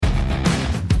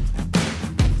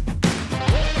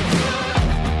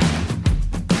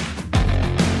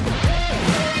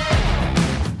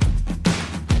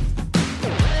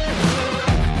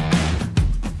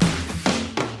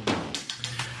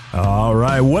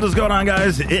What is going on,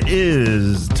 guys? It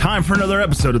is time for another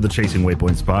episode of the Chasing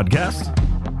Waypoints podcast.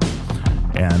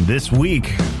 And this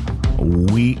week,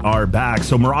 we are back.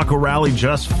 So Morocco Rally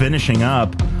just finishing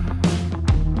up.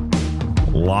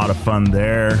 A lot of fun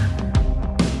there.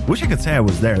 Wish I could say I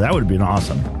was there. That would have been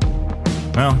awesome.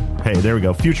 Well, hey, there we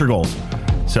go. Future goals.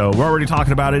 So we're already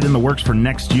talking about it in the works for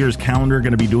next year's calendar.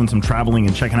 Going to be doing some traveling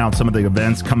and checking out some of the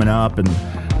events coming up and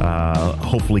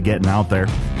hopefully getting out there.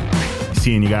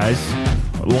 Seeing you guys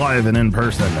live and in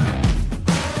person.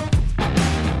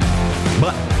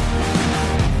 But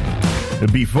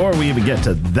before we even get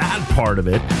to that part of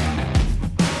it,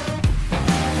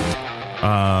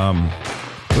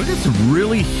 we got some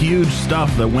really huge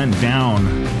stuff that went down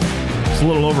just a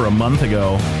little over a month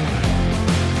ago.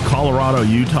 Colorado,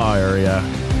 Utah area.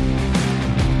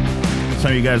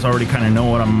 Some of you guys already kind of know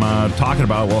what I'm talking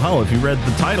about. Well, hell, if you read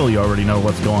the title, you already know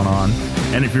what's going on.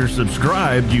 And if you're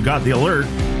subscribed, you got the alert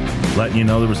letting you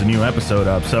know there was a new episode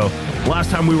up. So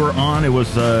last time we were on, it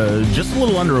was just a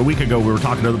little under a week ago. We were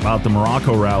talking about the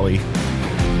Morocco Rally.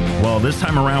 Well, this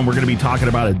time around, we're going to be talking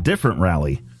about a different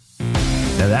rally.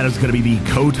 Now, that is going to be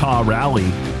the COTA Rally.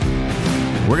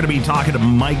 We're going to be talking to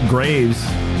Mike Graves,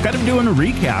 kind of doing a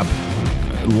recap.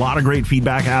 A lot of great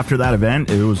feedback after that event.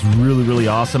 It was really, really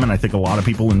awesome, and I think a lot of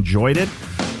people enjoyed it.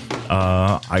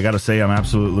 I got to say, I'm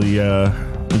absolutely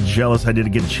jealous I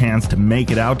didn't get a chance to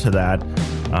make it out to that.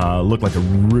 Looked like a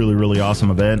really, really awesome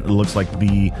event. It looks like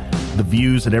the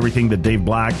views and everything that Dave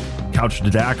Black, Couch to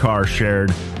Dakar,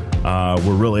 shared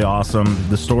were really awesome.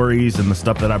 The stories and the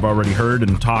stuff that I've already heard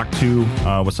and talked to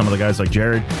with some of the guys like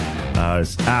Jared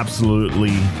is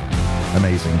absolutely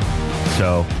amazing.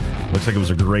 So, looks like it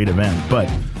was a great event. But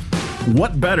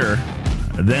what better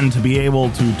than to be able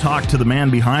to talk to the man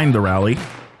behind the rally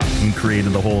and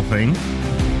created the whole thing?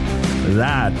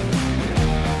 That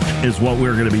is what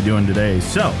we're going to be doing today.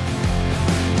 So,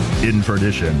 in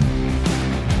tradition,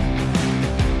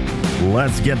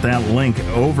 let's get that link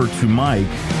over to Mike.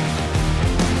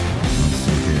 Let's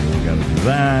see here. We got to do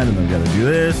that, and then we got to do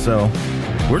this. So,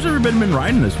 where's everybody been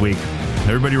riding this week?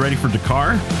 Everybody ready for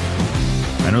Dakar?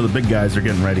 I know the big guys are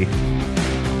getting ready.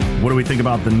 What do we think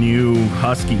about the new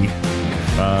Husky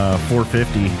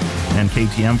 450 and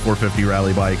KTM 450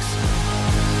 rally bikes?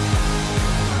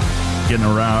 Getting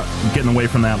away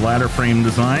from that ladder frame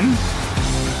design.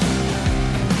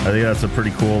 I think that's a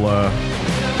pretty cool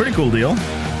deal.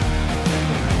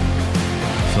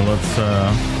 So let's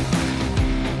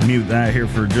mute that here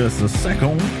for just a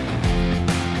second.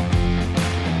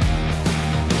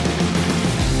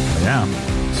 Yeah.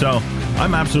 So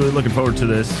I'm absolutely looking forward to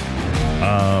this.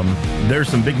 There's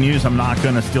some big news. I'm not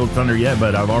going to steal thunder yet,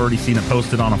 but I've already seen it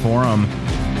posted on a forum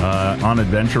on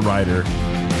Adventure Rider.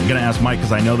 I'm going to ask Mike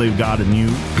because I know they've got a new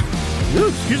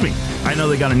I know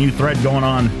they got a new thread going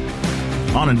on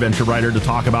Adventure Rider to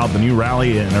talk about the new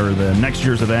rally or the next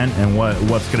year's event and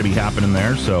what's going to be happening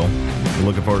there. So we're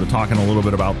looking forward to talking a little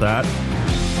bit about that.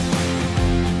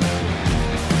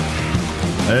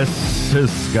 This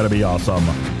is going to be awesome.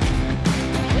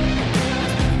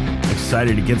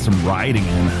 Excited to get some riding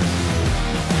in.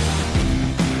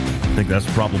 I think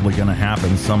that's probably going to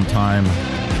happen sometime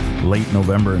late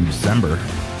November and December.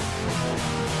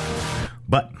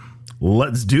 But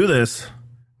let's do this.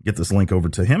 Get this link over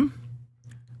to him.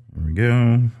 There we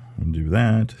go. We'll do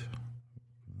that.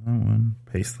 That one.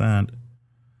 Paste that.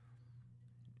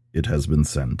 It has been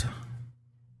sent.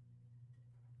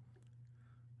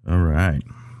 All right.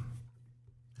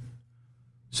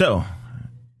 So,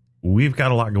 we've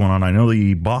got a lot going on. I know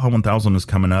the Baja 1000 is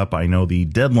coming up. I know the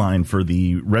deadline for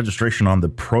the registration on the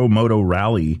Pro Moto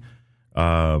Rally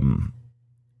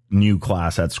new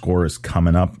class at Score is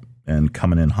coming up and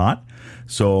coming in hot.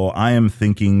 So I am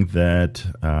thinking that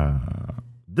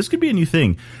this could be a new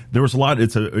thing. There was a lot.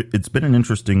 It's been an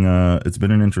interesting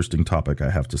topic,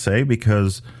 I have to say,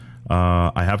 because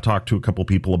I have talked to a couple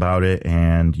people about it,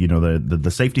 and you know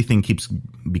the safety thing keeps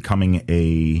becoming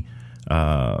a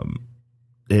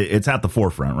it's at the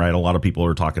forefront, right? A lot of people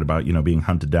are talking about, you know, being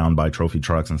hunted down by trophy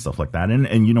trucks and stuff like that.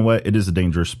 And you know what? It is a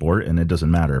dangerous sport, and it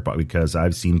doesn't matter, but because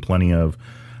I've seen plenty of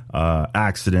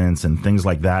accidents and things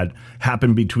like that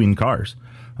happen between cars.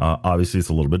 Obviously, it's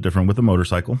a little bit different with a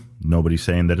motorcycle. Nobody's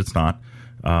saying that it's not.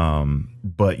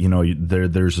 But, you know,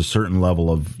 there's a certain level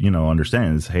of, you know,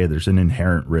 understanding is, hey, there's an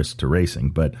inherent risk to racing,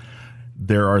 but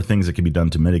there are things that can be done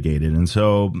to mitigate it. And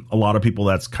so a lot of people,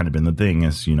 that's kind of been the thing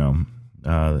is, you know,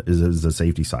 is the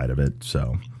safety side of it.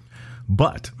 So,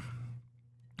 but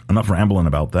enough rambling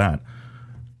about that.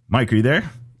 Mike, are you there?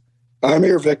 I'm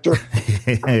here, Victor.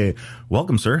 Hey,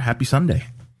 welcome, sir. Happy Sunday.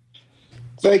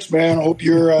 Thanks, man. I hope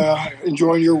you're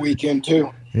enjoying your weekend, too.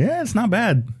 Yeah, it's not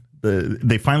bad.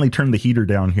 they finally turned the heater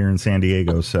down here in San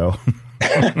Diego, so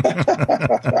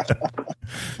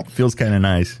feels kind of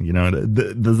nice. You know,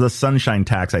 the sunshine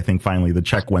tax, I think finally the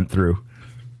check went through.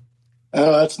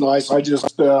 That's nice. I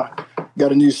just got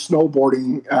a new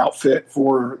snowboarding outfit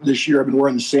for this year. I've been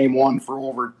wearing the same one for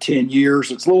over 10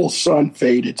 years. It's a little sun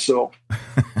faded, so.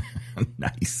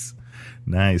 Nice.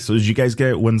 So did you guys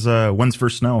get when's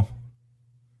first snow?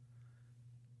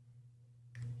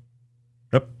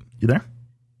 Yep, you there?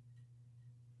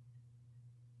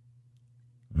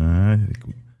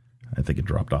 I think it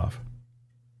dropped off.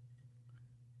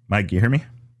 Mike, you hear me?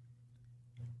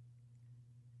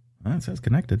 Oh, it says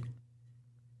connected.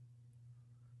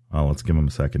 Oh, let's give him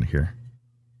a second here.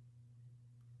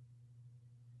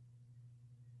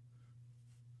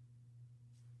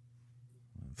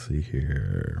 Let's see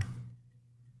here.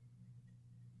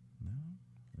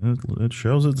 It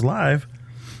shows it's live.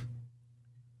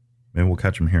 Maybe we'll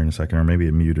catch him here in a second, or maybe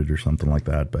it muted or something like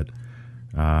that. But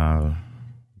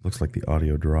looks like the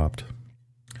audio dropped.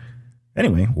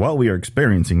 Anyway, while we are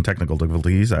experiencing technical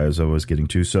difficulties, as I was getting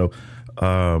to, so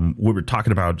we were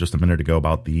talking about just a minute ago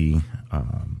about the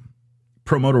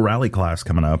Pro Moto Rally class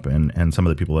coming up and some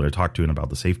of the people that I talked to and about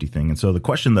the safety thing. And so the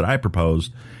question that I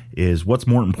proposed is, what's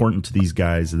more important to these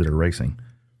guys that are racing?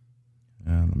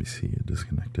 Let me see, it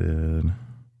disconnected.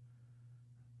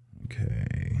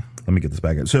 Okay, let me get this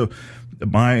back in. So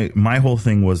my whole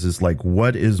thing is like,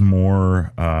 what is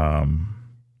more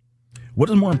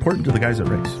important to the guys that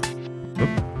race?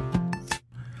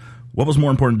 What was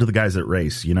more important to the guys that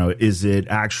race? You know, is it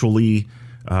actually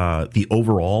the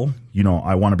overall, you know,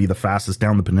 I want to be the fastest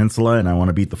down the peninsula and I want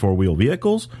to beat the four-wheel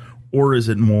vehicles? Or is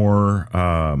it more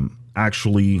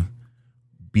actually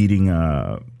beating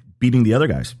the other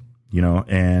guys, you know,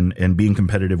 and being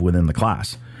competitive within the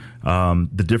class?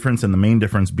 The difference, and the main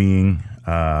difference being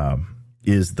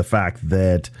is the fact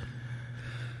that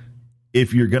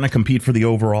if you're going to compete for the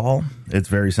overall, it's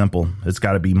very simple. It's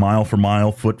got to be mile for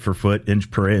mile, foot for foot,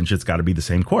 inch per inch. It's got to be the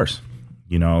same course,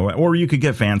 you know, or you could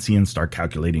get fancy and start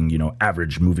calculating, you know,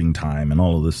 average moving time and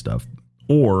all of this stuff.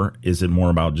 Or is it more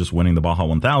about just winning the Baja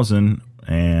 1000?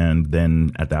 And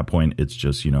then at that point, it's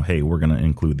just, you know, hey, we're going to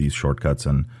include these shortcuts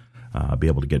and be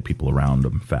able to get people around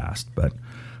them fast. But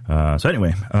so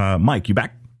anyway, Mike, you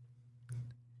back?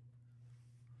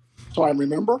 So I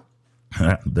remember.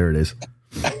 There it is.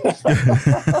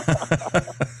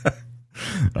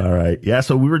 All right. Yeah.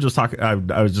 So we were just talking. I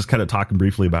was just kind of talking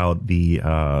briefly about the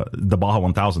Baja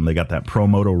 1000. They got that Pro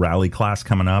Moto Rally class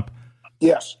coming up.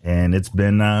 Yes. And it's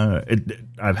been.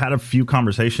 I've had a few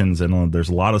conversations, and there's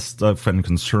a lot of stuff and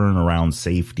concern around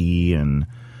safety, and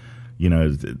you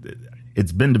know,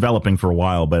 it's been developing for a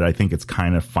while, but I think it's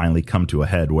kind of finally come to a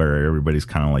head where everybody's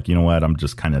kind of like, you know what, I'm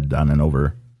just kind of done and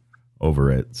over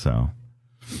it. So.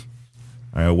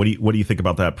 What do you think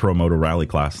about that Pro Moto Rally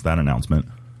class, that announcement?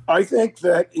 I think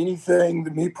that anything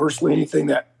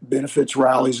that benefits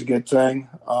rally is a good thing.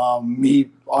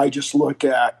 I just look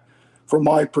at, from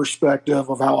my perspective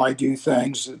of how I do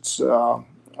things, it's how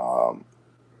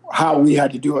we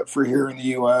had to do it for here in the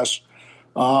U.S.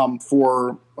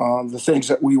 For the things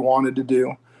that we wanted to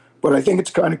do. But I think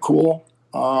it's kind of cool.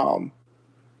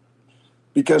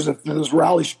 Because if this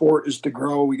rally sport is to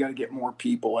grow, we got to get more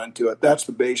people into it. That's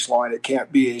the baseline. It can't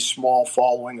be a small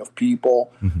following of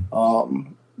people,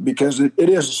 because it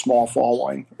is a small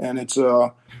following, and it's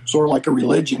sort of like a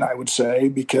religion, I would say,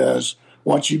 because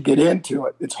once you get into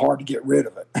it, it's hard to get rid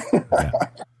of it. Yeah.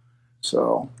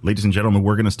 So, ladies and gentlemen,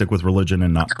 we're going to stick with religion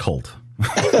and not cult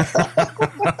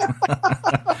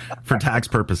for tax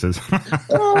purposes.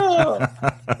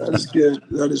 That is good.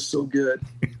 That is so good.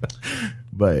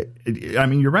 But I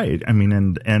mean, you're right. I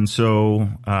mean, and so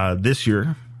this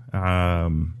year,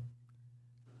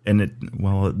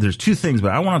 there's two things,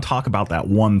 but I want to talk about that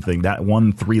one thing, that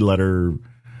one 3-letter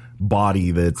body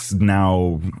that's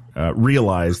now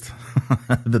realized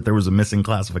that there was a missing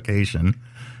classification.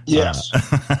 Yes.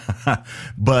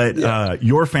 But yes.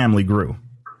 Your family grew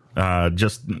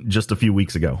just a few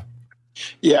weeks ago.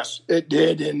 Yes, it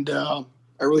did. And I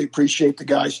really appreciate the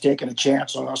guys taking a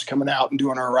chance on us coming out and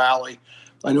doing our rally.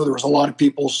 I know there was a lot of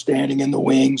people standing in the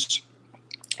wings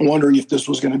wondering if this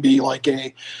was going to be like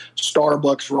a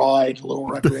Starbucks ride, a little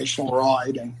recreational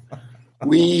ride. And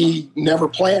we never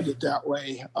planned it that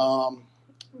way.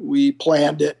 We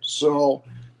planned it so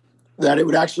that it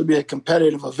would actually be a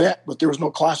competitive event, but there was no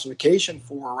classification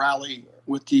for a rally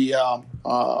with the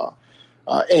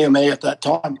AMA at that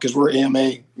time, because we're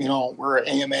AMA, we're an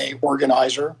AMA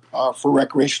organizer for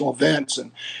recreational events,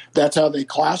 and that's how they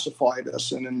classified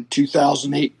us. And in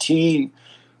 2018,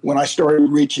 when I started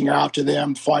reaching out to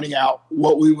them, finding out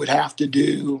what we would have to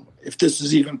do if this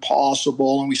is even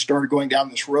possible. And we started going down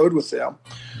this road with them.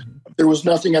 There was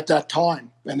nothing at that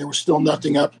time, and there was still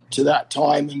nothing up to that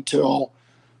time until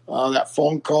a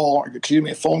phone call and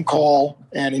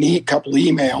a couple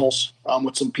emails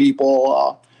with some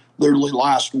people literally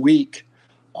last week.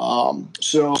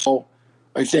 So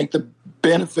I think the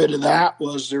benefit of that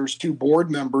was there's 2 board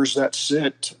members that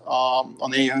sit on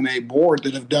the AMA board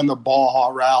that have done the Baja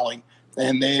Rally,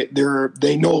 and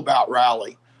they know about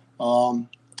rally.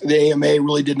 The AMA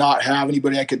really did not have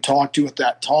anybody I could talk to at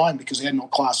that time because they had no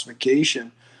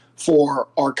classification for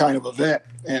our kind of event.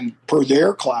 And per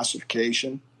their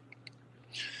classification,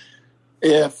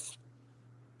 if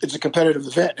it's a competitive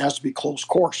event, it has to be closed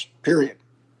course, period.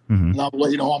 Mm-hmm.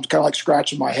 And I'm kind of like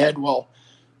scratching my head. Well,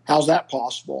 how's that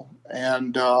possible?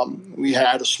 And we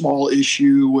had a small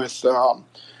issue with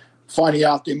finding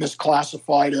out they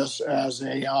misclassified us as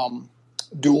a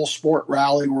dual sport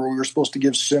rally where we were supposed to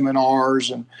give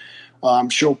seminars and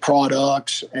show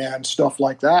products and stuff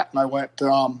like that. And I went,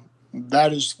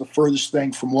 that is the furthest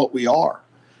thing from what we are.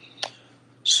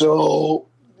 So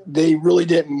they really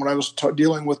didn't, when I was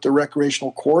dealing with the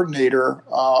recreational coordinator,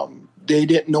 they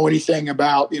didn't know anything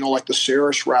about, like the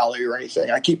Ceres rally or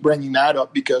anything. I keep bringing that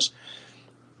up because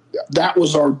that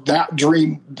was that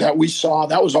dream that we saw.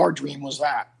 That was our dream, was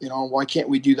that, why can't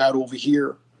we do that over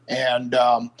here? And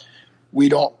we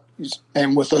don't,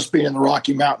 and with us being in the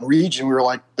Rocky Mountain region, we were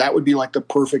like, that would be like the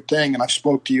perfect thing. And I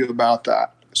spoke to you about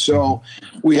that. So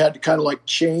we had to kind of like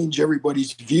change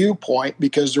everybody's viewpoint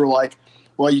because they're like,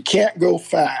 well, you can't go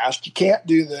fast. You can't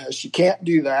do this. You can't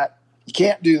do that. You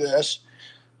can't do this.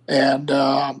 And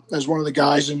as one of the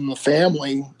guys in the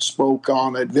family spoke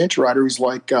on Adventure Rider, he's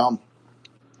like,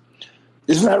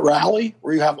 isn't that rally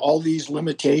where you have all these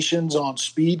limitations on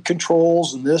speed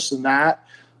controls and this and that?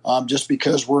 Just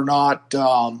because we're not,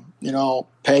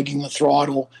 pegging the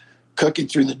throttle, cooking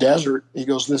through the desert. He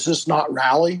goes, this is not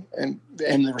rally. And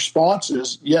the response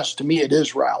is, yes, to me, it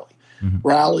is rally. Mm-hmm.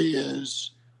 Rally is,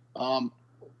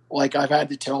 like I've had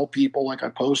to tell people, like I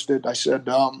posted, I said,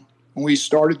 when we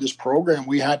started this program,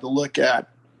 we had to look at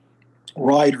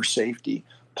rider safety,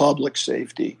 public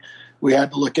safety. We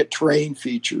had to look at terrain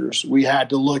features. We had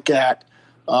to look at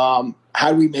how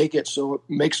do we make it so it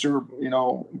makes her,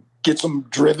 gets them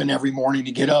driven every morning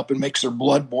to get up and makes their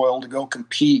blood boil to go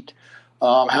compete.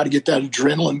 How to get that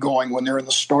adrenaline going when they're in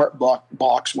the start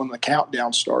box when the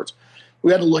countdown starts.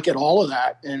 We had to look at all of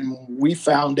that, and we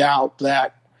found out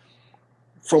that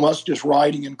from us just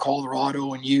riding in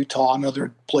Colorado and Utah and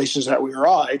other places that we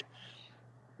ride,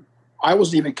 I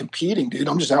wasn't even competing, dude.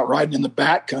 I'm just out riding in the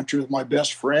backcountry with my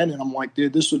best friend, and I'm like,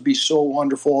 dude, this would be so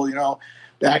wonderful, to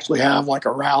actually have like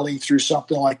a rally through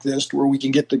something like this where we can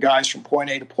get the guys from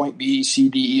point A to point B, C,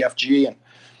 D, E, F, G, and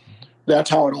that's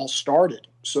how it all started.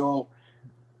 So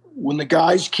when the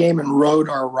guys came and rode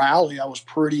our rally,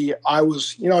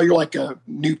 you're like a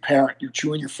new parent. You're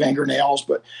chewing your fingernails.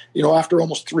 But, after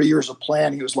almost 3 years of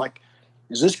planning, he was like,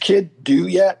 is this kid due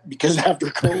yet? Because after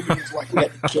COVID, it's like we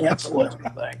had to cancel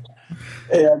everything.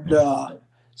 And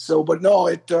but no,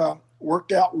 it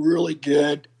worked out really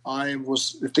good.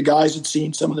 If the guys had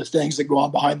seen some of the things that go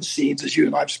on behind the scenes, as you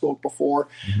and I've spoke before,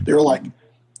 they were like,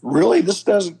 really,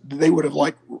 they would have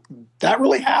like, that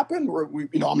really happened? Or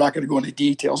I'm not going to go into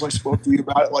details. I spoke to you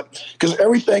about it, because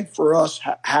everything for us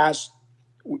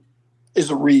is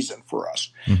a reason for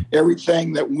us. Mm-hmm.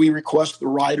 Everything that we request the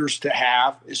riders to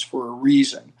have is for a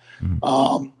reason.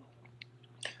 Mm-hmm.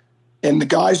 And the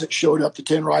guys that showed up, the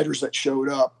 10 riders that showed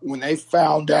up, when they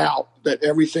found out that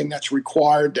everything that's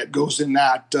required that goes in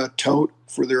that tote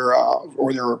for their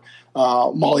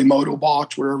Molly-Moto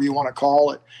box, whatever you want to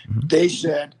call it, mm-hmm. they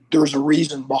said there's a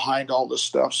reason behind all this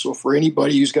stuff. So for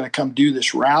anybody who's going to come do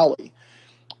this rally,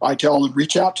 I tell them,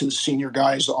 reach out to the senior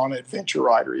guys on Adventure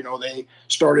Rider. They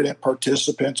started at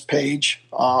participants page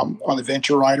on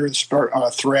Adventure Rider,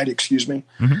 thread, excuse me.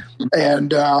 Mm-hmm. And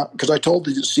because I told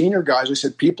the senior guys, I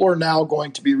said, people are now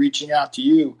going to be reaching out to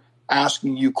you,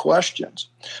 asking you questions.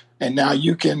 And now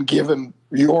you can give them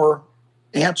your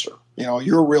answer,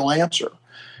 your real answer.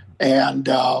 And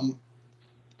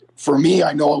for me,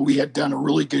 I know we had done a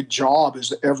really good job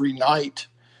as every night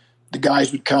the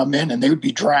guys would come in and they would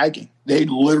be dragging. They'd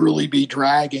literally be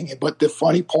dragging. But the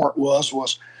funny part was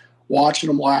watching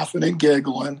them laughing and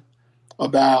giggling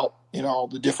about,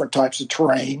 the different types of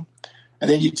terrain. And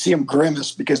then you'd see them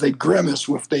grimace because they'd grimace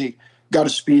if they got a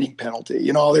speeding penalty.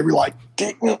 They were like,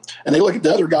 and they look at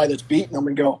the other guy that's beating them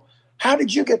and go, how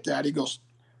did you get that? He goes,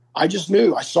 I just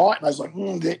knew. I saw it. And I was like,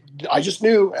 I just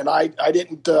knew. And I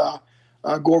didn't go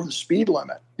over the speed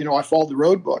limit. I followed the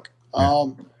road book.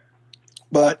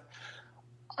 But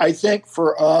I think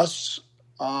for us,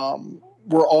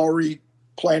 we're already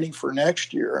planning for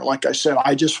next year. And like I said,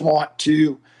 I just want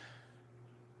to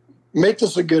make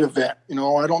this a good event. You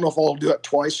know, I don't know if I'll do it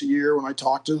twice a year. When I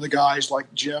talk to the guys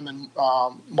like Jim and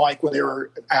Mike when they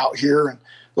were out here, and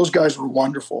those guys were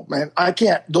wonderful, man.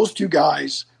 Those two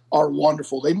guys are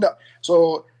wonderful. They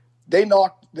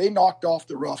knocked off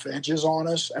the rough edges on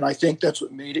us, and I think that's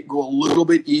what made it go a little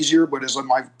bit easier. But as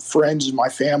my friends and my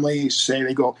family say,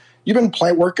 they go, "You've been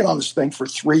working on this thing for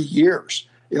 3 years.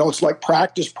 You know, it's like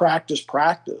practice, practice,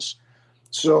 practice."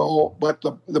 So, but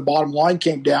the bottom line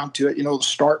came down to it. You know, the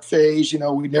start phase. You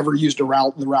know, we never used the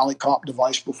Rally Comp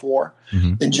device before,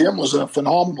 and Jim was a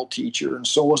phenomenal teacher, and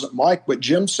so wasn't Mike. But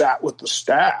Jim sat with the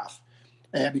staff,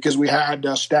 and because we had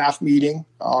a staff meeting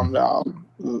on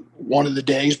one of the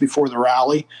days before the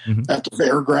rally at the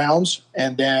fairgrounds,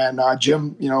 and then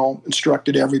Jim, you know,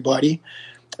 instructed everybody.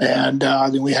 And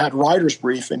then we had riders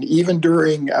brief, and even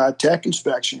during tech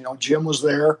inspection, you know, Jim was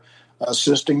there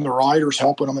assisting the riders,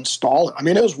 helping them install it. I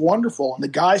mean, it was wonderful, and the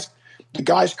guys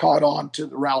caught on to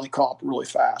the Rally Comp really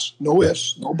fast. No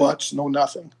ifs, no buts, no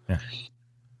nothing. Yeah.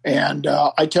 And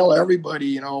I tell everybody,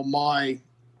 you know,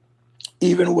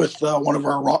 even with one of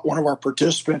our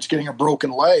participants getting a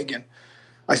broken leg, and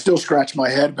I still scratch my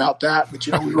head about that. But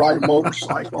you know, we ride a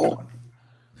motorcycle.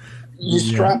 You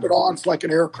strap it on, it's like an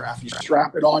aircraft. You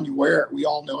strap it on, you wear it. We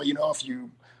all know, you know, if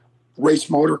you race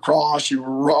motocross, you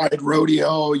ride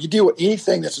rodeo, you do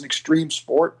anything that's an extreme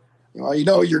sport, you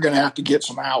know you're going to have to get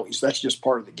some owies. That's just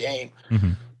part of the game.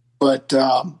 But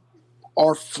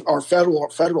our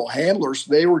federal handlers,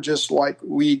 they were just like,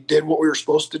 we did what we were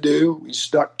supposed to do. We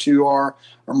stuck to our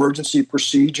emergency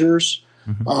procedures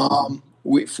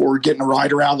for getting a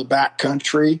ride around the back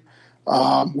country.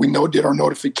 We did our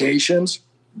notifications.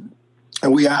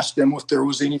 And we asked them if there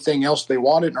was anything else they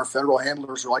wanted, and our federal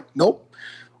handlers were like, "Nope,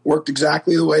 worked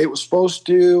exactly the way it was supposed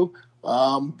to.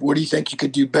 What do you think you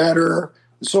could do better?"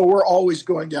 So we're always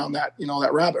going down that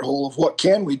rabbit hole of what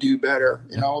can we do better,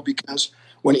 you know, because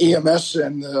when EMS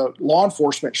and the law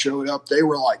enforcement showed up, they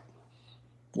were like,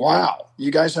 "Wow,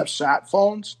 you guys have sat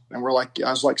phones?" And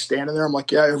I was like standing there. I'm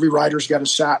like, "Yeah, every rider's got a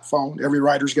sat phone. Every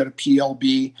rider's got a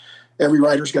PLB. Every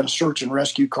rider's got a search and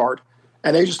rescue card."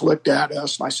 And they just looked at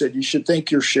us, and I said, "You should thank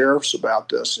your sheriffs about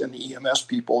this and the EMS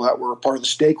people that were part of the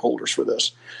stakeholders for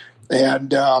this."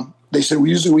 And they said,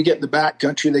 usually we get in the back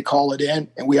country, they call it in,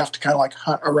 and we have to kind of like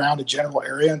hunt around a general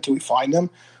area until we find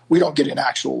them. We don't get an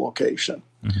actual location.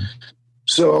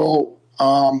 So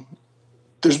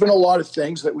there's been a lot of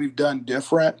things that we've done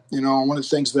different. You know, one of the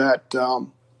things that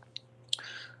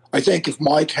I think if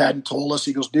Mike hadn't told us,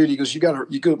 he goes, "Dude," he goes,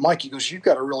 Mike, he goes, "You've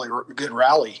got a really good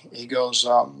rally." He goes,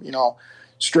 you know,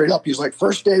 straight up, he's like,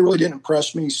 "First day really didn't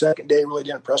impress me. Second day really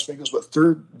didn't impress me." He goes, "But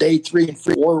third day, 3 and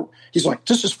 4, he's like,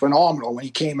 this is phenomenal." When he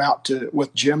came out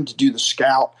with Jim to do the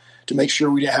scout to make sure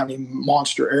we didn't have any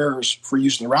monster errors for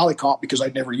using the Rally Comp, because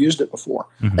I'd never used it before.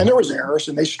 And there was errors,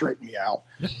 and they straightened me out.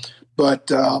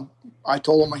 But I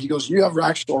told him, he goes, "You have an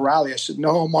actual rally?" I said,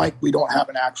 "No, Mike, we don't have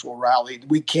an actual rally.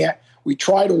 We can't. We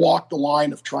try to walk the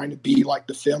line of trying to be like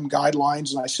the FIM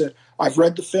guidelines." And I said, "I've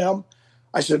read the FIM."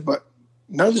 I said, "But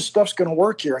none of this stuff's going to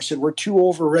work here." I said, "We're too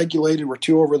over-regulated. We're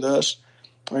too over this."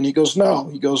 And he goes, "No."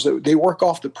 He goes, "They work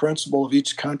off the principle of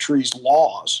each country's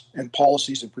laws and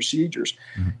policies and procedures."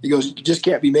 He goes, "You just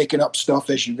can't be making up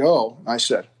stuff as you go." And I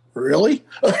said, "Really?"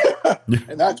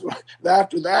 And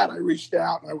after that, I reached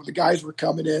out, and the guys were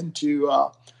coming into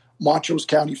Montrose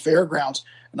County Fairgrounds,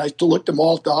 and I looked them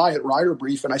all at the eye at Rider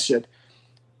Brief, and I said,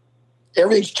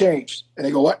 "Everything's changed." And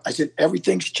they go, "What?" I said,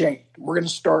 "Everything's changed. We're going to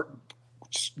start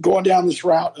going down this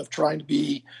route of trying to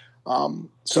be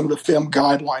some of the FIM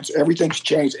guidelines. Everything's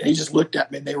changed." And he just looked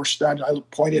at me, and they were stunned. I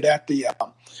pointed at the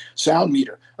sound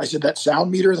meter. I said, "That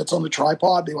sound meter that's on the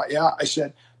tripod?" They went, "Yeah." I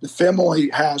said, "The FIM only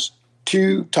has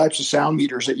 2 types of sound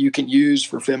meters that you can use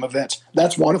for FIM events.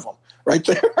 That's one of them right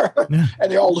there." Yeah.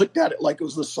 And they all looked at it like it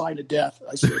was the sign of death.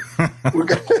 I said, "We're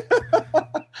going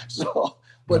to." So,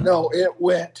 but no, it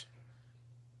went.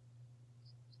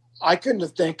 I couldn't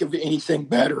think of anything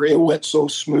better. It went so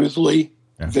smoothly,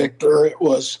 Victor. It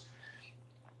was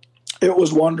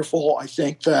wonderful. I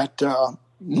think that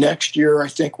next year, I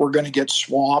think we're going to get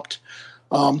swamped.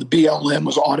 The BLM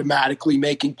was automatically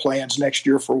making plans next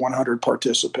year for 100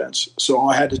 participants. So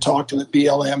I had to talk to the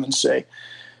BLM and say,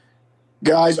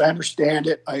 "Guys, I understand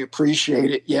it. I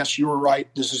appreciate it. Yes, you were right.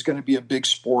 This is going to be a big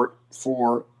sport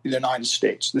for the United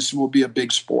States. This will be a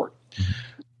big sport."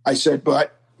 I said,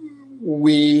 "But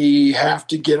we have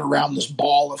to get around this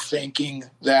ball of thinking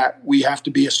that we have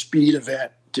to be a speed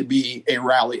event to be a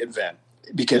rally event.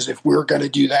 Because if we're going to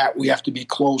do that, we have to be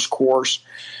closed course.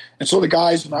 And so the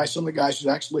guys and I, some of the guys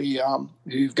who actually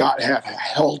have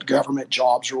held government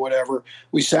jobs or whatever,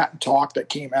 we sat and talked that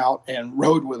came out and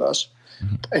rode with us.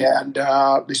 And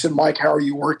they said, Mike, how are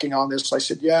you working on this? I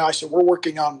said, yeah. I said, we're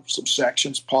working on some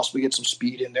sections, possibly get some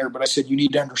speed in there. But I said, you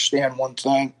need to understand one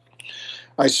thing.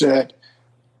 I said,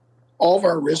 all of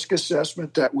our risk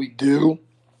assessment that we do,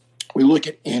 we look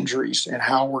at injuries and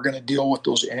how we're going to deal with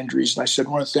those injuries. And I said,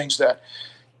 one of the things that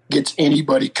gets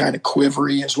anybody kind of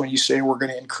quivery is when you say we're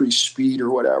going to increase speed or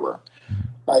whatever.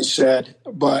 I said,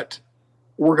 but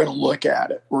we're going to look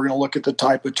at it. We're going to look at the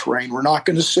type of terrain. We're not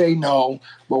going to say no,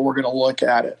 but we're going to look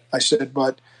at it. I said,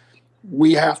 but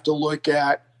we have to look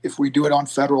at, if we do it on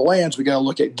federal lands, we got to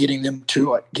look at getting them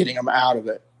to it, getting them out of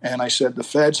it. And I said, the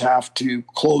feds have to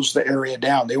close the area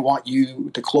down. They want you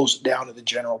to close it down to the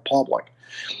general public.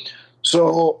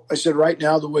 So I said, right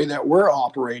now, the way that we're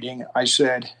operating, I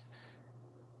said,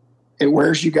 it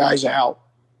wears you guys out.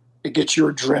 It gets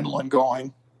your adrenaline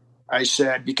going. I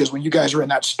said, because when you guys are in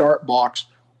that start box,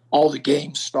 all the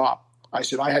games stop. I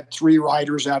said, I had 3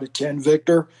 riders out of 10,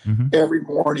 Victor. Every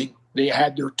morning they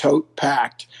had their tote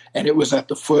packed, and it was at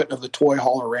the foot of the toy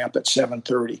hauler ramp at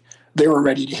 7:30. They were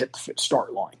ready to hit the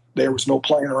start line. There was no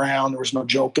playing around. There was no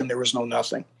joking. There was no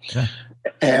nothing. Okay.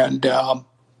 And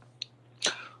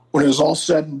when it was all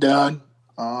said and done,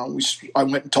 I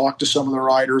went and talked to some of the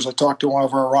riders. I talked to one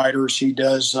of our riders. He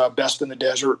does Best in the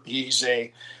Desert. He's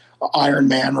a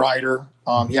Ironman rider.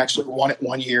 He actually won it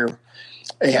one year.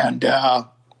 And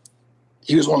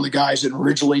he was one of the guys that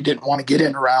originally didn't want to get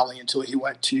into rally until he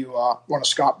went to one of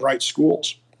Scott Bright's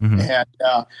schools. And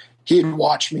he had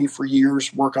watched me for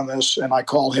years work on this, and I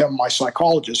called him my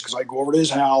psychologist because I go over to his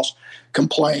house,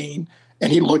 complain,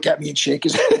 and he'd look at me and shake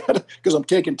his head because I'm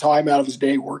taking time out of his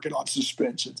day working on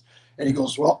suspensions. And he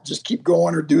goes, well, just keep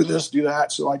going or do this, do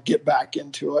that. So I'd get back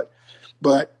into it.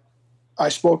 But I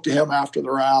spoke to him after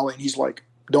the rally, and he's like,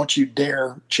 don't you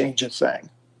dare change a thing.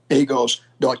 And he goes,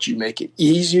 don't you make it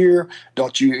easier?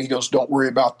 He goes, don't worry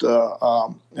about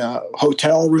the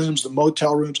hotel rooms, the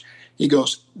motel rooms. He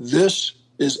goes, this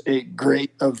is a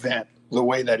great event the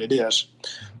way that it is.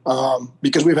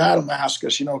 Because we've had them ask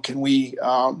us, can we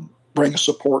bring a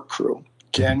support crew?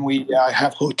 Can we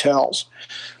have hotels?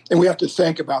 And we have to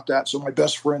think about that. So my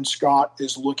best friend Scott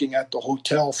is looking at the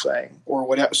hotel thing or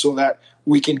whatever, so that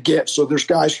we can get. So there's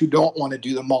guys who don't want to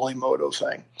do the Molimoto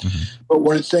thing. But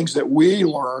one of the things that we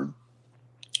learn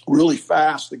really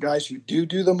fast, the guys who do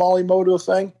the Molimoto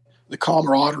thing, the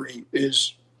camaraderie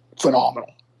is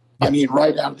phenomenal. I mean,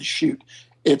 right out of the chute,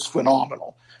 it's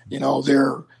phenomenal. When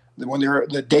they're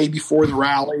the day before the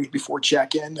rally, before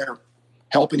check-in, they're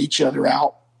helping each other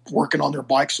out, working on their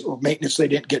bikes or maintenance they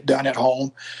didn't get done at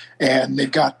home. And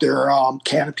they've got their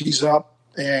canopies up,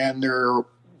 and they're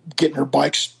getting their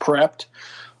bikes prepped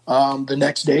the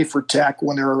next day for tech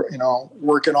when they're,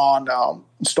 working on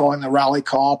installing the rally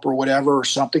comp or whatever, or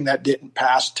something that didn't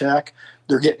pass tech.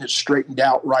 They're getting it straightened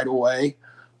out right away.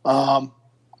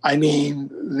 I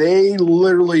mean, they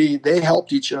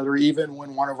helped each other. Even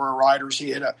when one of our riders,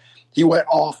 he went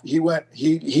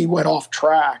off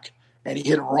track and he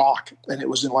hit a rock, and it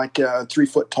was in like 3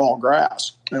 foot tall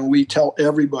grass. And we tell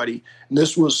everybody, and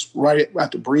this was right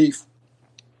at the brief,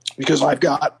 because I've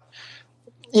got,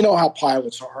 how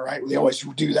pilots are, right? They always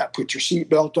do that. Put your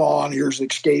seatbelt on. Here's the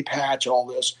escape hatch, all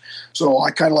this. So I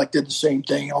kind of did the same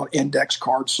thing on index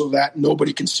cards so that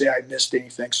nobody can say I missed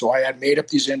anything. So I had made up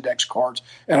these index cards,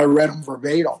 and I read them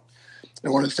verbatim.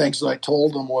 And one of the things that I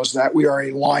told them was that we are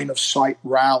a line of sight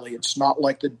rally. It's not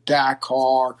like the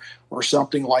Dakar or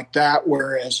something like that,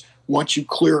 whereas once you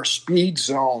clear a speed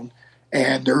zone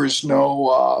and there is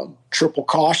no triple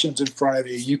cautions in front of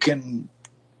you, you can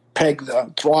peg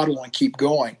the throttle and keep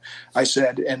going. I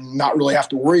said, and not really have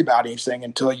to worry about anything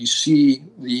until you see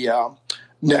the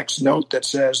next note that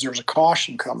says there's a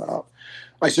caution coming up.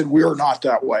 I said, we're not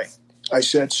that way. I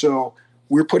said, so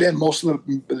we're put in most of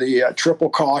the triple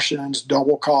cautions,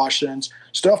 double cautions,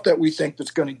 stuff that we think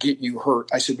that's going to get you hurt.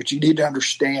 I said, but you need to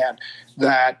understand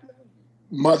that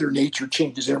Mother Nature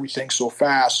changes everything so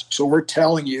fast. So we're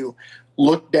telling you,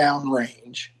 look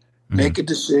downrange, make a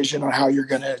decision on how you're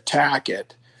going to attack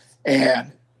it.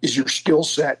 And is your skill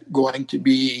set going to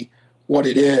be what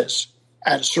it is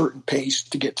at a certain pace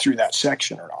to get through that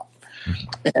section or not?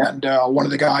 And one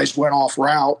of the guys went off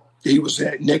route. He was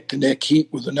at neck-to-neck heat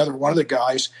with another one of the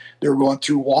guys. They were going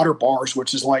through water bars,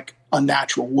 which is like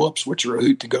unnatural whoops, which are a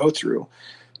hoot to go through.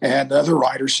 And the other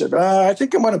rider said, I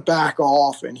think I'm going to back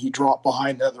off. And he dropped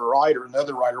behind the other rider.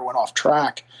 Another rider went off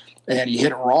track, and he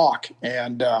hit a rock.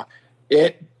 And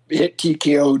it hit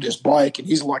TKO'd his bike, and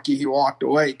he's lucky he walked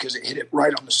away because it hit it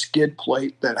right on the skid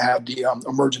plate that had the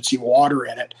emergency water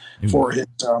in it for his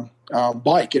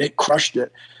bike, and it crushed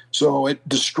it. So it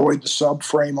destroyed the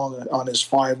subframe on his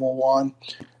 501,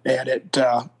 and it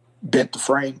bent the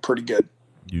frame pretty good.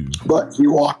 But he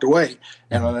walked away.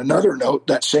 And on another note,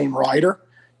 that same rider,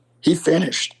 he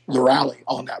finished the rally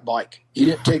on that bike. He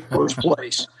didn't take first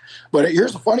place. But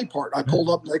here's the funny part. I pulled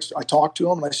up next. I talked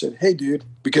to him, and I said, hey, dude,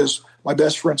 because my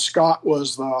best friend Scott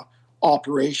was the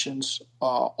operations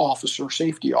officer,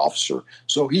 safety officer.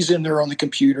 So he's in there on the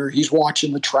computer. He's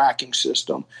watching the tracking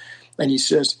system. And he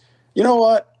says, you know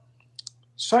what?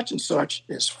 Such and such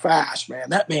is fast,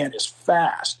 man. That man is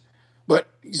fast. But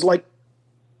he's like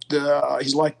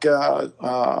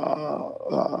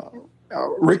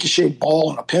ricocheted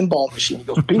ball in a pinball machine. He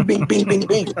goes bing, bing, bing, bing,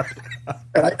 bing.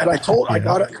 I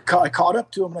caught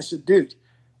up to him and I said, dude,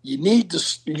 you need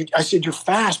to. I said, you're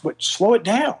fast, but slow it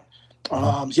down.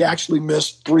 He actually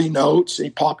missed 3 notes. And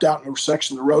he popped out in a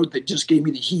section of the road that just gave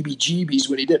me the heebie-jeebies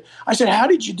when he did. I said, how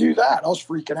did you do that? I was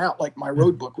freaking out like my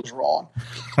road book was wrong.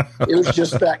 It was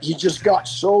just that he just got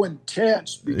so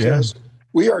intense because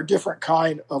we are a different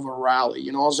kind of a rally.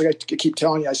 You know, as I keep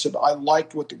telling you, I said, I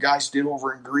liked what the guys did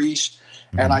over in Greece.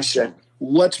 And I said,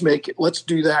 let's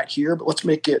do that here, but let's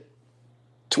make it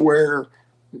to where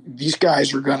these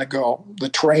guys are going to go. The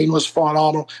terrain was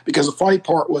phenomenal because the funny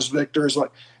part was, Victor, is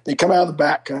like they come out of the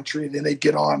backcountry and then they'd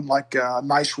get on like a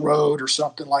nice road or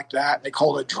something like that. And they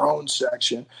call it a drone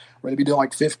section where they'd be doing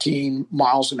like 15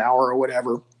 miles an hour or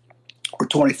whatever, or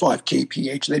 25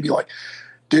 kph. They'd be like,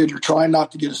 dude, you're trying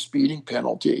not to get a speeding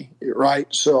penalty, right?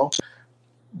 So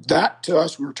that to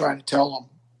us, we were trying to tell them,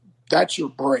 that's your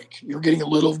break. You're getting a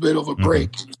little bit of a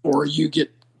break before you get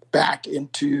back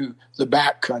into the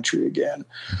backcountry again.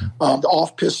 The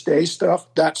off-piste day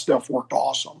stuff, that stuff worked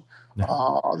awesome.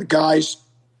 The guys,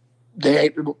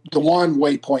 the one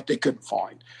waypoint they couldn't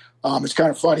find. It's kind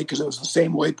of funny because it was the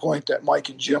same waypoint that Mike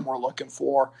and Jim were looking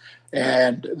for,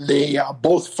 and they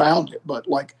both found it. But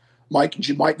like Mike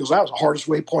goes, that was the hardest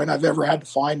waypoint I've ever had to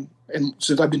find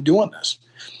since I've been doing this.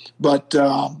 But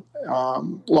a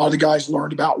lot of the guys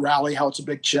learned about rally, how it's a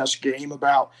big chess game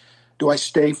about, do I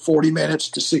stay 40 minutes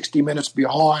to 60 minutes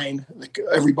behind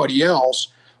everybody else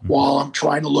while I'm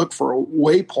trying to look for a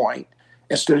waypoint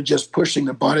instead of just pushing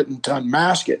the button to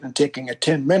unmask it and taking a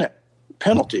 10-minute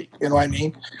penalty, you know what I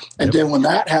mean? And then when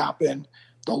that happened,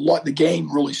 the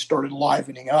game really started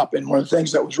livening up. And one of the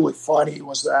things that was really funny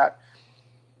was that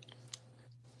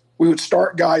we would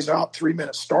start guys out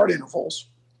 3-minute start intervals.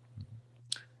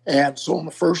 And so on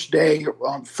the first day,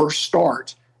 first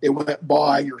start, it went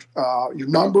by, your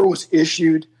number was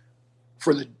issued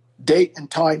for the date and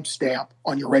time stamp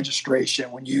on your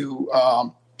registration when you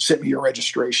sent me your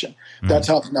registration. That's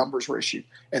how the numbers were issued.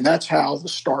 And that's how the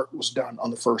start was done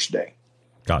on the first day.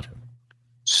 Gotcha.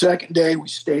 Second day, we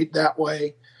stayed that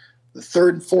way. The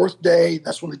third and fourth day,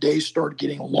 that's when the days started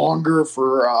getting longer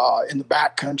for in the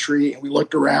backcountry. And we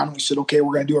looked around and we said, okay,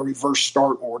 we're going to do a reverse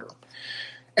start order.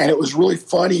 And it was really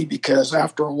funny because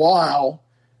after a while,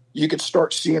 you could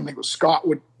start seeing Scott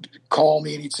would call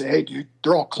me and he'd say, hey, dude,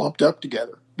 they're all clumped up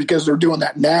together because they're doing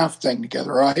that nav thing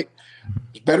together, right?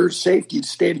 It's better safety to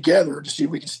stay together to see if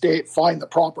we can find the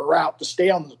proper route, to stay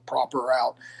on the proper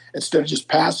route instead of just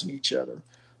passing each other.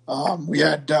 We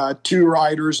had 2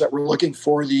 riders that were looking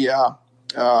for that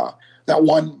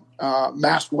one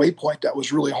masked waypoint that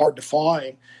was really hard to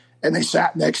find. And they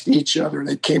sat next to each other and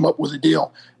they came up with a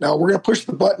deal. Now we're going to push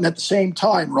the button at the same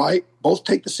time, right? Both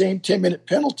take the same 10-minute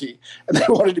penalty. And they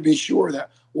wanted to be sure that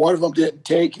one of them didn't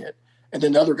take it. And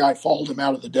then the other guy followed him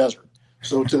out of the desert.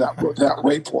 So to that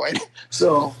waypoint.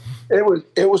 So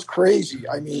it was crazy.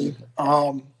 I mean,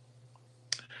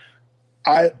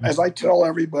 as I tell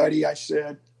everybody, I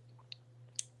said,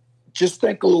 just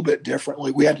think a little bit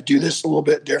differently. We had to do this a little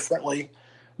bit differently.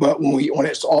 But when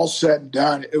it's all said and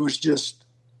done, it was just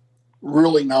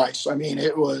really nice. I mean,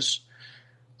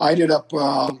 I ended up,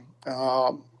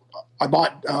 I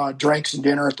bought drinks and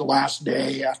dinner at the last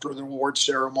day after the award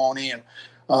ceremony, and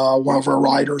one of our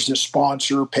riders, his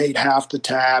sponsor, paid half the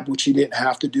tab, which he didn't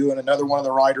have to do, and another one of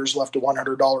the riders left a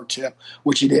 $100 tip,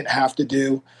 which he didn't have to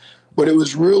do. But it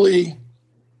was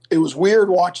weird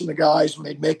watching the guys when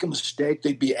they'd make a mistake,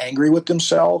 they'd be angry with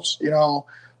themselves. You know,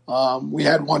 we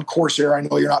had one course error. I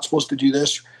know you're not supposed to do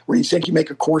this, where you think you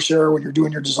make a course error when you're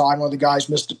doing your design. One of the guys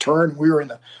missed a turn. We were in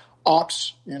the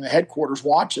ops in the headquarters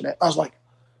watching it. I was like,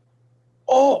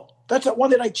 oh, that's that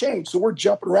one that I changed. So we're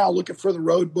jumping around looking for the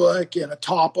road book and a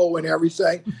topo and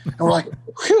everything. And we're like,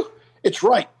 whew, it's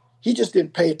right. He just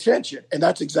didn't pay attention. And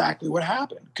that's exactly what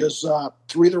happened because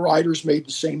 3 of the riders made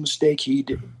the same mistake he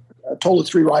did. a total of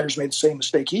 3 riders made the same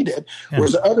mistake he did,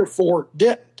 whereas the other 4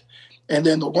 didn't. And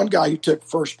then the one guy who took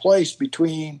first place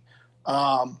between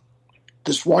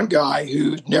this one guy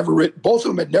who'd never ridden, both of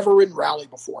them had never ridden rally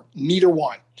before, neither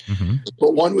one. Mm-hmm.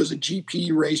 But one was a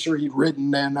GP racer. He'd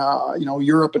ridden in,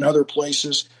 Europe and other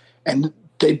places. And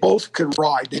they both could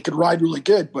ride. They could ride really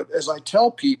good. But as I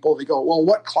tell people, they go, well,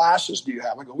 what classes do you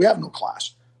have? I go, we have no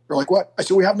class. They're like, what? I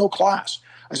said, we have no class.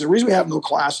 I said, the reason we have no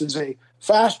class is a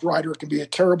fast rider can be a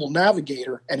terrible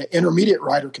navigator, and an intermediate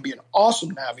rider can be an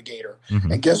awesome navigator.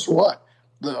 Mm-hmm. And guess what?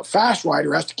 The fast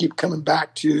rider has to keep coming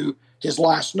back to his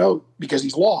last note because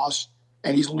he's lost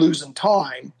and he's losing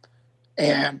time,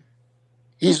 and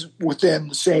he's within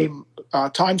the same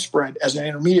time spread as an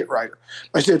intermediate rider.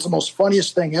 I said, it's the most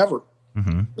funniest thing ever.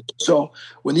 Mm-hmm. So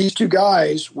when these 2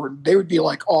 guys they would be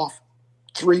like off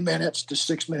 3 minutes to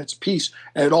 6 minutes apiece,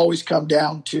 and it always come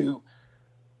down to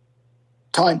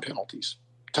time penalties,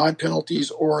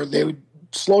 or they would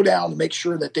slow down to make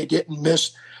sure that they didn't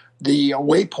miss the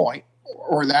waypoint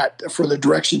or that for the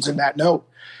directions in that note.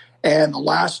 And the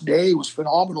last day was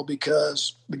phenomenal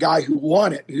because the guy who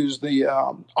won it, who's the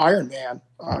Ironman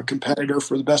competitor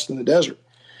for the best in the desert,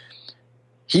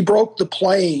 he broke the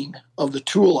plane of the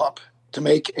tulip to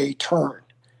make a turn,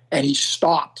 and he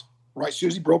stopped right as soon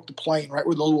as he broke the plane, right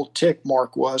where the little tick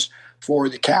mark was for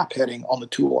the cap heading on the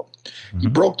tulip. Mm-hmm. He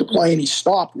broke the plane, he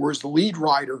stopped, whereas the lead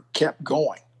rider kept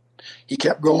going. He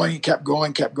kept going, kept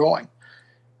going.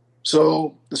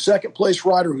 So the second place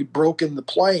rider who'd broken the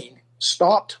plane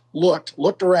stopped,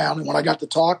 looked around, and when I got to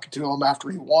talk to him after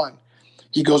he won,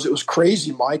 he goes, it was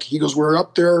crazy, Mike. He goes, we're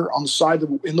up there on the side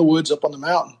in the woods up on the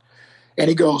mountain. And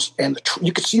he goes, and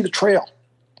you could see the trail.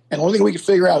 And the only thing we could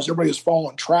figure out is everybody was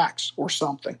following tracks or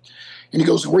something. And he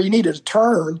goes, where you needed to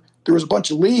turn, there was a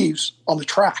bunch of leaves on the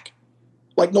track,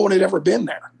 like no one had ever been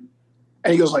there.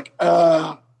 And he goes like,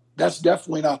 that's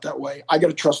definitely not that way. I got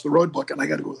to trust the road book, and I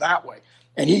got to go that way.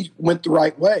 And he went the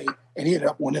right way, and he ended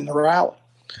up winning the rally.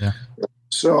 Yeah.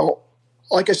 So,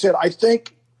 like I said, I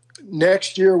think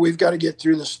next year we've got to get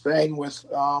through this thing with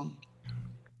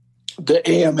the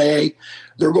AMA.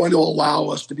 They're going to allow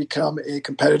us to become a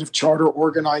competitive charter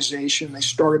organization. They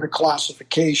started a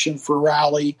classification for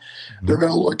rally. Mm-hmm. They're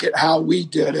going to look at how we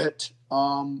did it.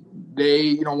 One of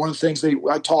the things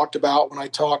I talked about when I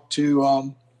talked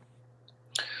to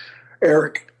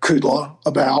Eric Kudla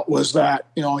about was that,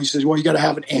 he says, well, you got to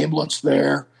have an ambulance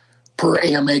there per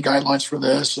AMA guidelines for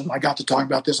this. And I got to talk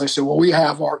about this. I said, well, we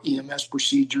have our EMS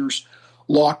procedures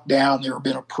locked down. They've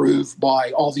been approved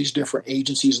by all these different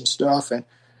agencies and stuff. And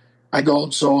I go,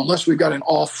 so unless we've got an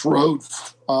off-road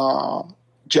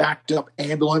jacked up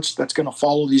ambulance that's going to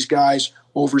follow these guys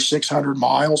over 600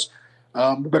 miles,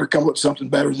 we better come up with something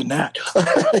better than that.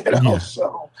 Yeah.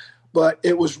 So, but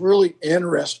it was really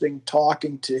interesting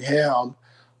talking to him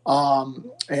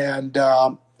and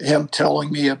him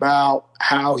telling me about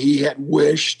how he had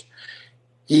wished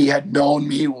he had known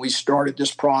me when we started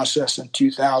this process in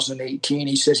 2018.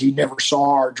 He says he never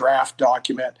saw our draft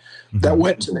document that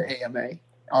went to the AMA.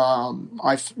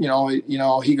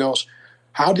 He goes,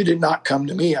 how did it not come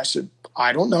to me? I said,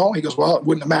 I don't know. He goes, well, it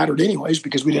wouldn't have mattered anyways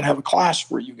because we didn't have a class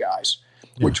for you guys,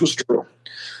 which was true.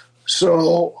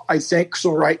 So I think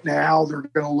right now they're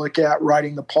going to look at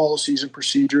writing the policies and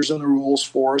procedures and the rules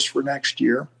for us for next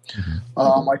year.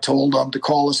 Mm-hmm. I told them to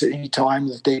call us at any time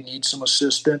that they need some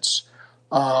assistance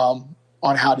on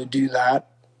how to do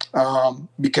that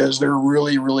because they're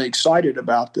really, really excited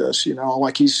about this.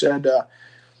 Like he said,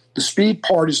 the speed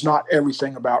part is not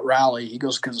everything about rally. He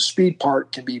goes, because the speed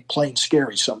part can be plain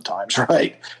scary sometimes,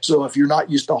 right? So if you're not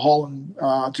used to hauling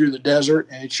through the desert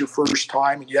and it's your first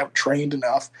time and you haven't trained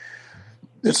enough,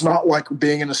 it's not like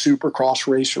being in a supercross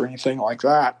race or anything like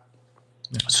that.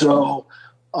 So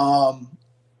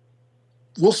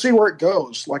we'll see where it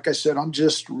goes. Like I said, I'm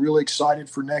just really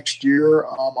excited for next year.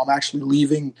 I'm actually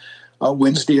leaving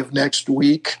Wednesday of next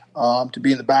week to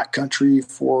be in the backcountry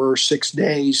for 6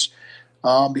 days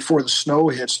before the snow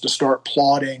hits to start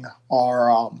plotting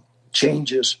our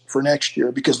changes for next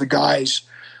year because the guys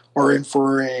are in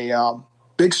for a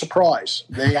big surprise.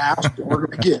 They asked and we're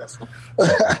going to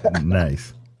give.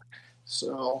 Nice.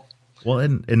 So, well,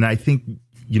 and I think,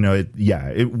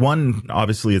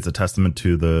 obviously it's a testament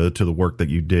to the work that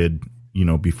you did,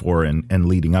 before and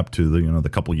leading up to the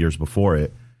couple years before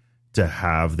it to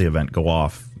have the event go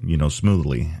off,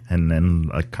 smoothly. And then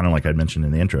kind of like I mentioned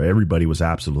in the intro, everybody was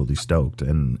absolutely stoked.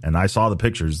 And I saw the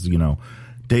pictures,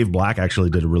 Dave Black actually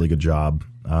did a really good job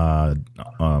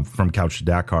from Couch to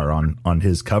Dakar on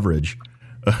his coverage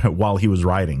while he was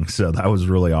riding. So that was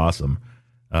really awesome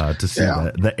to see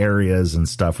the areas and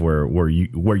stuff where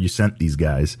you sent these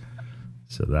guys.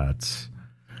 So that's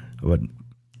But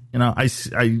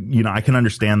I can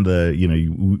understand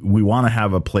we want to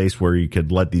have a place where you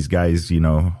could let these guys,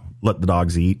 let the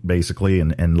dogs eat basically,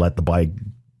 and let the bike,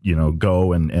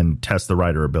 go and test the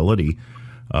rider ability.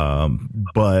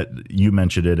 But you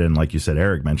mentioned it, and like you said,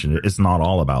 Eric mentioned it, it's not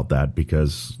all about that,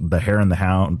 because the Hare and the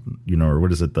Hound, or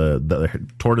what is it? The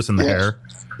Tortoise and the Hare.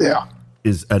 Yeah.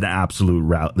 Is an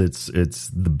absolute it's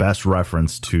the best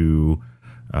reference to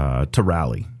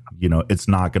rally. It's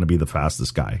not going to be the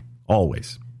fastest guy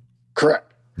always.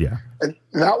 Correct. Yeah. And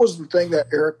that was the thing that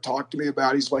Eric talked to me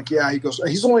about. He's like, he goes,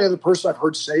 he's the only other person I've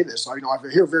heard say this. I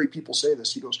hear very people say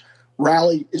this. He goes,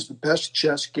 rally is the best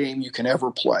chess game you can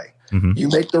ever play. Mm-hmm. You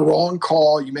make the wrong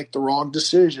call, you make the wrong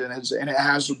decision, and it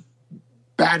has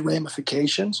bad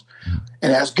ramifications,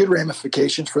 and it has good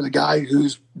ramifications for the guy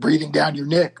who's breathing down your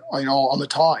neck, on the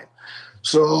time.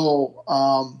 So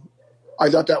I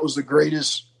thought that was the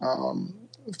greatest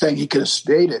thing he could have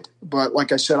stated. But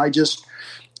like I said,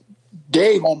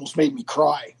 Dave almost made me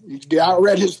cry. I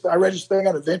read his thing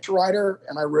on Adventure Rider,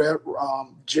 and I read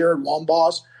Jared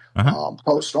Wombaugh's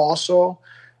post also,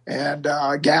 and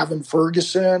Gavin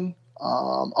Ferguson.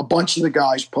 A bunch of the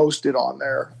guys posted on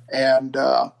there, and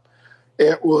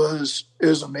it was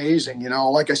amazing.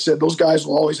 Like I said, those guys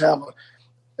will always have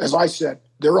as I said,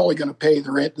 they're only going to pay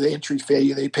the entry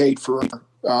fee they paid for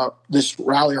this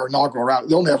rally, our inaugural rally.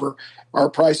 They'll never, our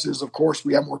prices, of course,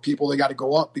 we have more people, they got to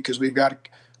go up because we've got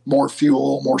more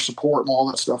fuel, more support, and all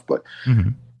that stuff. But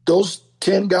those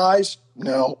 10 guys,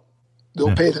 no,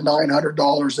 they'll pay the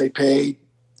 $900 they paid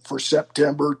for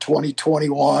September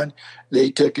 2021.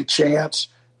 They took a chance.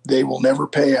 They will never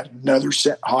pay another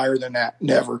cent higher than that,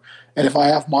 never. And if I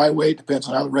have my way, it depends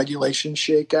on how the regulations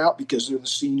shake out, because they're the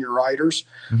senior riders.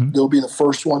 They'll be the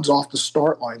first ones off the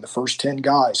start line, the first 10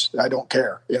 guys. I don't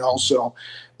care, So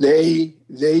they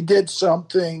did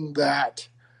something that,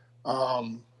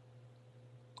 like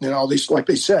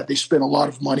they said, they spent a lot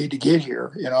of money to get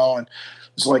here, And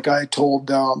it's like I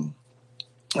told one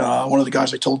of the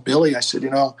guys, I told Billy, I said,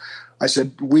 I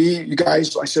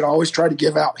always try to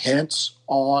give out hints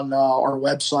on our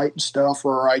website and stuff,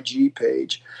 or our IG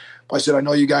page. But I said, I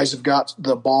know you guys have got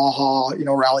the Baja,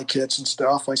 rally kits and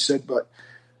stuff. I said, but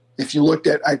if you looked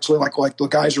at actually like the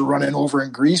guys are running over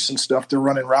in Greece and stuff, they're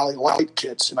running rally light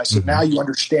kits. And I said, now you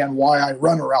understand why I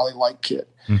run a rally light kit.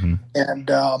 And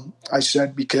I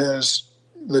said, because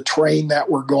the terrain that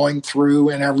we're going through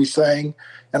and everything.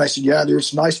 And I said, yeah,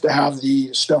 it's nice to have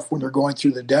the stuff when they're going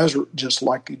through the desert, just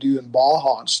like you do in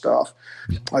Baja and stuff.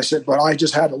 I said, but I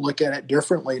just had to look at it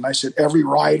differently. And I said, every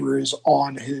rider is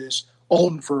on his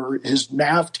own for his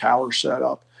nav tower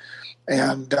setup.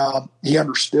 And he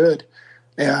understood.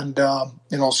 And,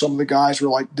 some of the guys were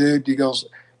like, dude, he goes,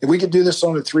 if we could do this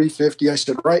on a 350, I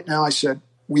said, right now, I said,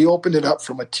 we opened it up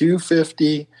from a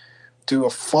 250 to a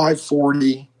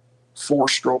 540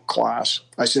 4-stroke class.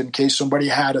 I said, in case somebody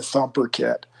had a thumper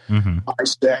kit. I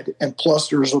said, and plus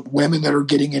there's women that are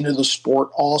getting into the sport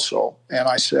also. And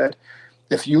I said,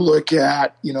 if you look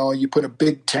at, you put a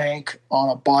big tank on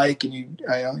a bike and you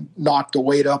knock the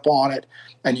weight up on it,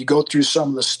 and you go through some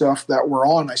of the stuff that we're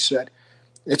on, I said,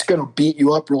 it's going to beat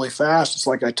you up really fast. It's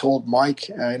like I told Mike,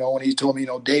 when he told me,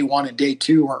 day one and day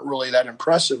two weren't really that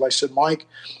impressive. I said, Mike,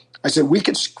 we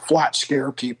could flat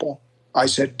scare people. I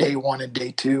said day one and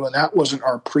day two, and that wasn't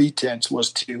our pretense,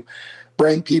 was to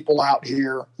bring people out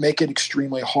here, make it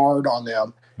extremely hard on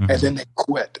them, and then they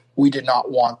quit. We did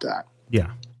not want that.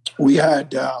 Yeah. We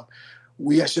had, I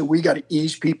said, we got to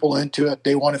ease people into it.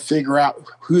 They want to figure out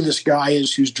who this guy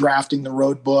is who's drafting the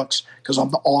road books, because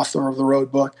I'm the author of the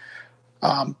road book.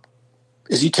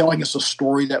 Is he telling us a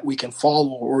story that we can follow,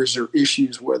 or is there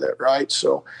issues with it, right?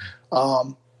 So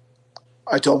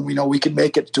I told him, we could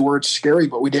make it to where it's scary,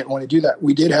 but we didn't want to do that.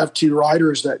 We did have 2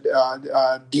 riders that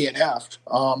DNF'd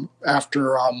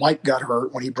after Mike got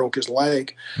hurt when he broke his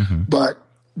leg. But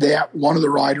one of the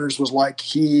riders was like,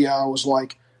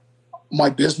 my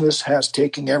business has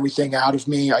taken everything out of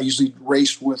me. I usually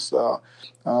race with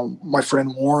my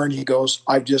friend Warren. He goes,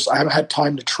 I haven't had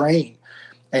time to train.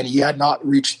 And he had not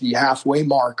reached the halfway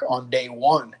mark on day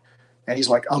one. And he's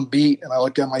like, I'm beat. And I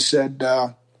looked at him, I said,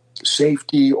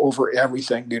 safety over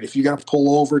everything, dude. If you got to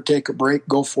pull over, take a break,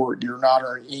 go for it. You're not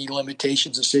on any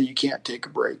limitations to say you can't take a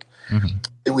break.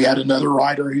 And we had another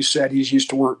rider who said he's used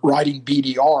to riding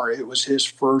BDR. It was his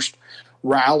first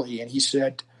rally. And he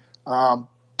said,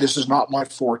 this is not my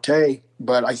forte,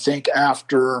 but I think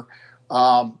after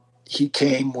he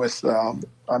came with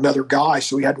another guy,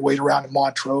 so he had to wait around in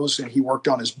Montrose, and he worked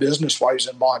on his business while he was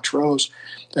in Montrose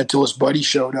until his buddy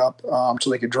showed up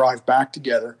so they could drive back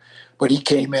together. but he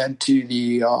came into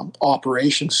the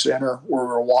operations center where we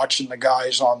were watching the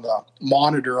guys on the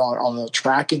monitor on the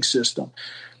tracking system.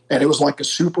 And it was like a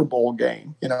Super Bowl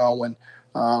game, when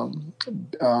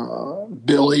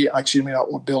Billy, excuse me,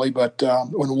 not Billy, but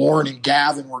when Warren and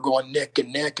Gavin were going Nick,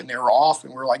 and they were off,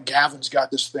 and we're like, Gavin's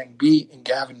got this thing beat, and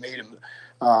Gavin made him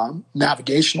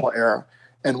navigational error,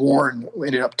 and Warren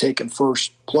ended up taking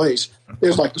first place. It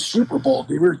was like the Super Bowl.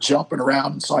 We were jumping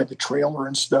around inside the trailer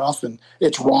and stuff, and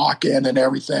it's rocking and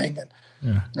everything.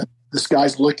 And this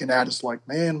guy's looking at us like,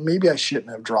 man, maybe I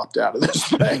shouldn't have dropped out of this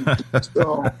thing.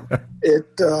 So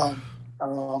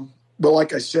but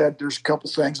like I said, there's a couple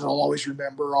things that I'll always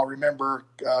remember. I'll remember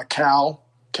Cal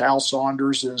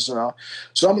Saunders is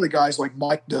some of the guys, like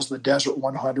Mike does the Desert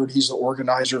 100. He's the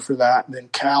organizer for that. And then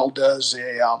Cal does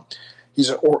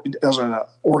does an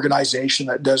organization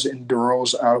that does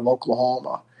enduros out of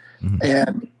Oklahoma. Mm-hmm.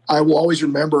 And I will always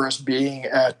remember us being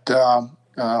at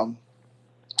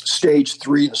stage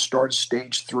 3, the start of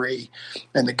stage 3,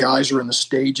 and the guys are in the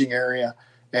staging area.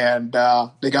 And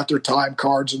they got their time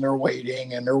cards, and they're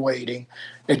waiting.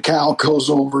 And Cal goes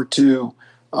over to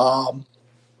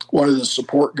one of the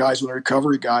support guys, one of the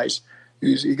recovery guys.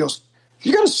 He goes,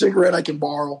 "You got a cigarette I can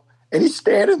borrow?" And he's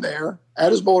standing there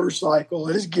at his motorcycle,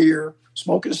 in his gear,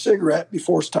 smoking a cigarette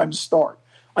before it's time to start.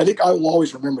 I think I will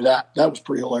always remember that. That was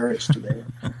pretty hilarious to me.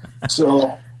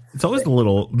 So it's always the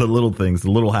little things,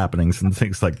 the little happenings and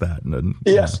things like that. And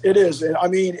yes, it is. And I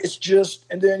mean, it's just,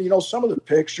 and then, some of the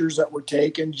pictures that were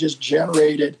taken just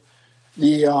generated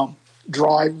the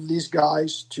drive of these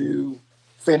guys to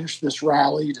finish this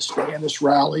rally, to stay in this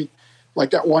rally.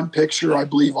 Like that one picture, I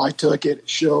believe I took, it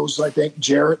shows, I think,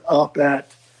 Jarrett up at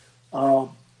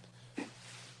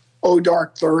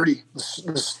Dark 30.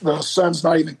 The sun's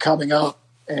not even coming up,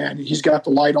 and he's got the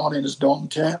light on in his dome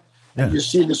tent. Yeah. And you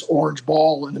see this orange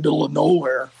ball in the middle of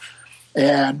nowhere,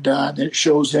 and then it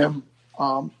shows him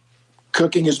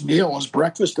cooking his meal, his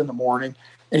breakfast in the morning,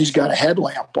 and he's got a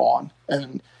headlamp on.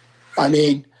 And, I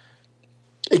mean,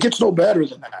 it gets no better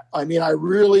than that. I mean, I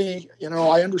really,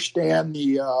 I understand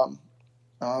the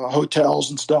hotels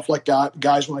and stuff like that.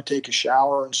 Guys want to take a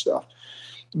shower and stuff.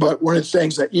 But one of the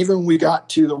things that even when we got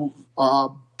to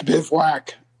the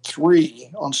Bivouac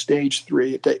 3 on stage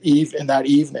 3 in that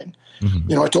evening,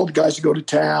 mm-hmm. I told the guys to go to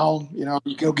town,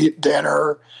 you go get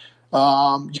dinner.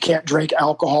 You can't drink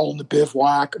alcohol in the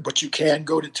bivouac, but you can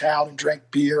go to town and drink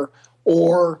beer,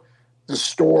 or the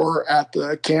store at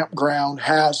the campground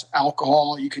has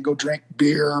alcohol. You can go drink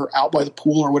beer out by the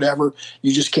pool or whatever.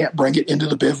 You just can't bring it into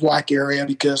the bivouac area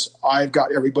because I've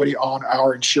got everybody on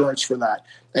our insurance for that.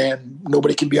 And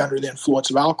nobody can be under the influence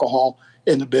of alcohol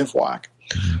in the bivouac.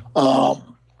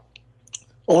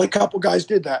 Only a couple guys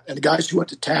did that. And the guys who went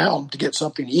to town to get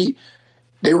something to eat,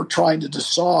 they were trying to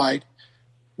decide,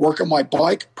 work on my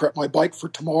bike, prep my bike for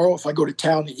tomorrow. If I go to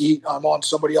town to eat, I'm on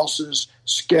somebody else's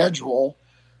schedule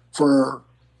for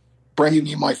bringing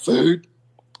me my food.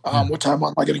 What time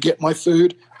am I going to get my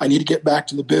food? I need to get back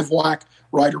to the bivouac.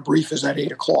 Rider brief is at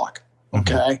 8 o'clock.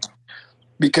 Okay.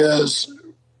 Because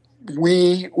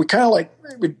we kind of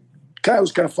it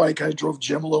was kind of funny, kind of drove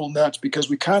Jim a little nuts because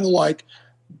we kind of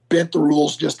bent the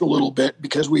rules just a little bit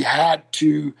because we had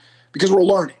to, because we're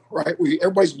learning, right?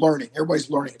 Everybody's learning.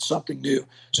 It's something new.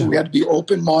 So we had to be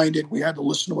open-minded. We had to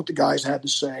listen to what the guys had to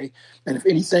say. And if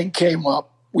anything came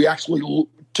up, we actually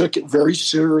took it very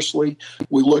seriously.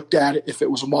 We looked at it. If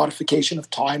it was a modification of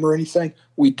time or anything,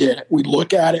 we did it. We'd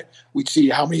look at it. We'd see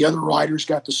how many other riders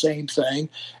got the same thing.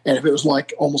 And if it was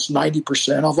like almost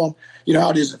 90% of them, you know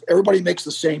how it is. If everybody makes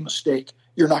the same mistake,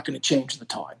 you're not going to change the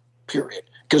time, period,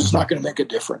 because it's not going to make a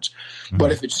difference. Mm-hmm.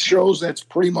 But if it shows that's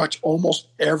pretty much almost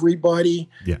everybody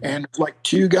and like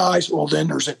 2 guys, well, then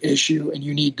there's an issue and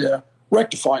you need to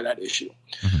rectify that issue.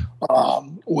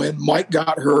 Mm-hmm. When Mike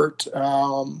got hurt,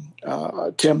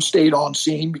 Tim stayed on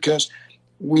scene because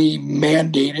we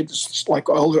mandated, just like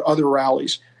all the other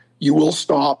rallies, you will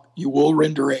stop, you will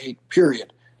render aid,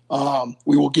 period.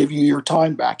 We will give you your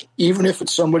time back, even if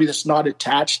it's somebody that's not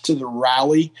attached to the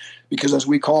rally, because as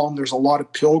we call them, there's a lot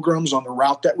of pilgrims on the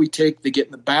route that we take. They get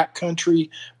in the back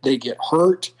country, they get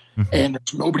hurt, and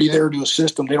there's nobody there to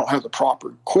assist them. They don't have the proper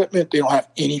equipment. They don't have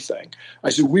anything. I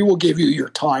said, we will give you your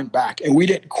time back. And we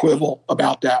didn't quibble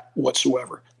about that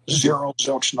whatsoever. Zero,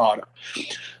 zilch, nada.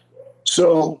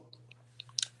 So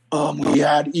we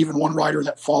had even one rider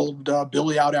that followed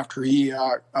Billy out after he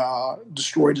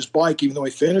destroyed his bike, even though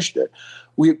he finished it.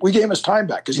 We gave him his time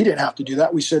back because he didn't have to do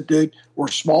that. We said, dude, we're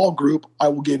a small group. I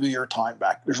will give you your time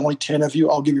back. There's only 10 of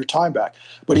you. I'll give your time back.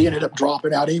 But he ended up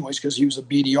dropping out anyways because he was a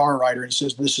BDR rider and he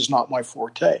says, this is not my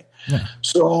forte. Yeah.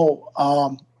 So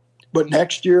But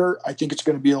next year, I think it's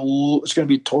going to be it's going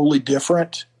to be totally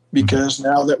different because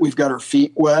now that we've got our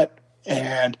feet wet,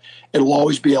 and it'll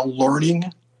always be a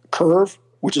learning curve,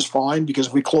 which is fine because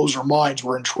if we close our minds,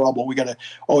 we're in trouble. We got to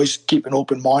always keep an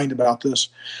open mind about this.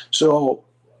 So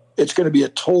it's going to be a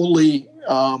totally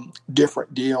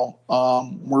different deal.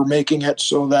 We're making it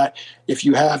so that if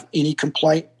you have any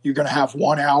complaint, you're going to have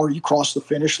 1 hour. You cross the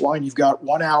finish line. You've got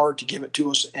 1 hour to give it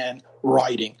to us in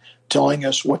writing, telling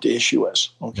us what the issue is.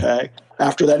 Okay.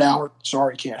 After that hour,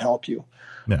 sorry, can't help you.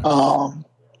 Yeah.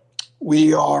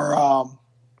 We are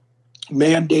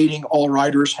mandating all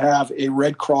riders have a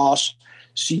Red Cross,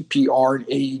 CPR, and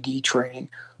AED training.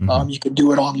 You can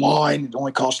do it online. It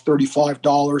only costs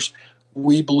 $35.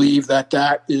 We believe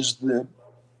that is the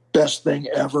best thing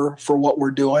ever for what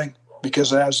we're doing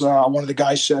because as one of the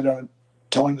guys said,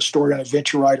 telling the story on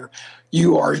Adventure Rider,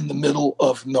 you are in the middle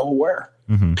of nowhere,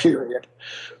 period.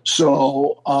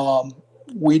 So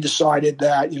we decided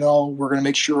that, we're going to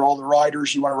make sure all the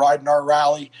riders, you want to ride in our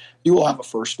rally, you will have a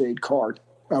first aid card,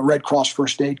 a Red Cross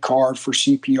first aid card for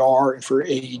CPR and for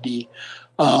AED.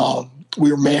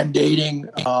 We are mandating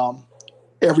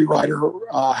every rider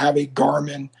have a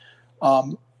Garmin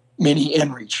Mini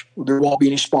inReach. There won't be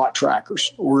any spot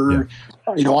trackers.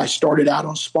 I started out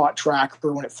on Spot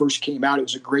Tracker when it first came out. It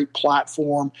was a great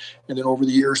platform. And then over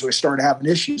the years, I started having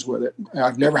issues with it.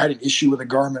 I've never had an issue with a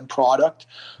Garmin product.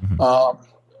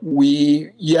 We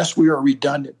are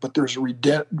redundant, but there's a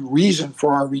reason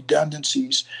for our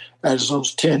redundancies. As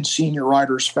those 10 senior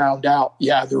riders found out,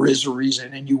 there is a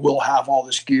reason, and you will have all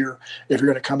this gear if you're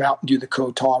going to come out and do the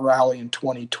COTA Rally in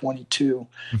 2022.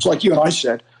 It's like you and I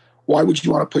said, why would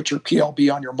you want to put your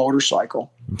PLB on your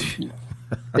motorcycle?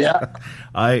 Yeah.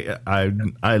 I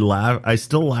laugh. I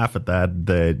still laugh at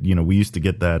that, we used to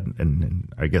get that,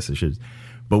 and I guess I should,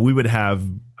 but we would have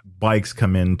bikes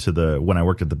come into when I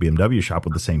worked at the BMW shop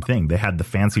with the same thing. They had the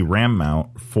fancy RAM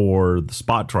mount for the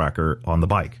Spot Tracker on the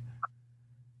bike.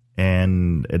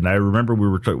 And I remember we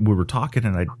were talking,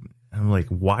 and I'm like,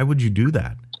 why would you do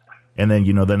that? And then,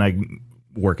 then I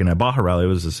working at Baja Rally, it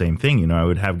was the same thing. I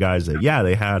would have guys that,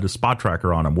 they had a Spot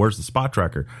Tracker on them. Where's the Spot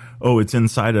Tracker? Oh, it's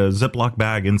inside a Ziploc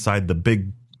bag inside the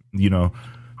big,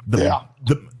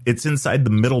 it's inside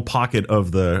the middle pocket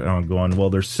of I'm going,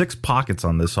 well, there's 6 pockets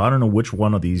on this, so I don't know which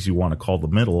one of these you want to call the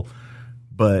middle.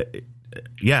 But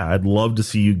I'd love to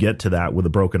see you get to that with a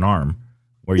broken arm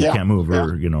where you can't move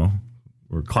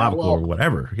or clavicle or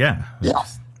whatever. Yeah. That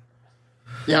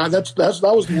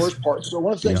was the worst part. So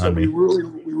one of the things that we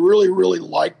really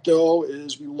liked, though,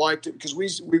 is we liked it because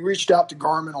we reached out to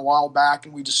Garmin a while back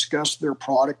and we discussed their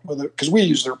product with it because we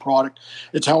use their product.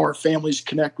 It's how our families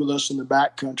connect with us in the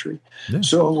backcountry. Yeah.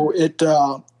 So it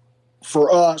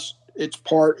for us, it's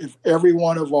part of every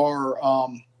one of our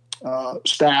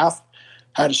staff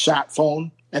had a sat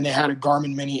phone and they had a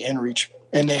Garmin Mini inReach.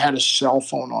 And they had a cell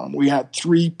phone on them. We had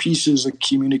 3 pieces of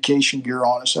communication gear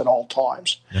on us at all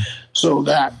times so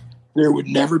that there would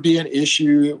never be an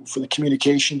issue for the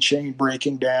communication chain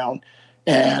breaking down.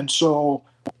 And so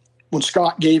when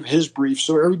Scott gave his brief,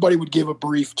 so everybody would give a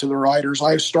brief to the riders.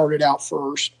 I started out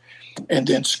first, and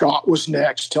then Scott was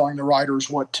next telling the riders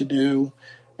what to do.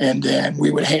 And then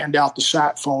we would hand out the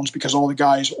sat phones because all the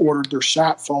guys ordered their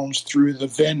sat phones through the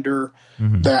vendor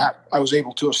that I was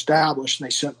able to establish, and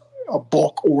they sent a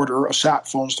bulk order of sat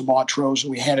phones to Montrose,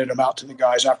 and we handed them out to the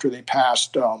guys after they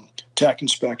passed tech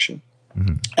inspection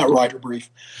at Rider Brief.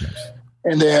 Nice.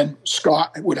 And then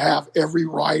Scott would have every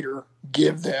rider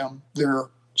give them their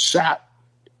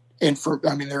their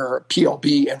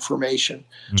PLB information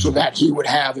so that he would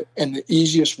have it. And the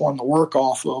easiest one to work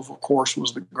off of course,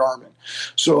 was the Garmin.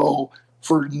 So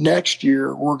for next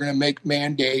year, we're going to make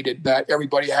mandated that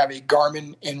everybody have a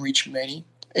Garmin inReach Mini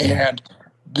and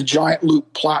the Giant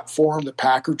Loop platform, the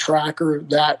Packer Tracker,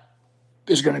 that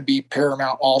is going to be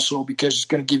paramount also because it's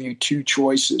going to give you 2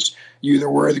 choices. You either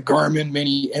wear the Garmin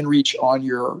Mini inReach on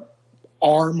your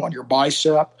arm, on your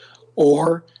bicep,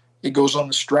 or it goes on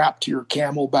the strap to your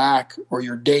Camelback or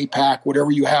your day pack,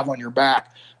 whatever you have on your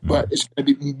back. But it's going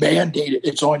to be mandated.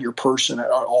 It's on your person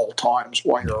at all times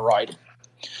while you're riding.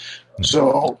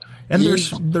 So... And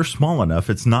they're small enough.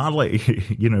 It's not like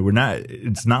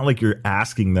it's not like you're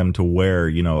asking them to wear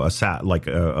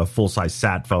a full size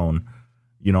sat phone,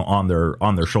 on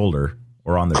their shoulder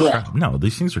or on their strap. No,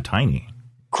 these things are tiny.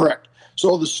 Correct.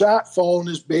 So the sat phone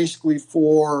is basically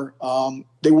for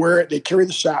they wear it. They carry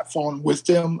the sat phone with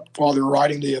them while they're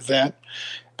riding the event,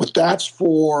 but that's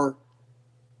for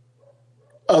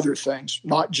other things,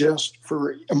 not just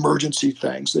for emergency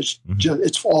things.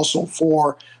 It's also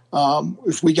for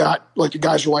if we got, like, the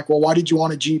guys are like, well, why did you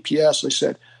want a GPS? I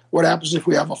said, what happens if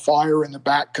we have a fire in the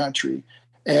backcountry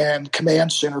and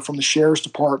command center from the sheriff's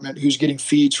department, who's getting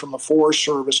feeds from the Forest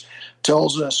Service,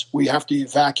 tells us we have to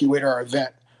evacuate our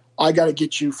event. I got to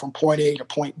get you from point A to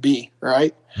point B,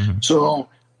 right? Mm-hmm. So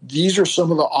these are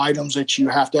some of the items that you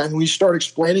have to, and when you start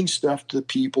explaining stuff to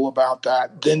people about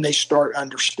that, then they start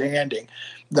understanding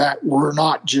that we're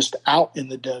not just out in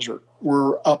the desert.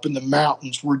 We're up in the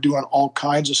mountains. We're doing all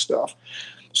kinds of stuff.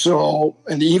 So,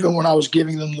 and even when I was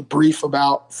giving them the brief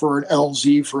about for an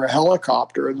LZ for a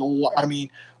helicopter,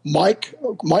 Mike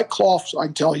Clough, I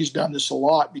can tell he's done this a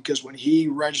lot, because when he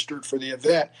registered for the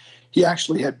event, he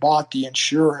actually had bought the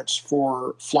insurance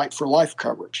for Flight for Life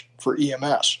coverage for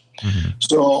EMS. Mm-hmm.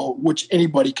 So, which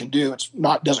anybody can do.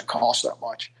 Doesn't cost that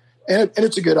much, and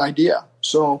it's a good idea.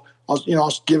 So, I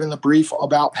was giving the brief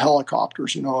about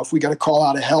helicopters. If we got to call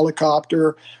out a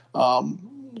helicopter, one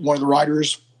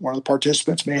of the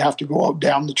participants may have to go up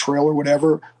down the trail or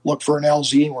whatever, look for an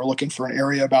LZ, and we're looking for an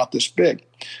area about this big.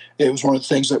 It was one of the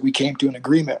things that we came to an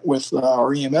agreement with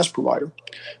our EMS provider.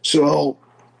 So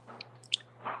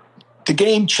the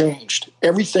game changed.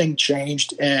 Everything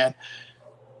changed, and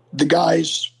the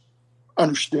guys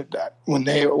understood that. When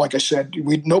they, like I said,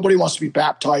 nobody wants to be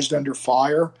baptized under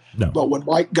fire. No. But when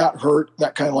Mike got hurt,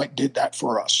 that kind of did that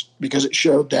for us, because it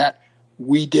showed that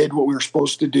we did what we were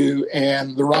supposed to do,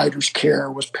 and the rider's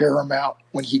care was paramount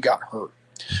when he got hurt.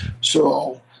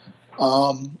 So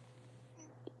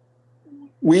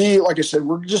like I said,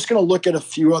 we're just going to look at a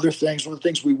few other things. One of the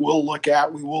things we will look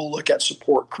at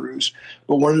support crews.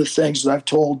 But one of the things that I've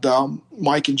told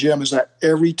Mike and Jim is that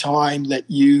every time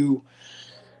that you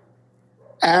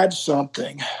add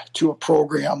something to a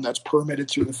program that's permitted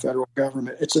through the federal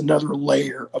government, it's another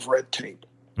layer of red tape.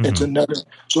 Mm-hmm. It's another.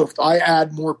 So if I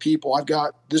add more people, I've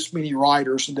got this many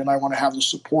riders, and then I want to have the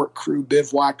support crew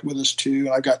bivouacked with us too, and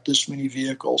I've got this many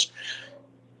vehicles.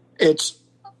 It's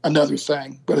another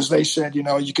thing. But as they said,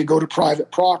 you could go to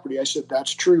private property. I said,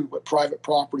 that's true, but private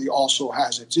property also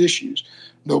has its issues.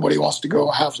 Nobody wants to go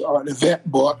have an event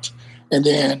booked, and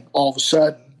then all of a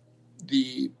sudden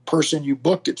the person you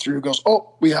booked it through goes,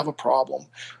 oh, we have a problem.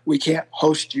 We can't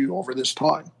host you over this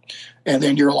time. And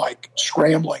then you're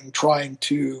scrambling, trying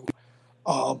to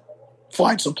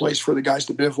find some place for the guys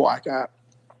to bivouac at.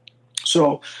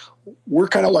 So we're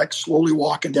kind of slowly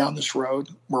walking down this road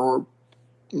where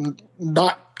we're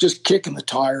not just kicking the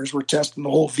tires. We're testing the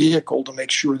whole vehicle to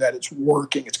make sure that it's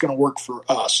working. It's going to work for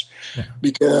us,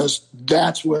 because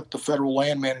that's what the federal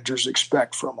land managers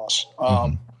expect from us.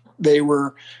 They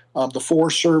were the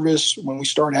Forest Service, when we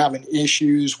started having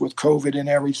issues with COVID and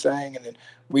everything, and then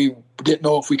we didn't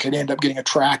know if we could end up getting a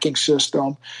tracking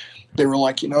system. They were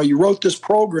like, you wrote this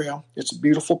program. It's a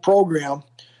beautiful program,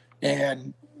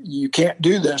 and you can't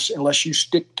do this unless you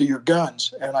stick to your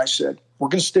guns. And I said, we're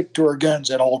going to stick to our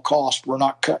guns at all costs. We're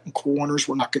not cutting corners.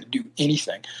 We're not going to do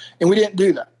anything. And we didn't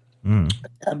do that. Mm.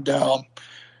 And,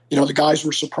 the guys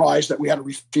were surprised that we had a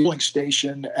refueling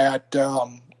station at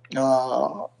the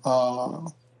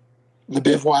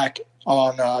bivouac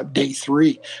on day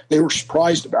 3. They were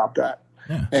surprised about that.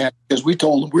 Yeah. And because we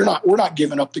told them we're not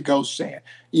giving up the ghost saying,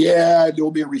 yeah,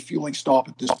 there'll be a refueling stop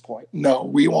at this point. No,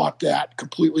 we want that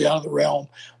completely out of the realm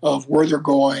of where they're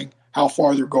going, how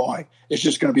far they're going. It's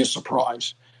just going to be a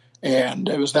surprise. And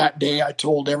it was that day I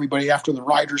told everybody after the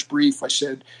rider's brief, I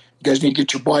said, you guys need to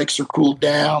get your bikes or cooled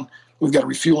down. We've got a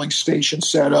refueling station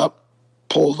set up.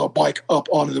 Pull the bike up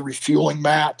onto the refueling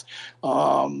mat.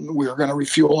 We're going to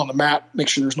refuel on the mat, make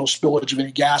sure there's no spillage of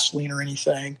any gasoline or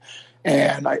anything.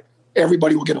 And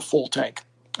everybody will get a full tank.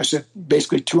 I said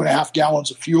basically 2.5 gallons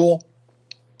of fuel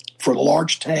for the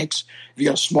large tanks. If you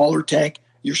got a smaller tank,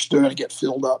 you're still going to get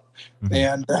filled up. Mm-hmm.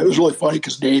 And it was really funny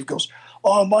because Dave goes,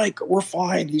 oh, Mike, we're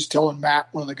fine. He's telling Matt,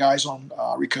 one of the guys on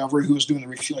recovery who was doing the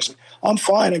refueling, I said, I'm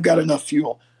fine. I've got enough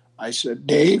fuel. I said,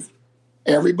 Dave,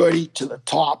 everybody to the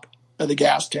top of the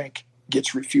gas tank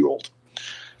gets refueled.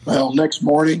 Well, next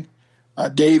morning,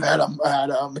 Dave had a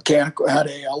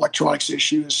electronics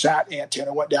issue. His SAT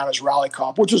antenna went down his rally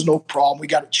comp, which was no problem. We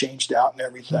got it changed out and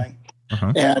everything.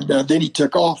 Uh-huh. And then he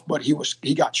took off, but he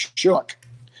got shook.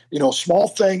 Small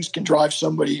things can drive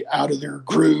somebody out of their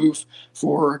groove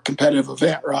for a competitive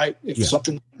event, right? If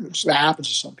something happens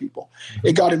to some people,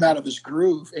 it got him out of his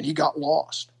groove, and he got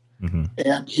lost. Mm-hmm.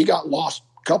 And he got lost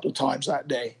a couple times that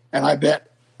day. And I bet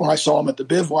when I saw him at the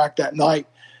bivouac that night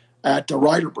at the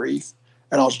rider brief,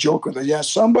 and I was joking with him, yeah,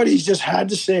 somebody just had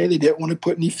to say they didn't want to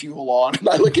put any fuel on. And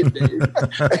I look at Dave,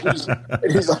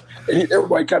 and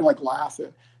everybody kind of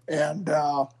laughing. And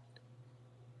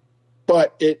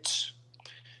but it's,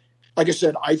 like I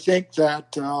said, I think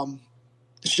that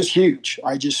it's just huge.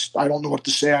 I don't know what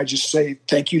to say. I just say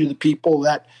thank you to the people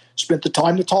that spent the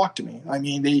time to talk to me. I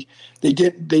mean, they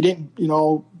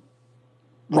didn't,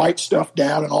 write stuff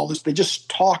down and all this. They just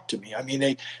talked to me. I mean,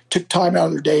 they took time out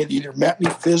of their day. They either met me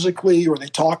physically, or they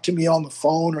talked to me on the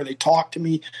phone, or they talked to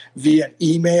me via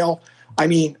email. I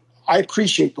mean, I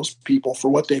appreciate those people for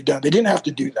what they've done. They didn't have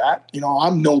to do that.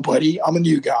 I'm nobody. I'm a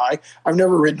new guy. I've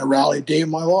never ridden a rally a day in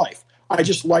my life. I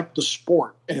just like the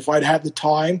sport. And if I'd had the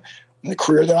time and the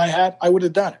career that I had, I would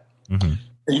have done it. Mm-hmm.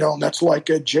 And that's like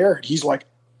Jared. He's like,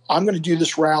 I'm going to do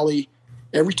this rally.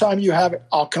 Every time you have it,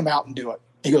 I'll come out and do it.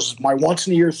 He goes, it's my once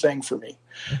in a year thing for me.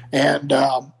 And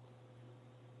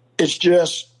it's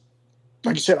just,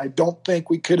 like I said, I don't think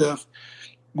we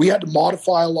had to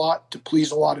modify a lot to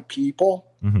please a lot of people.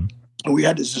 Mm-hmm. And we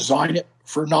had to design it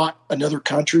for not another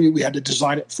country. We had to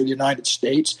design it for the United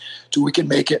States so we can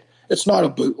make it. It's not a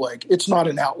bootleg. It's not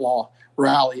an outlaw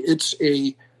rally. It's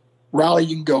a rally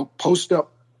you can go post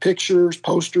up pictures,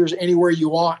 posters, anywhere you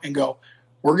want and go,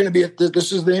 we're going to be at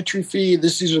this is the entry fee.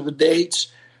 These are the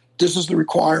dates. This is the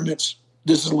requirements.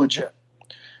 This is legit.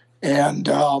 And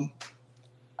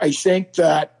I think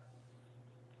that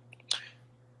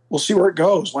we'll see where it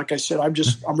goes. Like I said,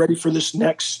 I'm ready for this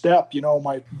next step.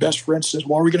 My best friend says,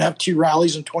 well, are we going to have 2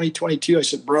 rallies in 2022? I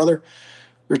said, brother,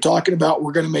 they're talking about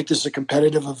we're going to make this a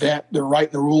competitive event. They're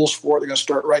writing the rules for it. They're going to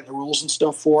start writing the rules and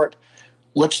stuff for it.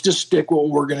 Let's just stick with what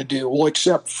we're going to do. We'll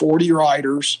accept 40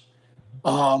 riders.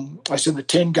 I said the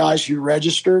 10 guys who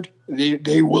registered,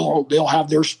 they'll have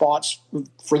their spots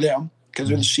for them because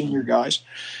they're the senior guys.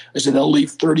 I said they'll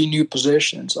leave 30 new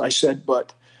positions. I said,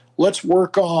 but let's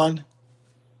work on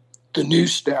the new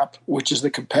step, which is the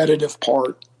competitive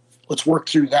part. Let's work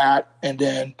through that, and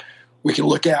then we can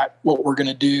look at what we're going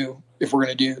to do if we're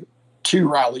going to do 2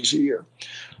 rallies a year.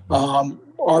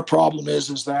 Our problem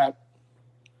is that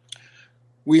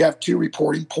we have 2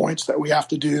 reporting points that we have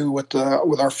to do with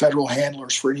our federal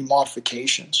handlers for any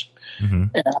modifications,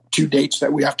 and 2 dates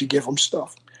that we have to give them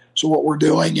stuff. So what we're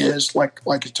doing is, like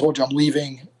I told you, I'm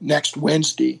leaving next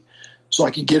Wednesday, so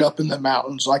I can get up in the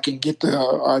mountains. I can get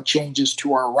the changes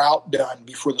to our route done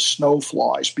before the snow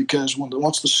flies, because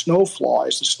once the snow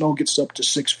flies, the snow gets up to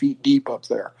 6 feet deep up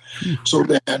there. So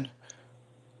then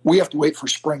we have to wait for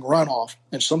spring runoff,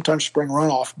 and sometimes spring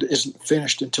runoff isn't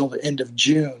finished until the end of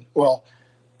June. Well,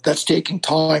 that's taking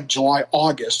time, July,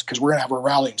 August, because we're going to have a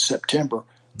rally in September.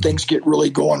 Things get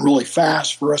really going really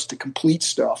fast for us to complete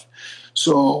stuff.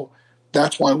 So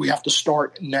that's why we have to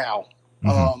start now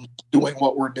doing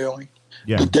what we're doing.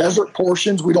 Yeah. The desert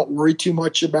portions, we don't worry too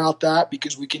much about that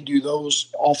because we can do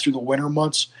those all through the winter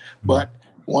months. But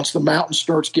once the mountain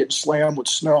starts getting slammed with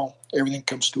snow, everything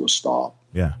comes to a stop.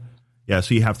 Yeah. Yeah,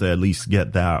 so you have to at least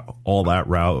get all that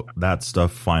route, that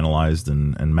stuff finalized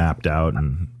and mapped out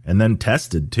and then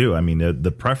tested too. I mean,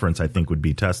 the preference I think would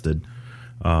be tested.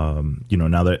 Now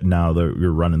that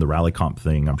you're running the rally comp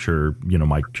thing, I'm sure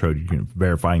Mike showed you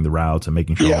verifying the routes and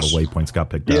making sure all the waypoints got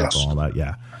picked up and all that.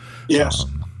 Yeah, yes,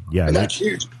 and that's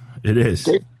huge. It is.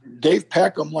 Dave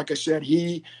Peckham, like I said,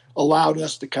 he allowed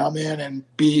us to come in and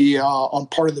be on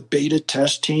part of the beta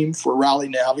test team for Rally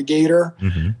Navigator.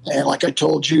 And like I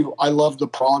told you, I love the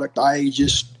product. I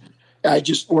just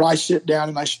when I sit down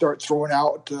and I start throwing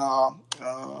out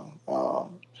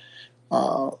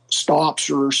stops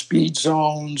or speed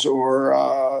zones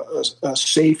or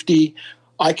safety,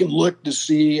 I can look to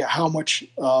see how much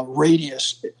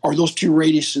radius are those 2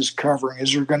 radiuses covering.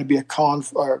 Is there going to be a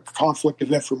conflict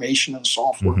of information in the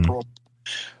software program?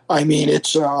 I mean,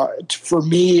 it's for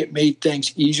me, it made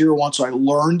things easier once I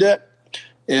learned it.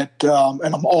 And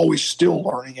I'm always still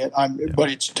learning it.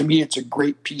 But to me, it's a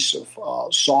great piece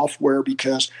of software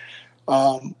because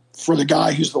for the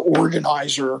guy who's the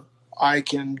organizer, I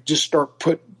can just start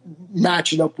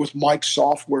match it up with Mike's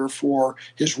software for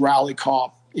his rally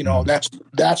comp. That's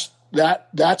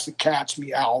the cat's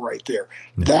meow right there.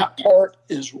 Yeah. That part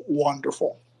is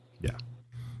wonderful. Yeah.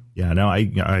 Yeah, no,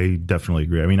 I definitely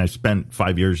agree. I mean, I spent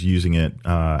 5 years using it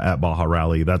at Baja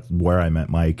Rally. That's where I met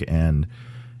Mike, and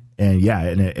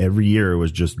every year it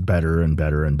was just better and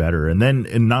better and better.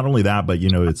 And not only that, but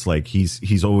it's like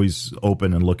he's always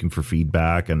open and looking for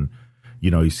feedback, and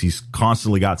he's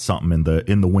constantly got something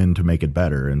in the wind to make it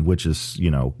better, and which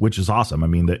is awesome. I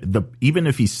mean, the even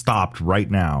if he stopped right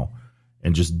now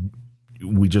and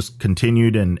we just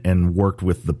continued and worked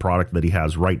with the product that he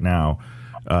has right now.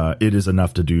 It is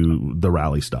enough to do the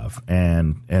rally stuff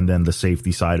and then the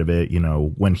safety side of it.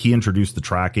 When he introduced the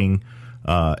tracking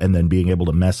and then being able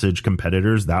to message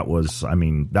competitors, that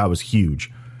was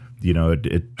huge.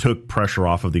 It took pressure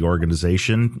off of the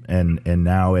organization and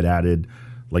now it added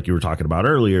like you were talking about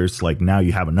earlier, it's like now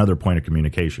you have another point of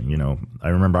communication. You know, I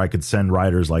remember I could send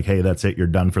riders like, hey, that's it, you're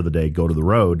done for the day, go to the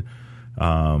road,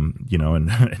 you know,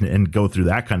 and go through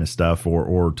that kind of stuff,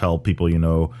 or tell people, you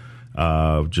know,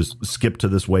 just skip to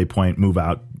this waypoint, move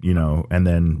out, you know, and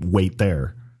then wait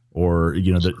there, or,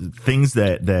 you know, the things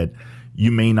that you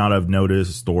may not have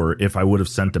noticed, or if I would have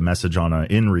sent a message on an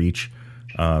InReach,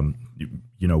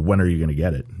 you know, when are you going to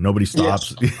get it? Nobody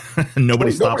stops. Yes.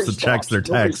 nobody stops to check their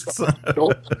texts.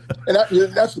 Nope. And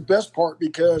that's the best part,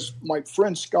 because my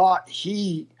friend Scott,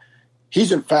 he's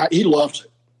in fact, he loves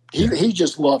it. He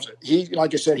just loves it. He,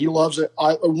 like I said, he loves it.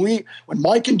 When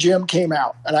Mike and Jim came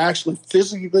out, and I actually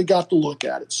physically got to look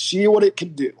at it, see what it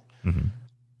could do. Mm-hmm.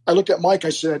 I looked at Mike. I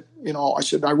said,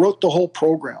 I wrote the whole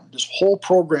program. This whole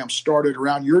program started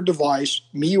around your device,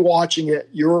 me watching it,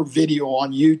 your video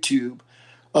on YouTube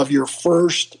of your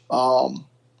first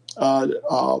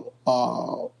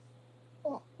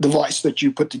device that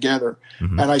you put together.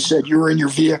 Mm-hmm. And I said, you were in your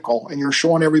vehicle and you're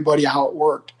showing everybody how it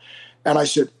worked. And I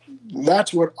said,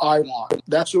 that's what I want.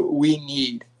 That's what we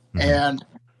need. Mm-hmm. And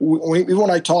when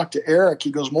I talked to Eric,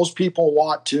 he goes, most people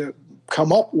want to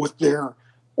come up with their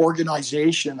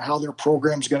organization, how their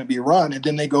program is going to be run, and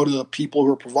then they go to the people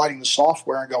who are providing the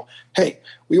software and go, hey,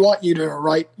 we want you to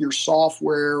write your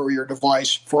software or your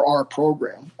device for our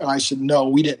program. And I said, no,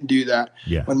 we didn't do that.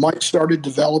 Yeah. When Mike started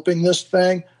developing this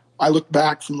thing, I looked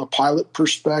back from the pilot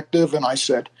perspective and I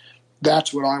said,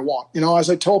 that's what I want. You know,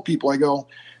 as I tell people, I go,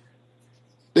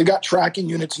 they got tracking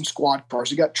units in squad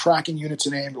cars, they got tracking units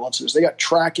in ambulances, they got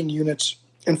tracking units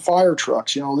in fire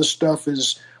trucks. You know, this stuff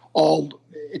is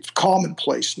it's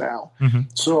commonplace now. Mm-hmm.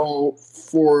 So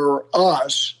for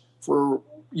us, for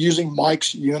using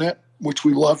Mike's unit, which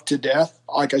we love to death,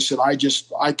 like I said, I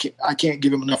can't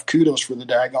give him enough kudos for the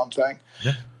daggone thing.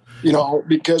 Yeah. You know,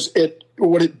 because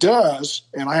what it does,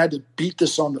 and I had to beat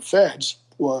this on the feds,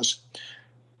 was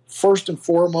first and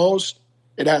foremost,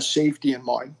 it has safety in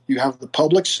mind. You have the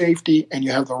public safety and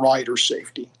you have the rider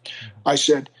safety. Mm-hmm. I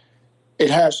said it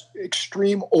has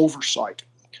extreme oversight.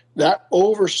 That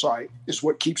oversight is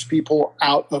what keeps people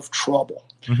out of trouble.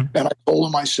 Mm-hmm. And I told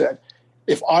him, I said,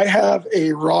 if I have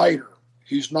a rider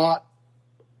who's not,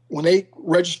 when they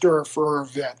register for an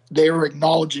event, they are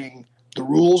acknowledging the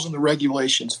rules and the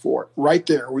regulations for it right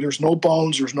there, where there's no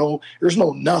bones, there's no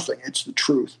nothing. It's the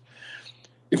truth.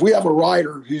 If we have a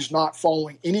rider who's not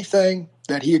following anything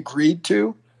that he agreed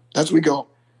to, that's when we go,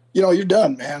 you know, you're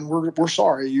done, man. We're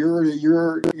sorry.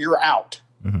 You're out.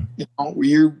 Mm-hmm. You know,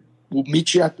 we'll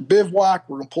meet you at the bivouac.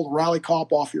 We're going to pull the rally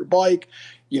cop off your bike.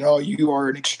 You know, you are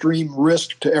an extreme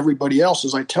risk to everybody else,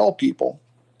 as I tell people.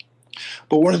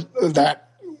 But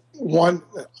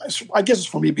I guess it's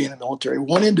for me being in the military,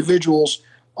 one individual's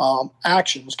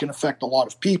actions can affect a lot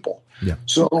of people. Yeah.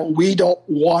 So we don't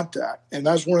want that. And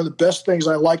that's one of the best things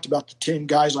I liked about the 10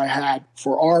 guys I had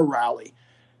for our rally.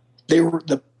 They were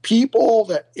the people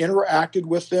that interacted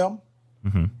with them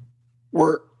mm-hmm.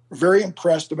 were very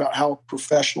impressed about how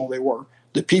professional they were.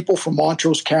 The people from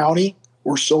Montrose County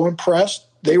were so impressed.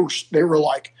 They were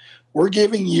like, we're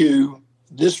giving you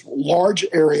this large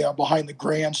area behind the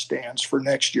grandstands for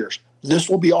next year's. This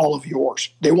will be all of yours.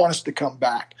 They want us to come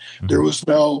back. Mm-hmm.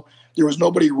 There was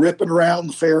nobody ripping around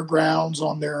the fairgrounds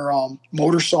on their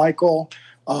motorcycle.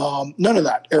 None of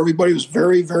that. Everybody was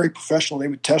very, very professional. They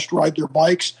would test ride their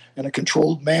bikes in a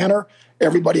controlled manner.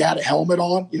 Everybody had a helmet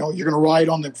on. You know, you're going to ride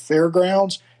on the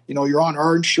fairgrounds. You know, you're on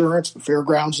our insurance. The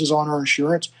fairgrounds is on our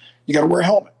insurance. You got to wear a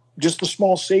helmet. Just the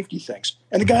small safety things.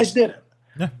 And the guys did it.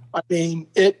 Yeah. I mean,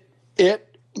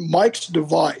 Mike's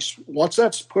device, once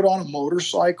that's put on a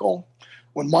motorcycle,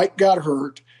 when Mike got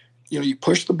hurt, you know, you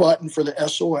push the button for the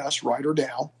SOS, rider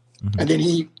down. Mm-hmm. And then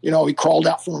he crawled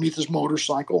out from underneath his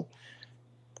motorcycle,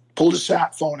 pulled his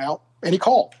sat phone out, and he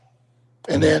called.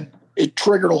 And then it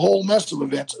triggered a whole mess of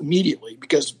events immediately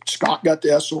because Scott got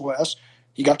the SOS.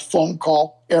 He got the phone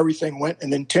call, everything went,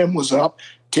 and then Tim was up.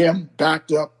 Tim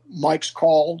backed up Mike's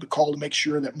call to make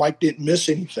sure that Mike didn't miss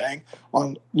anything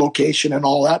on location and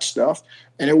all that stuff.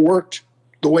 And it worked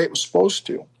the way it was supposed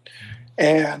to.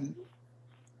 And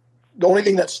the only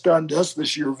thing that stunned us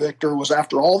this year, Victor, was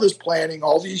after all this planning,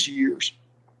 all these years,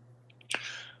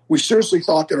 we seriously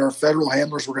thought that our federal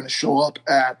handlers were going to show up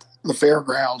at the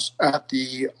fairgrounds at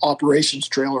the operations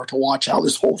trailer to watch how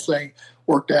this whole thing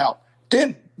worked out.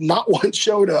 Didn't. Not one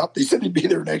showed up. They said he'd be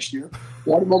there next year.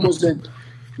 One of them was in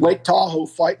Lake Tahoe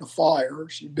fighting a fire.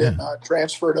 She'd been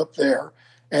transferred up there.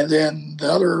 And then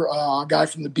the other guy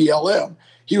from the BLM,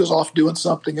 he was off doing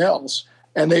something else.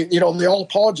 And they all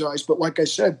apologized. But like I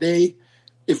said,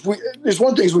 it there's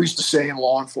one thing we used to say in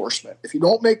law enforcement: if you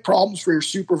don't make problems for your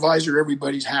supervisor,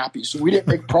 everybody's happy. So we didn't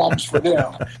make problems for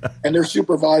them, and their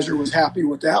supervisor was happy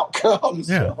with the outcome.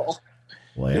 Yeah. So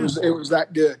Well, yeah. it was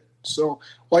that good. So,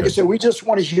 like I said, we just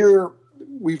want to hear.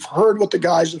 We've heard what the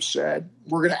guys have said.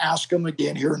 We're going to ask them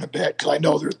again here in a bit, because I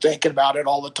know they're thinking about it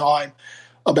all the time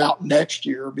about next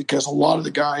year, because a lot of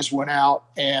the guys went out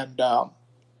and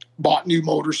bought new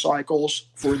motorcycles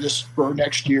for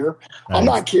next year. Nice. I'm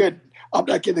not kidding.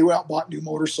 They went out and bought new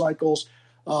motorcycles.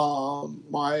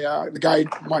 The guy,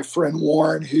 my friend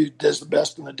Warren, who does the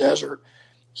Best in the Desert,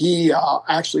 he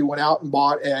actually went out and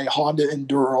bought a Honda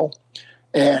Enduro.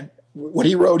 And when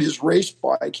he rode his race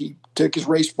bike, he took his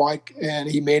race bike and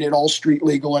he made it all street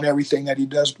legal and everything that he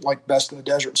does, like Best in the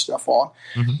Desert stuff on.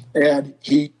 Mm-hmm. And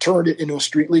he turned it into a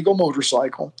street legal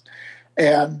motorcycle.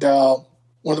 And one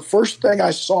of the first thing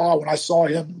I saw when I saw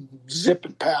him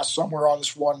zipping past somewhere on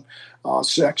this one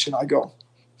section, I go,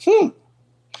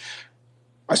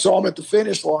 I saw him at the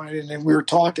finish line, and then we were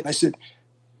talking. I said,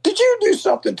 "Did you do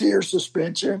something to your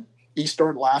suspension?" He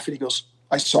started laughing. He goes,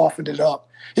 "I softened it up."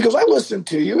 He goes, "I listened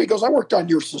to you." He goes, "I worked on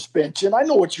your suspension. I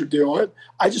know what you're doing."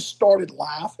 I just started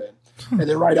laughing. And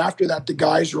then right after that, the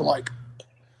guys were like,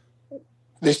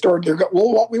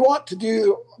 well, we want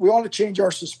to change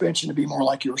our suspension to be more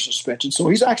like your suspension. So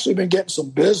he's actually been getting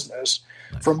some business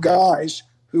from guys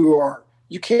who are,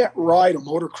 you can't ride a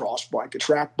motocross bike, a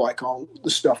track bike on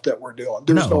the stuff that we're doing.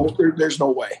 There's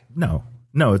no way. No,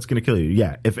 it's going to kill you.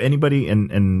 Yeah. If anybody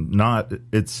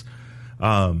it's,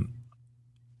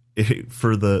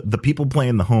 for the people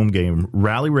playing the home game,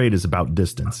 Rally Raid is about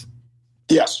distance.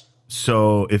 Yes.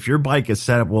 So if your bike is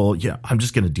set up, well, yeah, I'm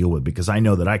just going to deal with it because I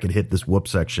know that I could hit this whoop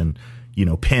section,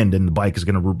 pinned, and the bike is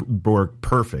going to work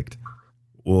perfect.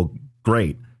 Well,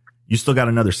 great. You still got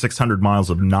another 600 miles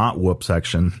of not whoop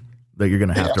section that you're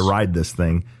going to have to ride this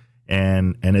thing,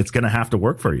 and it's going to have to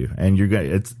work for you. And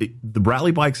the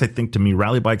rally bikes. I think, to me,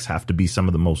 rally bikes have to be some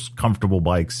of the most comfortable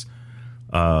bikes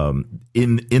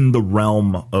in the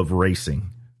realm of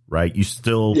racing, right? You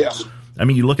still, I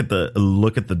mean, you look at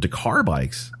the Dakar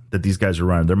bikes that these guys are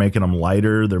running. They're making them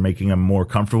lighter. They're making them more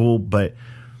comfortable, but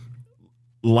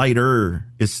lighter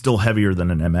is still heavier than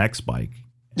an MX bike.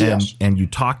 And you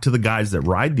talk to the guys that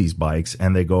ride these bikes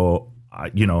and they go,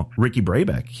 Ricky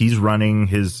Brabeck, he's running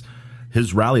his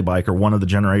rally bike, or one of the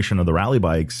generation of the rally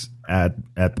bikes at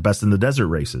the Best in the Desert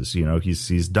races.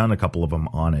 He's done a couple of them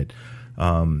on it.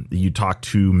 You talk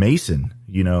to Mason,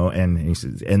 and he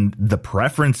says, and the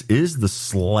preference is the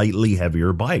slightly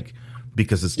heavier bike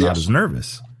because it's not as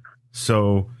nervous.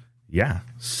 So yeah,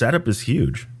 setup is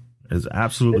huge. It's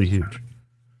absolutely huge.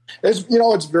 It's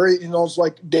very, it's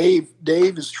like Dave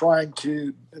is trying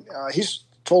to, he's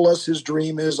told us his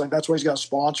dream is, like, that's why he's got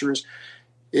sponsors,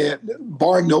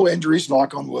 barring no injuries,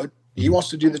 knock on wood. He wants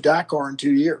to do the Dakar in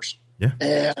 2 years. Yeah.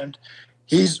 And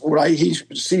he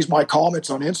sees my comments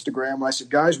on Instagram, and I said,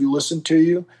 "Guys, we listened to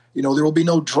you. There will be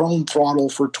no drone throttle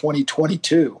for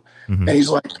 2022. Mm-hmm. And he's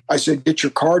like, I said, "Get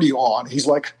your cardio on." He's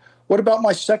like, "What about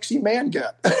my sexy man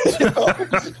gut?"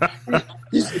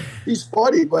 He's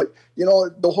funny, but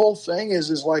the whole thing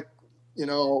is like,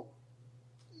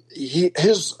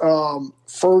 his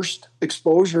first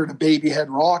exposure to Babyhead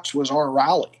Rocks was our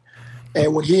rally,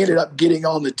 and when he ended up getting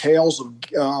on the tails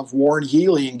of Warren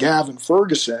Healy and Gavin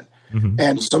Ferguson. Mm-hmm.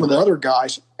 And some of the other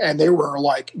guys, and they were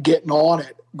like getting on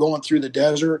it, going through the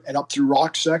desert and up through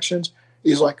rock sections.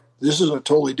 He's like, "This is a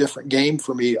totally different game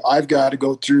for me. I've got to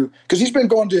go through," because he's been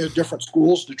going to different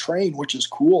schools to train, which is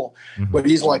cool. Mm-hmm. But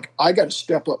he's like, "I got to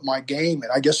step up my game."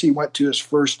 And I guess he went to his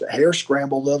first hare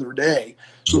scramble the other day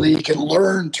so that he can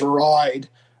learn to ride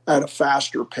at a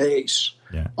faster pace.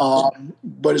 Yeah.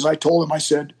 But as I told him, I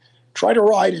said, try to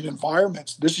ride in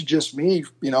environments. This is just me,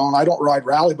 and I don't ride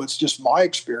rally, but it's just my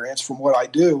experience from what I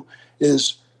do,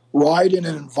 is ride in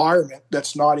an environment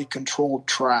that's not a controlled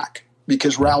track,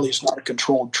 because rally is not a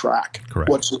controlled track.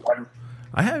 Correct. Whatsoever.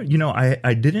 I have,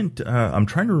 I didn't, I'm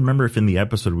trying to remember if in the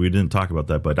episode we didn't talk about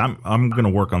that, but I'm going to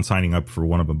work on signing up for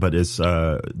one of them, but it's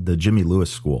the Jimmy Lewis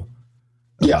School.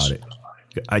 Yes. It.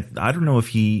 I don't know if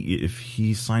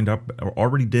he signed up or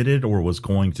already did it or was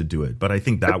going to do it, but I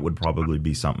think that would probably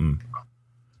be something.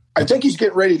 I think he's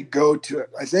getting ready to go to it.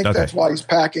 I think that's why he's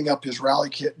packing up his rally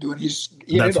kit.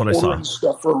 He ended up ordering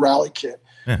stuff for a rally kit,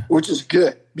 which is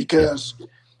good, because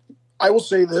I will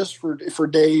say this for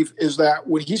Dave, is that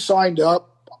when he signed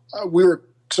up,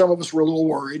 some of us were a little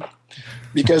worried,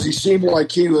 because he seemed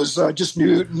like he was just a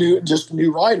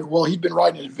new rider. Well, he'd been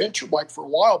riding an adventure bike for a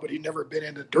while, but he'd never been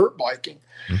into dirt biking.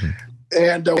 Mm-hmm.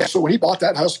 And so when he bought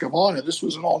that Husqvarna, this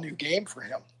was an all new game for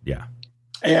him. Yeah.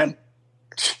 And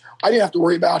I didn't have to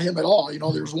worry about him at all. You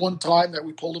know, there was one time that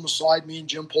we pulled him aside, me and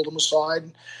Jim pulled him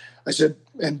aside. I said,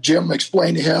 and Jim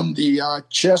explained to him the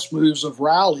chess moves of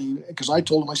rally, because I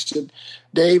told him, I said,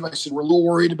 Dave, I said, we're a little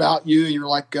worried about you. You're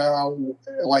like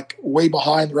way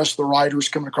behind the rest of the riders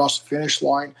coming across the finish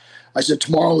line. I said,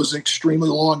 tomorrow is an extremely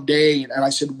long day. And I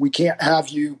said, we can't have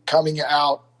you coming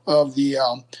out of the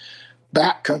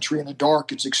back country in the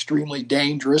dark. It's extremely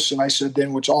dangerous. And I said,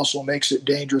 then, which also makes it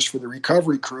dangerous for the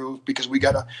recovery crew, because we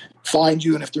got to find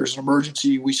you. And if there's an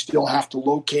emergency, we still have to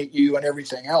locate you and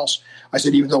everything else. I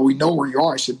said, even though we know where you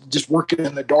are, I said, just working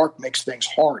in the dark makes things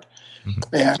hard.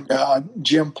 Mm-hmm. And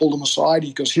Jim pulled him aside.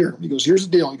 He goes, here's the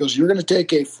deal. He goes, you're going to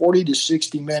take a 40 to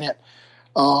 60 minute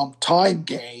time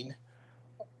gain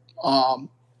or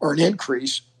an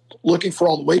increase looking for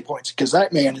all the waypoints, because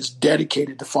that man is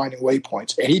dedicated to finding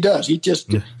waypoints, and he does. He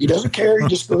doesn't care. He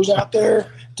just goes out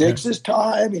there, takes his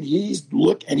time, and he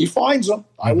finds them.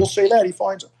 Mm-hmm. I will say that he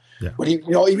finds them. Yeah. But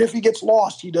even if he gets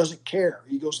lost, he doesn't care.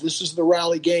 He goes, this is the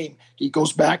rally game. He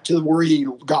goes back to where he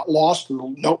got lost.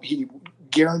 He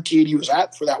guaranteed he was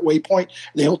at for that waypoint,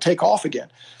 and then he'll take off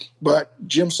again. But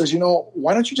Jim says,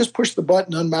 why don't you just push the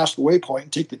button, unmask the waypoint,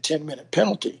 and take the 10-minute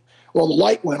penalty? Well, the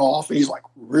light went off, and he's like,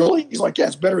 really? He's like, yeah,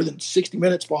 it's better than 60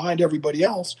 minutes behind everybody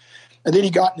else. And then he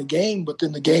got in the game, but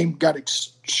then the game got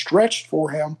stretched for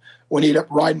him when he ended up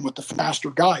riding with the faster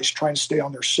guys trying to stay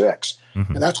on their 6.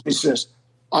 Mm-hmm. And that's when he says,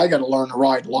 I got to learn to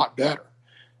ride a lot better.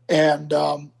 And,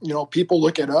 people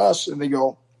look at us and they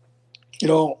go,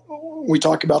 we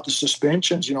talk about the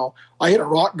suspensions, I hit a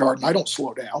rock garden. I don't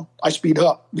slow down. I speed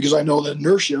up because I know the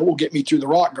inertia will get me through the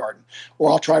rock garden, or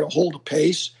I'll try to hold a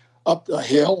pace up the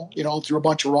hill, through a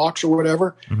bunch of rocks or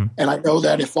whatever. Mm-hmm. And I know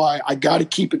that if I got to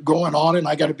keep it going on, and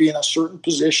I got to be in a certain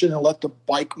position and let the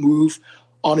bike move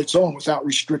on its own without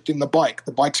restricting the bike.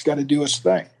 The bike's got to do its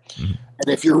thing. Mm-hmm. And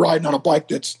if you're riding on a bike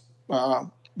that's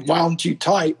wound too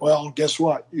tight, well, guess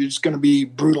what? It's going to be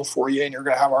brutal for you, and you're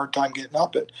going to have a hard time getting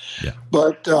up it. Yeah.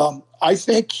 But I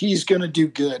think he's going to do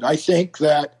good. I think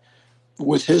that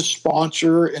with his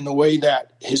sponsor and the way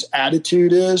that his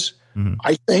attitude is, mm-hmm.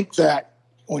 I think that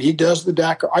when he does the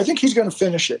Dakar, I think he's going to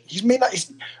finish it.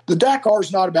 The Dakar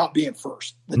is not about being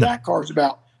first. The Dakar is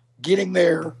about getting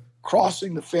there,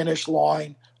 crossing the finish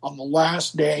line on the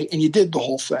last day, and you did the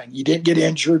whole thing. You didn't get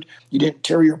injured. You didn't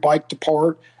tear your bike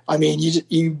apart. I mean,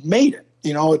 you made it.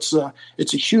 It's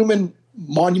a human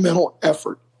monumental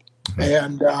effort,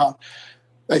 and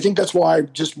I think that's why the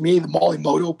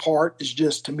Molimoto part is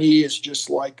just, to me, is just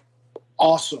like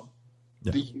awesome.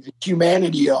 Yeah. The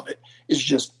humanity of it is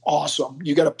just awesome.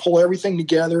 You got to pull everything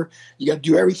together. You got to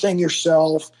do everything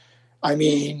yourself. I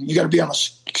mean, you got to be on a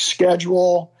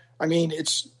schedule. I mean,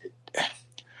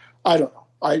 I don't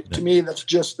know. To me, it's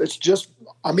just,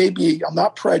 I'm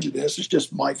not prejudiced. It's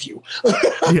just my view.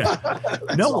 Yeah.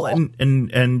 No,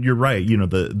 and you're right.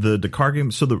 The Dakar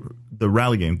game. So the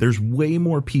rally game, there's way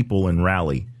more people in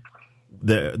rally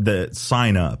that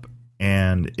sign up,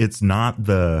 and it's not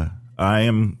I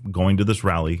am going to this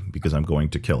rally because I'm going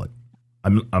to kill it.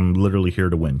 I'm literally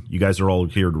here to win. You guys are all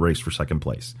here to race for second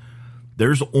place.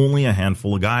 There's only a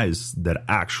handful of guys that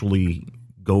actually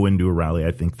go into a rally,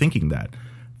 I think, thinking that.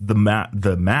 The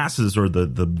masses, or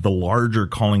the larger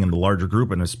calling in the larger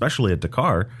group, and especially at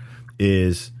Dakar,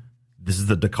 this is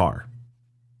the Dakar.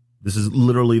 This is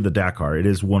literally the Dakar. It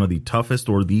is one of the toughest,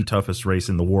 or the toughest race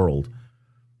in the world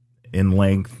in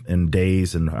length and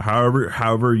days, and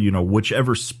however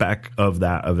whichever spec of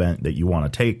that event that you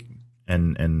want to take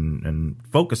and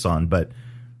focus on. But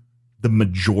the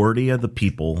majority of the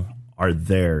people are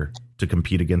there to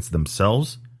compete against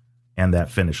themselves and that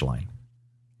finish line.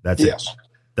 That's it.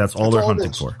 That's all they're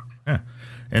hunting for. Yeah.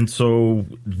 And so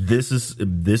this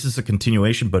is a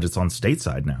continuation, but it's on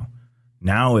stateside now.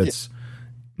 Now it's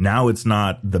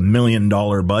not the $1 million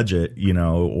budget,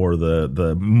 or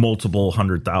the multiple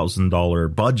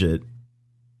 $100,000 budget,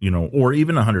 or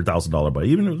even $100,000 budget.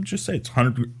 Even just say it's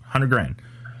 $100,000.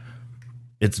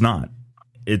 It's not.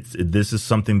 This is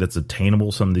something that's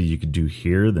attainable, something that you could do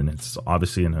here. Then it's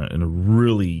obviously in a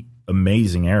really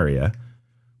amazing area,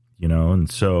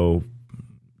 and so.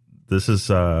 This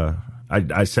is,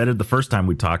 I said it the first time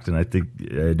we talked, and I think,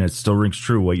 and it still rings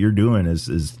true. What you're doing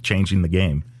is changing the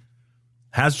game.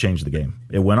 Has changed the game.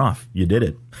 It went off. You did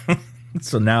it.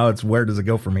 So now it's, where does it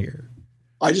go from here?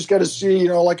 I just got to see,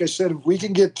 like I said, if we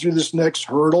can get through this next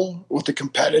hurdle with the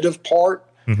competitive part,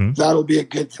 mm-hmm. that'll be a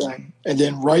good thing. And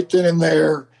then right then and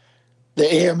there, the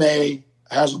AMA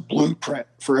has a blueprint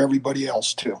for everybody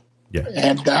else too. Yeah.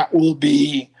 And that will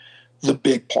be the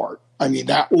big part. I mean,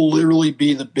 that will literally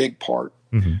be the big part.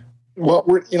 Mm-hmm. Well,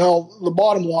 the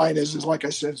bottom line is like I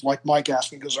said, it's like Mike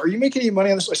asked me, he goes, "Are you making any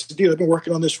money on this?" I said, "Dude, I've been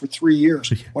working on this for 3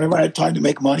 years. Whenever I had time to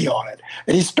make money on it."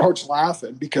 And he starts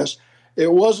laughing because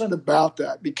it wasn't about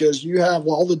that, because you have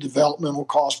all the developmental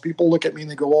costs. People look at me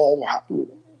and they go, "Oh, wow."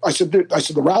 I said,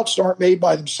 the routes aren't made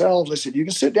by themselves. I said, you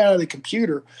can sit down at a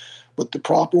computer, but the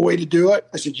proper way to do it,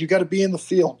 I said, you got to be in the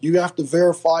field. You have to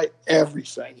verify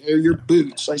everything. Your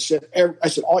boots. I said,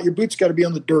 all your boots got to be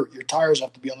on the dirt. Your tires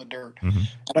have to be on the dirt. Mm-hmm.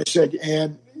 And I said,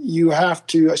 and you have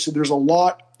to. I said, there's a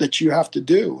lot that you have to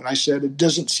do. And I said, it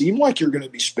doesn't seem like you're going to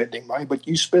be spending money, but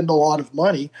you spend a lot of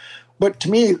money. But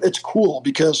to me, it's cool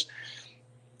because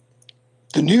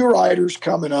the new riders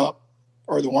coming up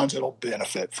are the ones that'll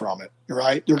benefit from it,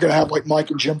 right? You're going to have, like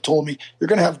Mike and Jim told me, you're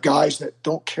going to have guys that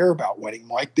don't care about winning,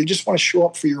 Mike. They just want to show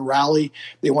up for your rally.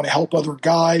 They want to help other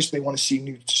guys. They want to see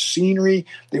new scenery.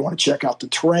 They want to check out the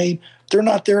terrain. They're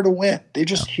not there to win. They're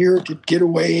just here to get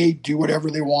away, do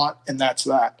whatever they want, and that's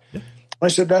that. Yeah. I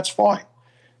said, that's fine.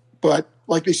 But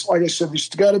like I said, it's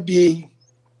got to be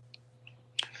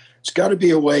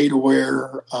a way to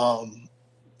where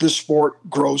this sport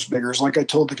grows bigger. It's like I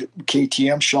told the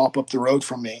KTM shop up the road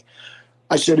from me.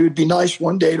 I said it would be nice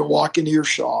one day to walk into your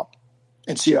shop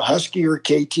and see a Husky or a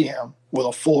KTM with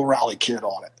a full rally kit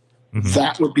on it. Mm-hmm.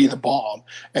 That would be the bomb.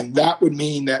 And that would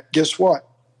mean that, guess what?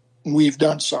 We've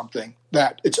done something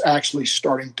that it's actually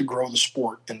starting to grow the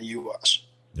sport in the U.S.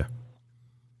 Yeah.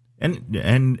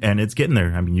 And it's getting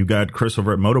there. I mean, you got Chris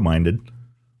over at MotoMinded.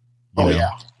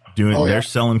 Yeah. They're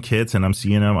selling kits, and I'm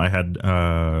seeing them. I had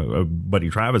a buddy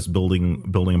Travis building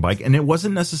a bike, and it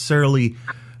wasn't necessarily.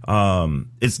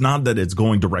 It's not that it's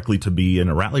going directly to be in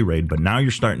a rally raid, but now you're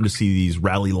starting to see these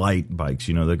rally light bikes.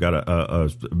 They've got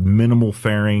a minimal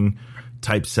fairing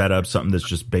type setup, something that's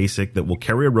just basic that will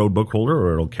carry a road book holder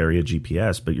or it'll carry a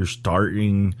GPS. But you're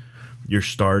starting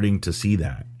to see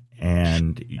that,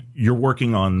 and you're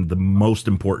working on the most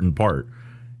important part.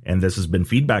 And this has been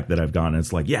feedback that I've gotten.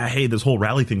 It's like, yeah, hey, this whole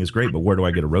rally thing is great, but where do I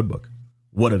get a road book?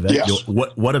 What event? Yes.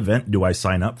 What event do I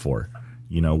sign up for?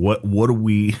 What do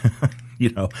we?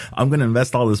 I'm going to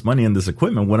invest all this money in this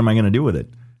equipment. What am I going to do with it?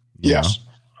 Yes,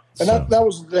 and that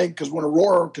was the thing, because when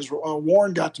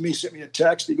Warren got to me, sent me a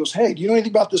text. He goes, "Hey, do you know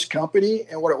anything about this company?"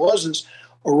 And what it was is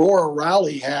Aurora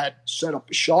Rally had set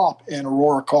up a shop in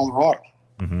Aurora, Colorado.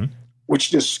 Mm-hmm.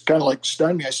 Which just kind of like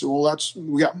stunned me. I said, well,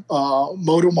 we got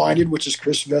MotoMinded, which is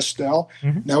Chris Vestel.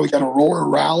 Mm-hmm. Now we got Aurora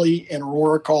Rally in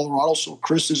Aurora, Colorado. So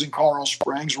Chris is in Colorado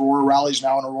Springs. Aurora Rally is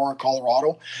now in Aurora,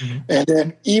 Colorado. Mm-hmm. And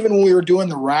then even when we were doing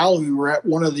the rally, we were at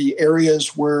one of the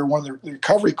areas where one of the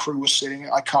recovery crew was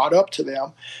sitting. I caught up to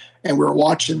them, and we were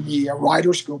watching the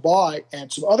riders go by,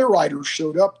 and some other riders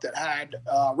showed up that had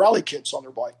rally kits on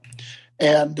their bike.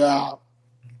 And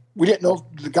we didn't know,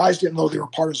 the guys didn't know they were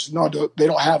part of us. No, they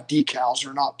don't have decals.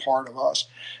 They're not part of us.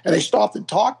 And they stopped and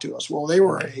talked to us. Well, they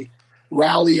were a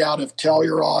rally out of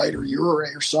Telluride or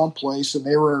Uray or someplace, and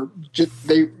they were just,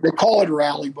 they call it a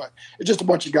rally, but it's just a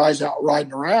bunch of guys out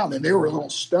riding around. And they were a little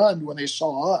stunned when they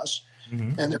saw us.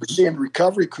 Mm-hmm. And they were seeing the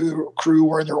recovery crew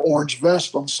wearing their orange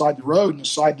vest on the side of the road, and the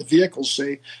side of the vehicles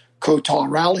say Coton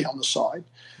Rally on the side.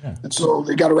 Yeah. And so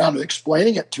they got around to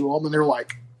explaining it to them, and they're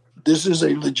like, this is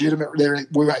a legitimate.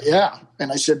 We're like, yeah.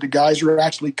 And I said, the guys are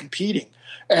actually competing.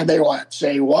 And they went,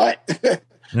 say what?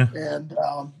 Yeah. And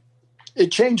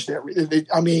it changed everything.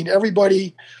 I mean,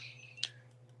 everybody,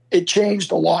 it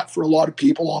changed a lot for a lot of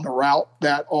people on the route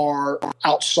that are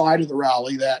outside of the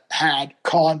rally that had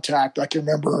contact. I can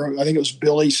remember, I think it was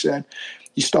Billy said,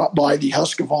 he stopped by the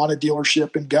Husqvarna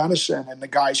dealership in Gunnison, and the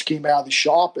guys came out of the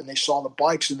shop and they saw the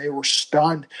bikes and they were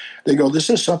stunned. They go, this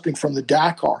is something from the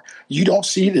Dakar. You don't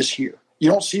see this here.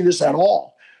 You don't see this at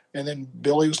all. And then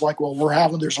Billy was like, well,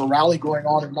 there's a rally going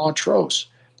on in Montrose.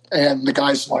 And the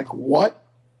guy's like, what?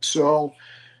 So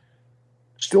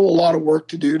still a lot of work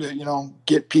to do to,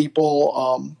 get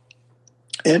people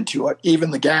into it.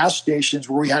 Even the gas stations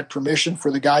where we had permission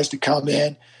for the guys to come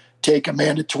in, take a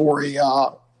mandatory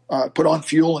put on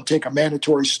fuel and take a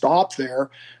mandatory stop there.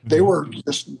 They were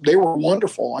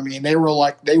wonderful. I mean, they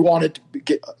wanted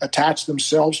to attach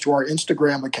themselves to our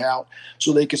Instagram account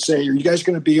so they could say, are you guys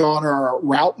going to be on our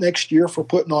route next year for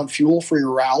putting on fuel for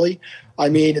your rally? I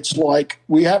mean, it's like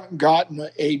we haven't gotten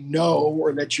a no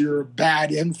or that you're a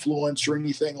bad influence or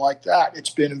anything like that.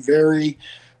 It's been very,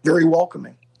 very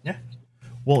welcoming. Yeah.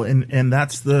 Well, and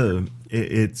that's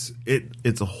it's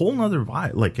a whole nother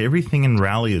vibe. Like everything in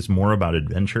rally is more about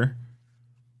adventure.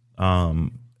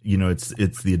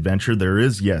 It's the adventure. There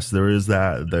is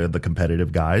that the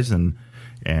competitive guys and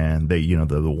they, they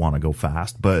want to go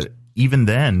fast, but even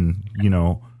then,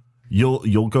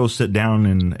 you'll go sit down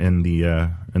in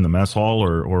the mess hall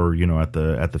or at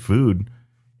the food,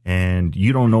 and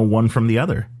you don't know one from the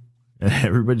other.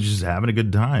 Everybody's just having a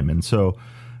good time. And so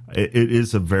it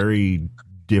is a very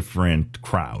different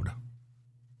crowd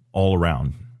all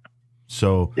around.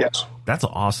 So yes, that's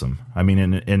awesome. I mean,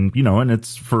 and you know, and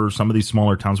it's for some of these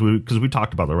smaller towns, because we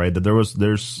talked about that, right? That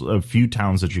there's a few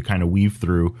towns that you kind of weave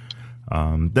through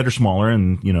that are smaller,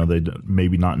 and you know, they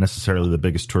maybe not necessarily the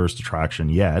biggest tourist attraction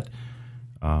yet,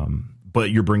 but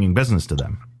you're bringing business to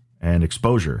them and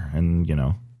exposure, and you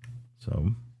know,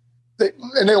 so.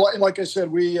 Like I said,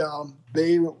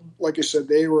 they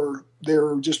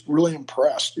were just really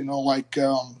impressed. You know, like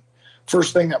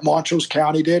first thing that Montrose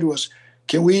County did was,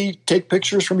 can we take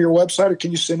pictures from your website, or can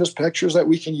you send us pictures that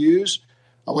we can use?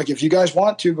 I'm like, if you guys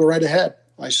want to, go right ahead.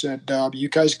 I said, you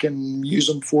guys can use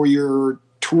them for your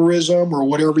tourism or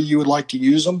whatever you would like to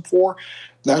use them for.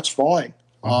 That's fine.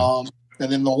 Mm-hmm.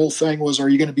 And then the whole thing was, are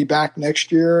you going to be back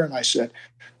next year? And I said,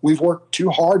 we've worked too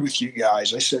hard with you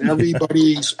guys. I said,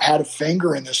 everybody's had a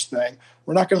finger in this thing.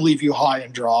 We're not going to leave you high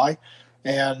and dry.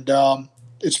 And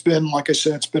it's been, like I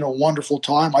said, it's been a wonderful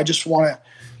time. I just want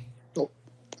to,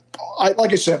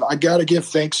 like I said, I got to give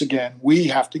thanks again. We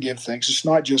have to give thanks. It's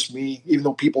not just me, even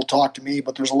though people talk to me,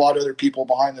 but there's a lot of other people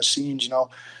behind the scenes. You know,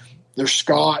 there's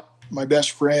Scott, my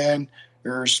best friend.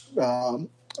 There's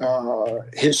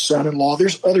his son-in-law.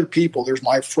 There's other people. There's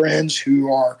my friends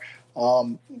who are,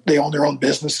 they own their own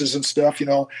businesses and stuff. You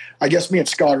know, I guess me and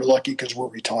Scott are lucky because we're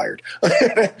retired,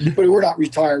 but we're not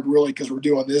retired really because we're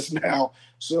doing this now.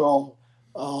 So,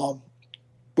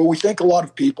 but we thank a lot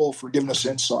of people for giving us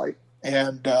insight,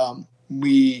 and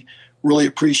we really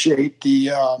appreciate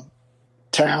the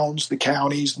towns, the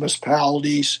counties,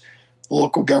 municipalities,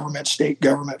 local government, state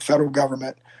government, federal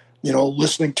government, you know,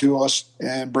 listening to us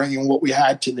and bringing what we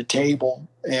had to the table.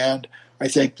 And I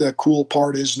think the cool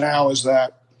part is now is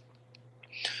that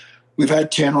we've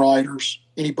had 10 riders.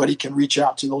 Anybody can reach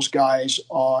out to those guys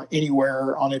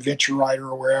anywhere on Adventure Rider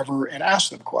or wherever and ask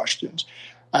them questions.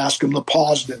 Ask them the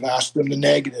positive, ask them the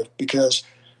negative, because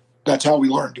that's how we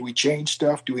learn. Do we change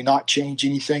stuff? Do we not change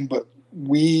anything? But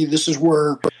this is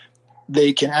where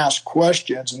they can ask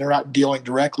questions, and they're not dealing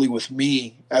directly with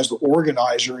me as the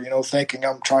organizer, you know, thinking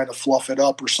I'm trying to fluff it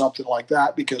up or something like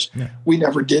that, because we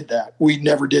never did that. We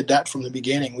never did that from the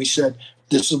beginning. We said,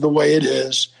 this is the way it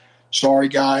is. Sorry,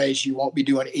 guys, you won't be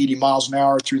doing 80 miles an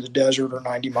hour through the desert or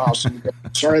 90 miles.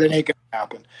 Sorry, that ain't going to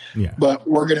happen. Yeah. But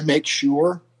we're going to make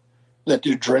sure that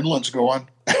the adrenaline's going.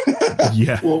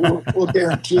 Yeah. We'll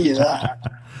guarantee you that.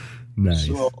 Nice.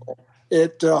 So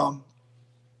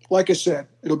like I said,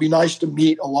 it'll be nice to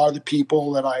meet a lot of the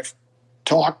people that I've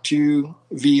talked to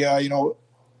via, you know,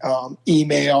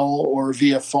 email or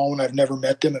via phone. I've never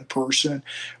met them in person.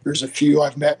 There's a few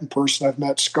I've met in person. I've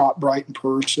met Scott Bright in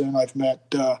person. I've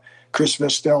met Chris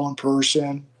Vestel in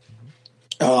person.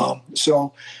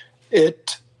 So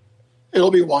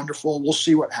it'll be wonderful. We'll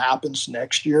see what happens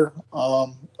next year.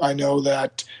 I know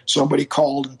that somebody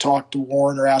called and talked to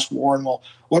Warren or asked Warren, well,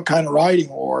 what kind of riding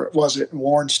was it? And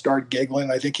Warren started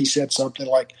giggling. I think he said something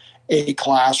like A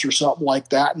class or something like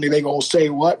that. And they go, say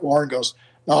what? Warren goes,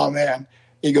 oh, man.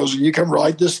 He goes, you come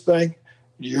ride this thing,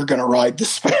 you're going to ride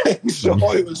this thing. So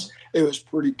it was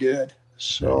pretty good.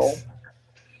 So,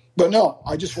 but no,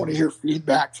 I just want to hear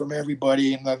feedback from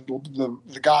everybody. And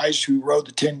the guys who rode,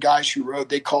 the 10 guys who rode,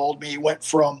 they called me. It went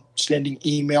from sending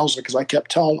emails, because I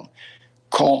kept telling them,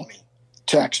 call me,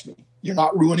 text me. You're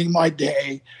not ruining my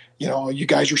day. You know, you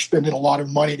guys are spending a lot of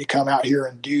money to come out here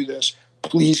and do this.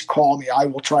 Please call me. I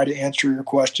will try to answer your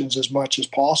questions as much as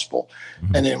possible.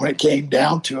 Mm-hmm. And then when it came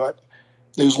down to it,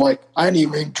 it was like, I didn't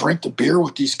even drink the beer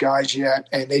with these guys yet,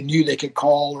 and they knew they could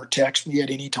call or text me at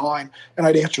any time, and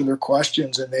I'd answer their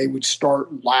questions, and they would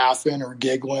start laughing or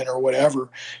giggling or whatever,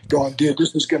 going, dude,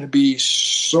 this is going to be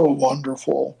so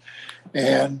wonderful.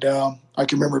 And I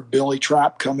can remember Billy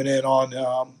Trapp coming in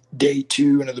on day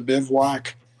 2 into the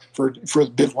bivouac for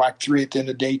the bivouac 3 at the end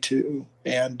of day 2,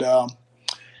 and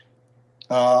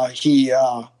he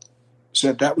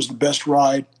said that was the best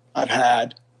ride I've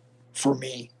had for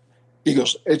me. He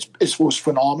goes, it was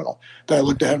phenomenal. Then I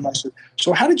looked at him and I said,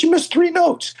 so how did you miss 3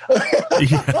 notes?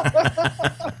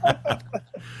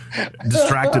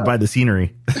 Distracted by the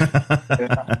scenery.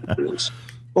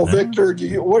 Well, Victor,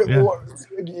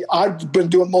 I've been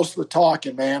doing most of the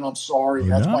talking, man. I'm sorry.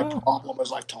 That's my problem,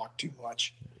 is I talk too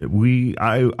much.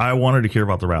 I wanted to hear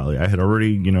about the rally. I had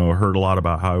already, you know, heard a lot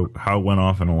about how it went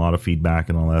off and a lot of feedback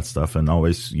and all that stuff, and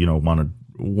always, you know,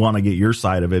 want to get your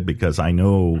side of it, because I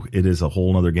know it is a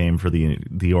whole nother game for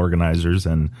the organizers,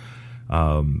 and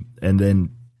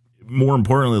then more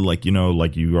importantly, like, you know,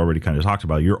 like you already kind of talked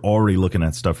about, you're already looking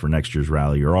at stuff for next year's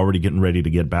rally. You're already getting ready to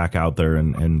get back out there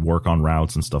and work on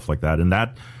routes and stuff like that. And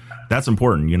That's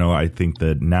important. You know, I think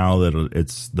that now that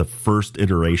it's the first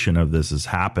iteration of this has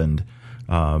happened,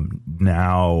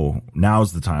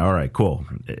 now's the time. All right, cool.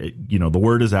 You know, the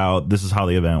word is out. This is how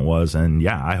the event was. And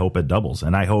yeah, I hope it doubles.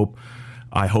 And I hope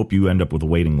you end up with a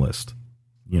waiting list.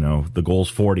 You know, the goal's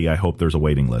 40. I hope there's a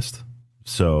waiting list.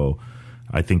 So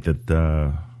I think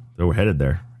that we're headed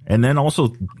there. And then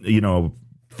also, you know,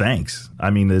 thanks. I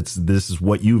mean, this is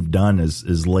what you've done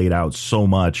is laid out so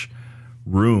much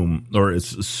room, or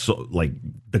it's so like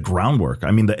the groundwork.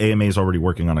 I mean, the AMA is already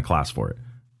working on a class for it.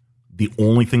 The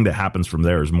only thing that happens from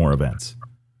there is more events.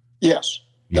 Yes,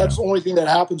 that's the only thing that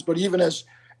happens. But even as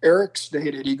Eric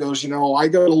stated, he goes, you know, I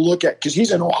go to look at, because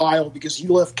he's in Ohio, because he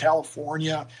left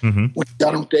California when he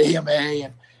got him with the AMA,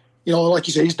 and you know, like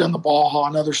you said, he's done the Baja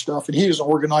and other stuff, and he is an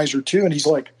organizer too. And he's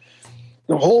like,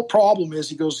 the whole problem is,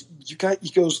 he goes,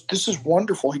 this is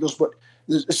wonderful. He goes, but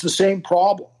it's the same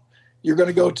problem. You're going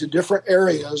to go to different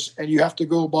areas, and you have to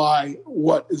go by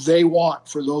what they want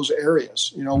for those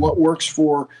areas. You know, what works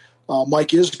for Mike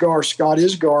Isgar, Scott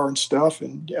Isgar and stuff,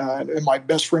 and my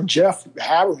best friend Jeff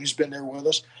Hatter, who's been there with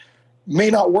us, may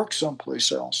not work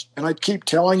someplace else. And I keep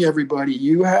telling everybody,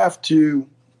 you have to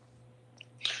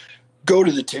go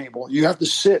to the table. You have to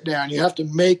sit down. You have to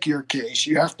make your case.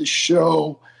 You have to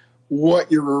show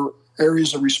what your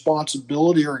areas of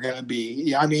responsibility are going to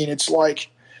be. I mean, it's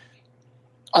like,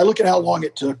 I look at how long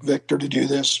it took Victor to do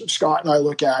this. Scott and I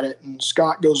look at it, and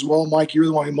Scott goes, well, Mike, you're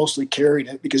the one who mostly carried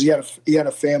it, because he had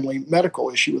a family medical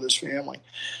issue with his family.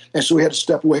 And so he had to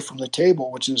step away from the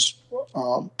table, which is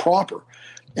proper.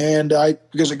 And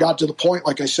because it got to the point,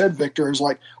 like I said, Victor, is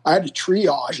like, I had to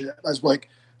triage it. I was like,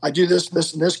 I do this,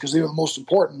 this, and this because they were the most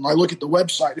important. And I look at the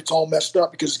website, it's all messed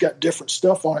up because it's got different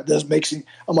stuff on it.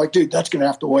 I'm like, dude, that's going to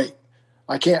have to wait.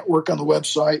 I can't work on the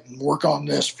website and work on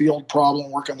this field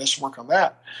problem, work on this, work on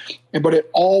that. But it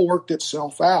all worked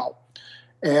itself out.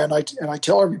 And I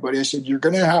tell everybody, I said, you're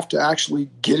going to have to actually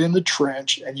get in the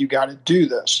trench, and you got to do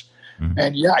this. Mm-hmm.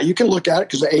 And yeah, you can look at it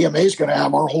because the AMA is going to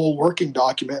have our whole working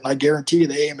document. And I guarantee you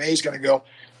the AMA is going to go,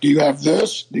 do you have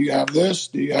this? Do you have this?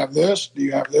 Do you have this? Do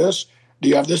you have this? Do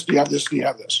you have this? Do you have this? Do you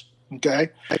have this? Okay?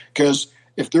 Because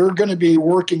if they're going to be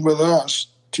working with us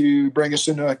to bring us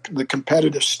into the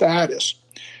competitive status,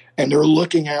 and they're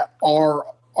looking at our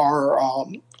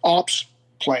ops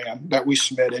plan that we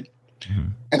submitted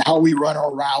and how we run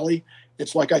our rally,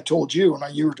 it's like I told you,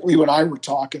 and you and I were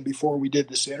talking before we did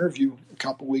this interview a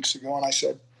couple weeks ago, and I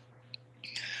said,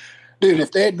 dude,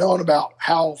 if they had known about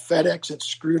how FedEx had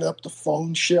screwed up the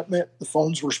phone shipment,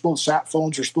 sat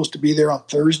phones were supposed to be there on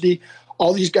Thursday,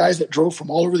 all these guys that drove from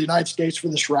all over the United States for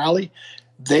this rally,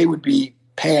 they would be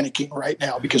panicking right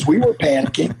now, because we were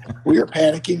panicking. We were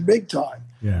panicking big time.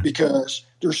 Yeah. Because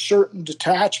there's certain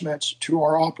detachments to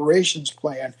our operations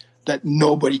plan that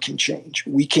nobody can change.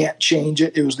 We can't change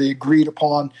it. It was the agreed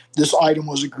upon. This item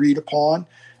was agreed upon,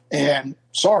 and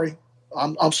sorry,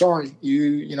 I'm sorry.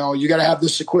 You got to have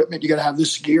this equipment. You got to have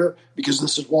this gear, because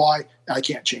this is why I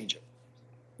can't change it.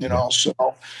 You know. So,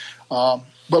 but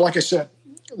like I said,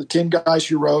 the 10 guys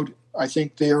who rode, I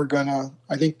think they are gonna.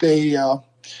 I think they,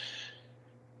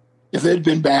 if it had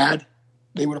been bad,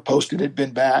 they would have posted it had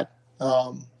been bad.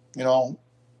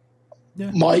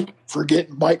 Mike for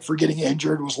getting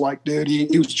injured was like, dude,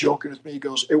 he was joking with me. He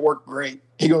goes, it worked great.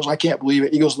 He goes, I can't believe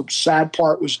it. He goes, the sad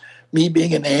part was me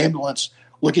being in the ambulance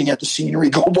looking at the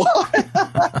scenery go by.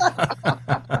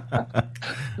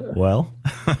 Well,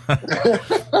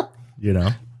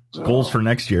 goals for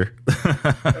next year.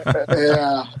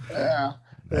 Yeah,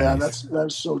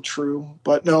 that's so true.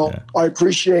 But no, I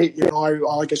appreciate,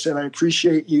 like I said, I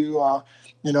appreciate you,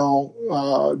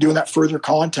 doing that further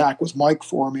contact with Mike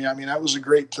for me. I mean, that was a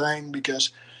great thing, because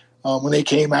when they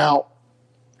came out,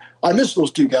 I miss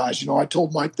those two guys. I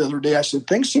told Mike the other day, I said,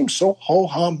 things seem so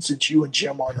ho-hum since you and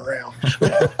Jim aren't around.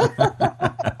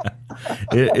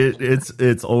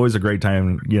 It's always a great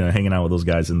time, hanging out with those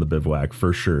guys in the bivouac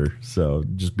for sure. So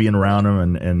just being around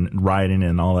them and riding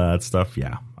and all that stuff.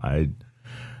 Yeah, I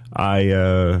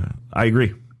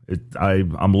agree.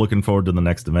 I'm looking forward to the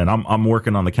next event. I'm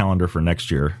working on the calendar for next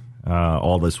year,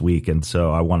 all this week, and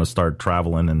so I want to start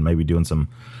traveling and maybe doing some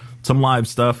live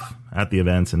stuff at the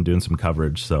events and doing some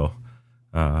coverage. So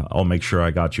I'll make sure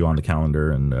I got you on the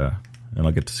calendar, and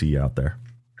I'll get to see you out there.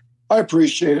 I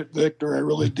appreciate it, Victor. I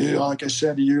really do. Like I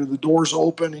said to you, the door's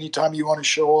open. Anytime you want to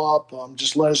show up,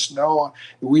 just let us know.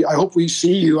 I hope we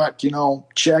see you at,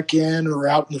 check-in or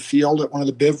out in the field at one of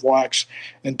the bivouacs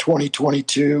in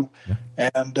 2022. Yeah.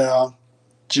 And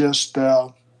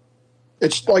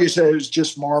it's like I said, it was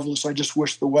just marvelous. I just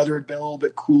wish the weather had been a little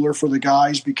bit cooler for the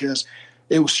guys, because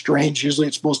it was strange. Usually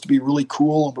it's supposed to be really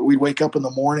cool, but we'd wake up in the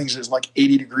mornings, it's like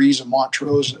 80 degrees in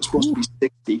Montrose, and it's supposed to be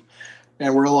 60.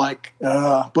 And we're like,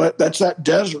 but that's that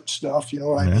desert stuff. You know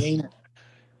what I mean?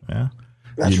 Yeah.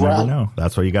 That's you never know.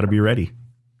 That's why you got to be ready.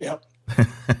 Yep.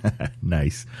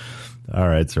 Nice. All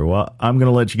right, sir. Well, I'm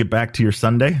going to let you get back to your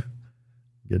Sunday,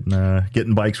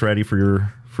 getting bikes ready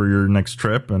for your next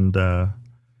trip, and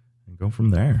go from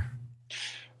there.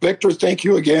 Victor, thank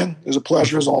you again. It was a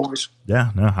pleasure as always.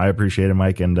 Yeah, no, I appreciate it,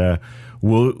 Mike, and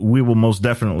we will most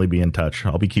definitely be in touch.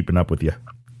 I'll be keeping up with you.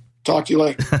 Talk to you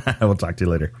later. We'll talk to you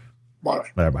later.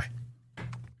 Bye. Bye.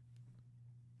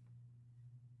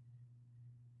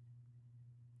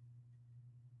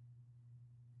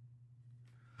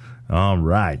 All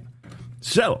right.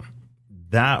 So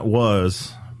that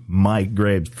was Mike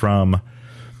Graves from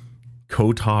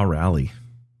Kota Rally.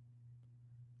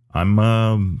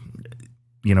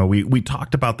 We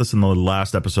talked about this in the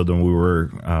last episode when we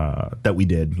were, that we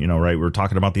did, right? We were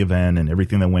talking about the event and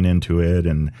everything that went into it.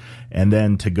 And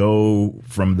then to go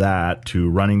from that to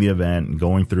running the event and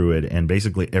going through it and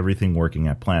basically everything working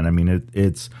at plan. I mean,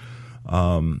 it's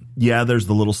there's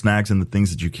the little snags and the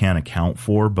things that you can't account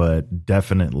for, but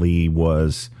definitely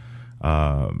was,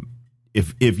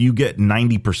 if you get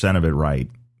 90% of it right,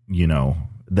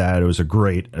 that it was a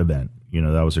great event,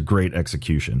 that was a great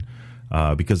execution.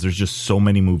 Because there's just so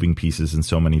many moving pieces and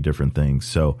so many different things.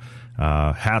 So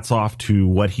hats off to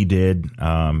what he did,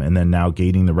 and then now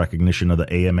gaining the recognition of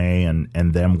the AMA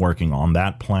and them working on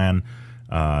that plan.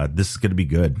 This is going to be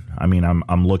good. I mean,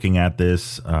 I'm looking at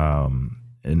this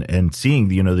and seeing,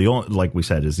 the only, like we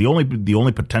said, is the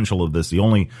only potential of this. The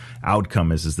only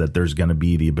outcome is that there's going to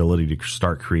be the ability to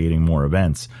start creating more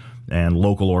events and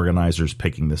local organizers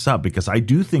picking this up, because I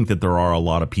do think that there are a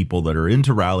lot of people that are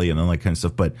into rally and all that kind of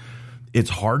stuff, but it's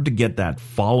hard to get that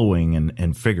following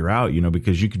and figure out,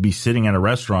 because you could be sitting at a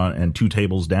restaurant and 2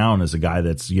 tables down as a guy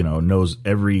that's, knows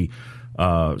every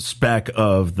spec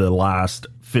of the last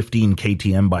 15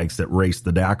 KTM bikes that raced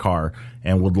the Dakar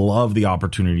and would love the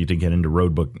opportunity to get into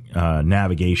roadbook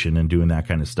navigation and doing that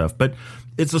kind of stuff. But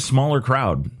it's a smaller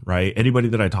crowd, right? Anybody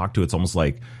that I talk to, it's almost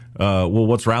like, well,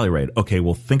 what's Rally Raid? Okay,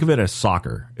 well, think of it as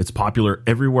soccer. It's popular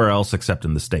everywhere else except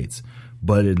in the States.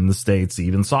 But in the States,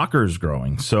 even soccer is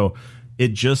growing. So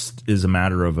it just is a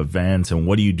matter of events. And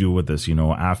what do you do with this?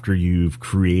 After you've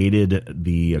created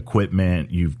the equipment,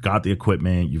 you've got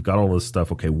all this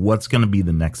stuff. Okay, what's going to be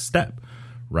the next step,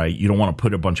 right? You don't want to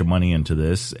put a bunch of money into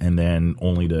this and then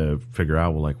only to figure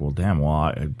out, I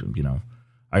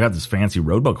got this fancy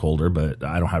roadbook holder, but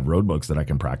I don't have roadbooks that I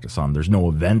can practice on. There's no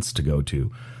events to go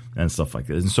to and stuff like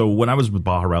that. And so when I was with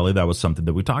Baja Rally, that was something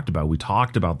that we talked about. We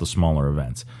talked about the smaller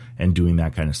events and doing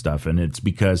that kind of stuff. And it's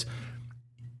because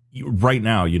right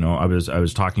now, I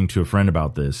was talking to a friend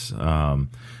about this.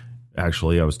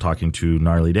 Actually, I was talking to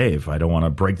Gnarly Dave. I don't want to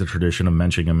break the tradition of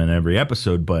mentioning him in every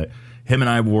episode, but him and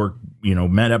I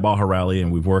met at Baja Rally,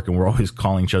 and we're always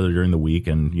calling each other during the week,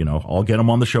 and, I'll get him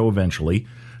on the show eventually.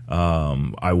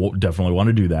 I will definitely want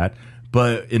to do that.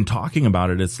 But in talking about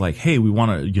it, it's like, hey, we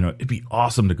want to, it'd be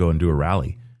awesome to go and do a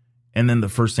rally. And then the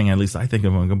first thing, at least I think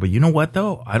of, but you know what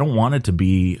though? I don't want it to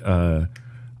be a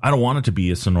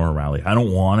Sonora rally. I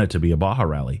don't want it to be a Baja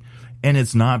rally. And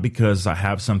it's not because I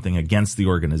have something against the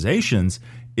organizations.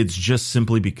 It's just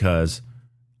simply because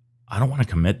I don't want to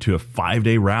commit to a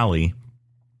 5-day rally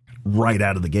right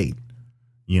out of the gate.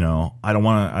 I don't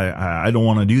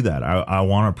want to do that. I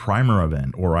want a primer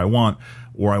event, or I want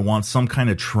some kind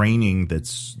of training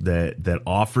that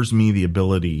offers me the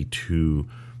ability to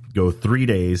go 3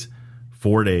 days,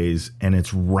 4 days, and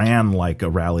it's ran like a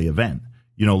rally event.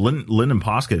 Lyndon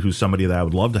Poskett, who's somebody that I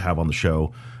would love to have on the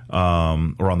show,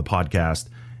 or on the podcast,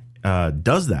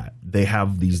 does that. They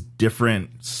have these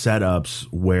different setups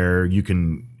where you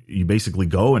basically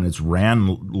go and it's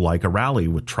ran like a rally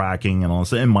with tracking and all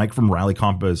this. And Mike from Rally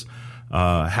Compass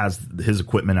has his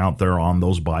equipment out there on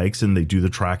those bikes, and they do the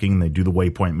tracking, and they do the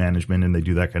waypoint management, and they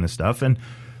do that kind of stuff. And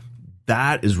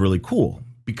that is really cool,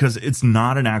 because it's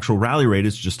not an actual rally raid.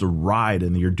 It's just a ride,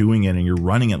 and you're doing it and you're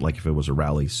running it like if it was a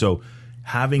rally. So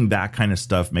having that kind of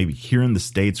stuff, maybe here in the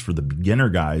States for the beginner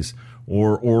guys,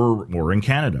 or in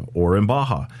Canada or in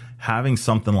Baja, having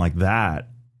something like that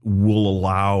will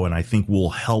allow, and I think will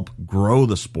help grow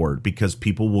the sport, because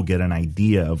people will get an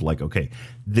idea of like, okay,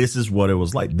 this is what it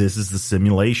was like. This is the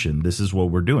simulation. This is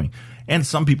what we're doing. And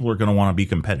some people are going to want to be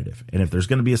competitive. And if there's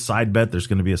going to be a side bet, there's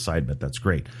going to be a side bet. That's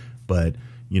great. But,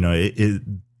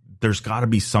 there's got to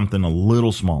be something a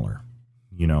little smaller,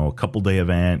 a couple-day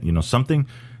event, something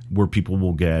where people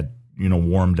will get,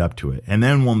 warmed up to it. And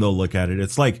then when they'll look at it,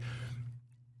 it's like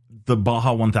the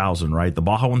Baja 1000, right? The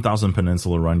Baja 1000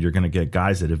 Peninsula run, you're going to get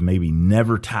guys that have maybe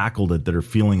never tackled it that are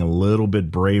feeling a little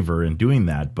bit braver in doing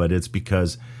that, but it's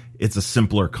because it's a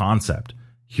simpler concept.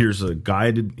 Here's a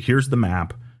guided, here's the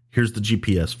map, here's the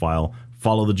GPS file,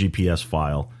 follow the GPS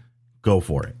file, go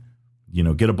for it. You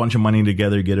know, get a bunch of money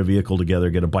together, get a vehicle together,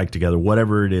 get a bike together,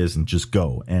 whatever it is, and just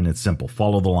go. And it's simple.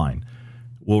 Follow the line.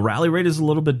 Well, Rally Raid is a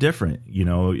little bit different. You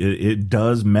know, it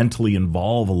does mentally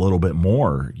involve a little bit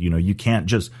more. You know, you can't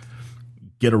just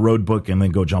get a road book and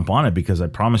then go jump on it, because I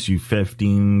promise you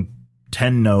 10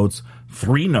 notes,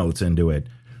 3 notes into it,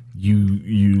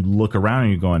 you look around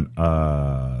and you're going,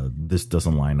 this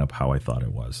doesn't line up how I thought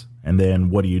it was. And then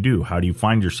what do? How do you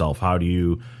find yourself? How do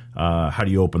you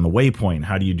open the waypoint?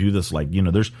 How do you do this? Like, you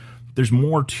know, there's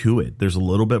more to it. There's a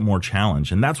little bit more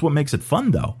challenge. And that's what makes it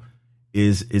fun, though,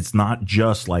 is it's not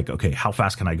just like, okay, how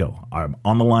fast can I go? I'm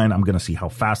on the line. I'm going to see how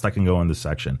fast I can go in this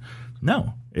section.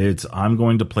 No, I'm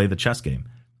going to play the chess game.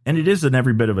 And it is in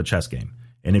every bit of a chess game.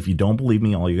 And if you don't believe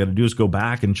me, all you got to do is go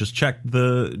back and just check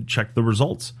the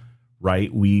results,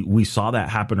 right? We saw that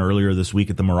happen earlier this week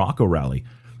at the Morocco Rally.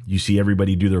 You see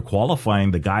everybody do their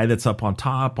qualifying. The guy that's up on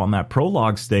top on that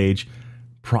prologue stage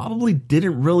probably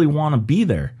didn't really want to be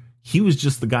there. He was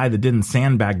just the guy that didn't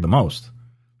sandbag the most.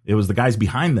 It was the guys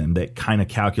behind them that kind of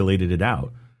calculated it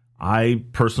out. I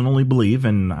personally believe,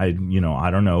 and I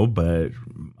don't know, but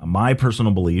my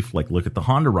personal belief, like, look at the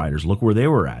Honda riders, look where they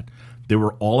were at. They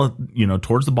were all,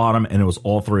 towards the bottom, and it was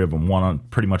all 3 of them,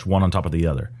 pretty much one on top of the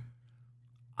other.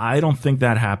 I don't think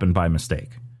that happened by mistake.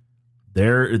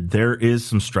 There is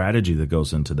some strategy that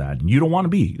goes into that. And you don't want to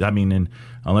be,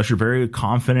 unless you're very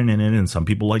confident in it, and some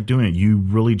people like doing it, you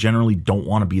really generally don't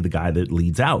want to be the guy that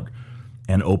leads out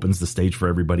and opens the stage for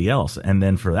everybody else. And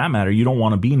then for that matter, you don't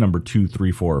want to be number 2,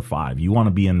 3, 4, or 5. You want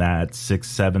to be in that 6,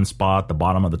 7 spot, the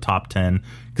bottom of the top 10,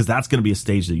 because that's going to be a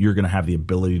stage that you're going to have the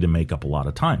ability to make up a lot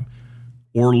of time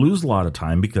or lose a lot of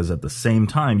time, because at the same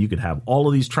time, you could have all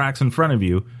of these tracks in front of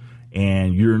you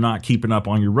and you're not keeping up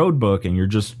on your road book, and you're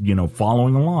just,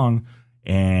 following along,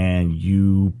 and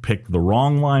you pick the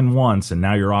wrong line once, and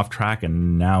now you're off track,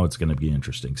 and now it's going to be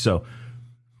interesting. So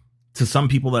to some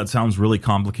people that sounds really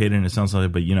complicated, and it sounds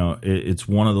like, but it's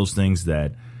one of those things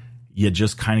that you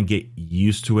just kind of get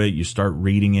used to it. You start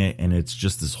reading it, and it's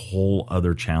just this whole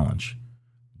other challenge.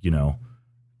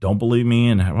 Don't believe me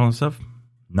and all that stuff?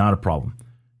 Not a problem.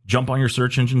 Jump on your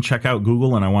search engine, check out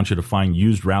Google, and I want you to find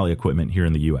used rally equipment here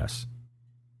in the U.S.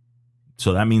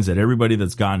 So that means that everybody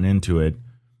that's gotten into it,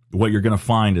 what you're going to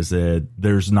find is that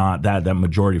there's not that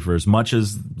majority, for as much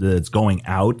as it's going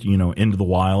out, into the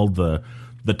wild, the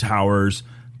towers,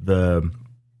 the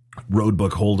road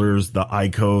book holders, the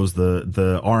ICOs,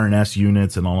 the RNS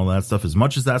units, and all of that stuff. As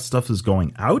much as that stuff is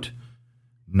going out,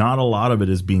 not a lot of it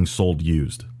is being sold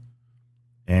used.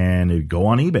 And go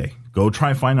on eBay. Go try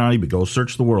and find it on eBay. Go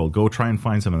search the world. Go try and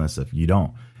find some of that stuff. You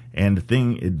don't. And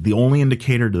the only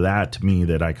indicator to that, to me,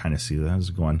 that I kind of see that is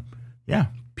going, yeah,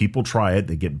 people try it.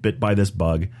 They get bit by this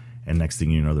bug, and next thing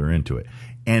you know, they're into it.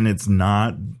 And it's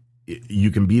not.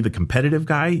 You can be the competitive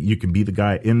guy. You can be the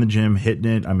guy in the gym hitting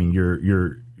it. I mean,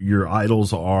 your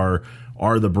idols are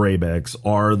the Brabecs,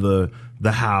 are the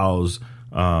Howes,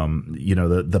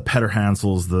 the Petter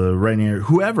Hansels, the Rainier,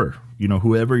 whoever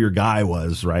your guy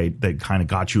was, right, that kind of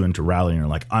got you into rallying. You're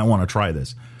like, I want to try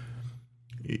this.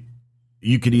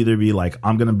 You could either be like,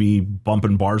 I'm going to be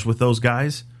bumping bars with those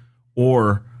guys,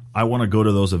 or I want to go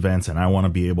to those events and I want to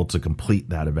be able to complete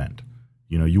that event.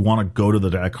 You want to go to the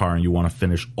Dakar and you want to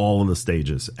finish all of the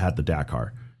stages at the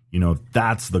Dakar.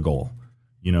 That's the goal.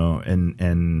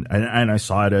 And I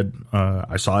saw it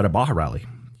at Baja Rally.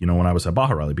 When I was at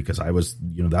Baja Rally, because I was,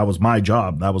 that was my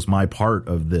job. That was my part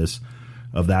of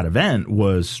that event,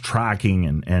 was tracking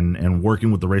and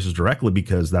working with the racers directly,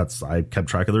 because I kept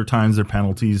track of their times, their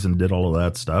penalties, and did all of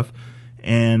that stuff,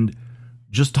 and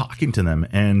just talking to them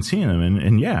and seeing them.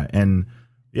 And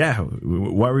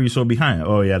why were you so behind?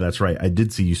 Oh yeah, that's right. I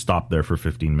did see you stop there for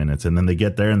 15 minutes. And then they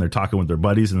get there and they're talking with their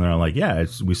buddies and they're like, yeah,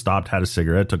 we stopped, had a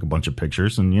cigarette, took a bunch of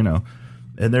pictures, and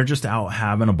and they're just out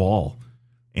having a ball.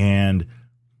 And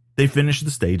they finished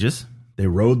the stages. They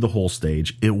rode the whole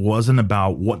stage. It wasn't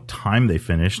about what time they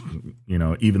finished,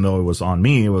 even though it was on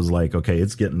me. It was like, okay,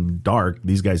 it's getting dark.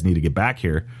 These guys need to get back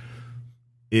here.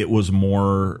 It was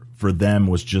more for them,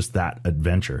 was just that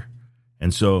adventure.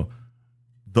 And so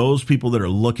those people that are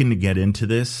looking to get into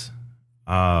this,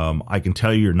 I can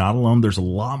tell you're not alone. There's a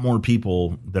lot more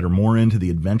people that are more into the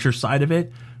adventure side of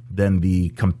it than the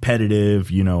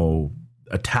competitive,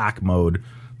 attack mode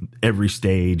every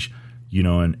stage,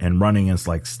 and running as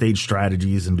like stage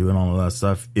strategies and doing all of that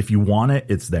stuff. If you want it,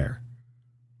 it's there.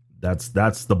 That's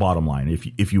the bottom line.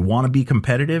 If you want to be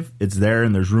competitive, it's there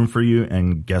and there's room for you.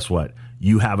 And guess what?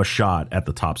 You have a shot at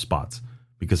the top spots,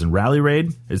 because in Rally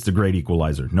Raid, it's the great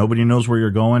equalizer. Nobody knows where you're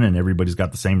going, and everybody's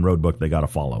got the same road book they got to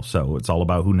follow. So it's all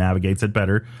about who navigates it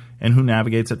better and who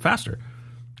navigates it faster.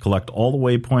 Collect all the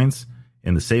waypoints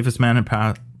in the safest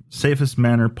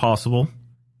manner possible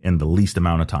in the least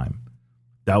amount of time.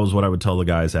 That was what I would tell the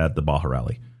guys at the Baja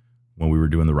Rally when we were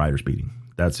doing the riders beating.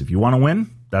 That's, if you want to win,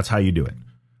 that's how you do it.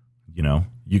 You know,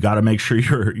 you got to make sure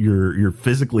you're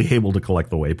physically able to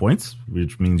collect the waypoints,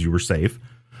 which means you were safe.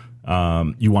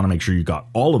 You want to make sure you got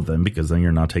all of them, because then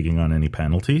you're not taking on any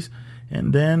penalties.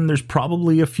 And then there's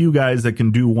probably a few guys that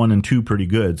can do 1 and 2 pretty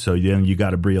good. So then you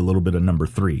got to be a little bit of number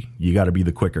 3. You got to be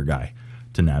the quicker guy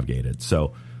to navigate it.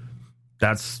 So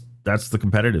that's the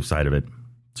competitive side of it.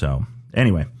 So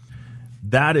anyway,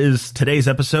 that is today's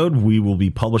episode. We will be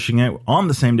publishing it on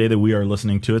the same day that we are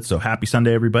listening to it. So happy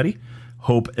Sunday, everybody.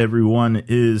 Hope everyone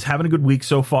is having a good week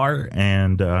so far,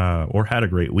 and or had a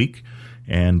great week.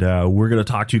 And we're going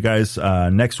to talk to you guys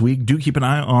next week. Do keep an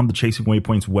eye on the Chasing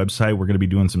Waypoints website. We're going to be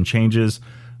doing some changes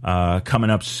coming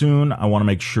up soon. I want to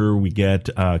make sure we get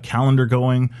a calendar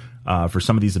going for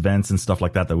some of these events and stuff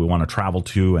like that we want to travel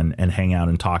to and hang out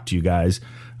and talk to you guys.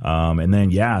 And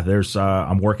then, yeah, there's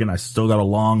I'm working. I still got a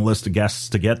long list of guests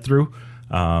to get through.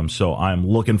 So I'm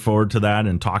looking forward to that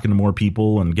and talking to more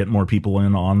people and getting more people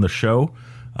in on the show,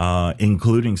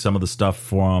 including some of the stuff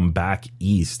from back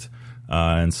east.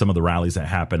 And some of the rallies that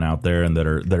happen out there and that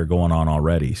are going on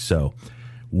already. So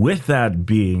with that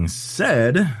being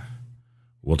said,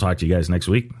 we'll talk to you guys next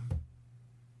week.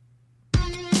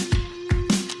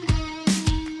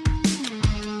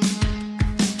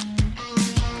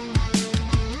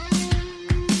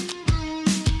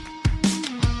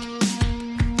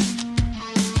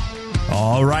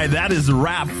 All right, that is a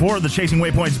wrap for the Chasing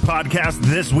Waypoints podcast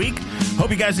this week.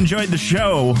 Hope you guys enjoyed the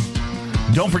show.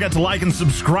 Don't forget to like and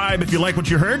subscribe if you like what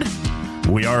you heard.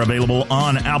 We are available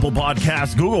on Apple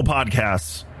Podcasts, Google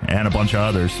Podcasts, and a bunch of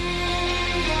others.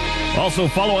 Also,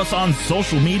 follow us on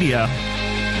social media.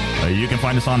 You can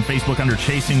find us on Facebook under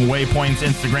Chasing Waypoints,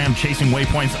 Instagram Chasing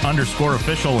Waypoints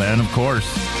 _official, and of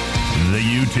course, the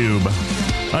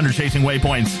YouTube under Chasing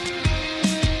Waypoints.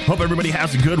 Hope everybody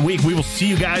has a good week. We will see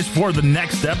you guys for the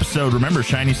next episode. Remember,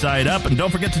 shiny side up, and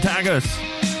don't forget to tag us.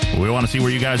 We want to see where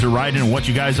you guys are riding and what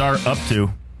you guys are up to.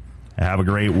 Have a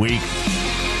great week.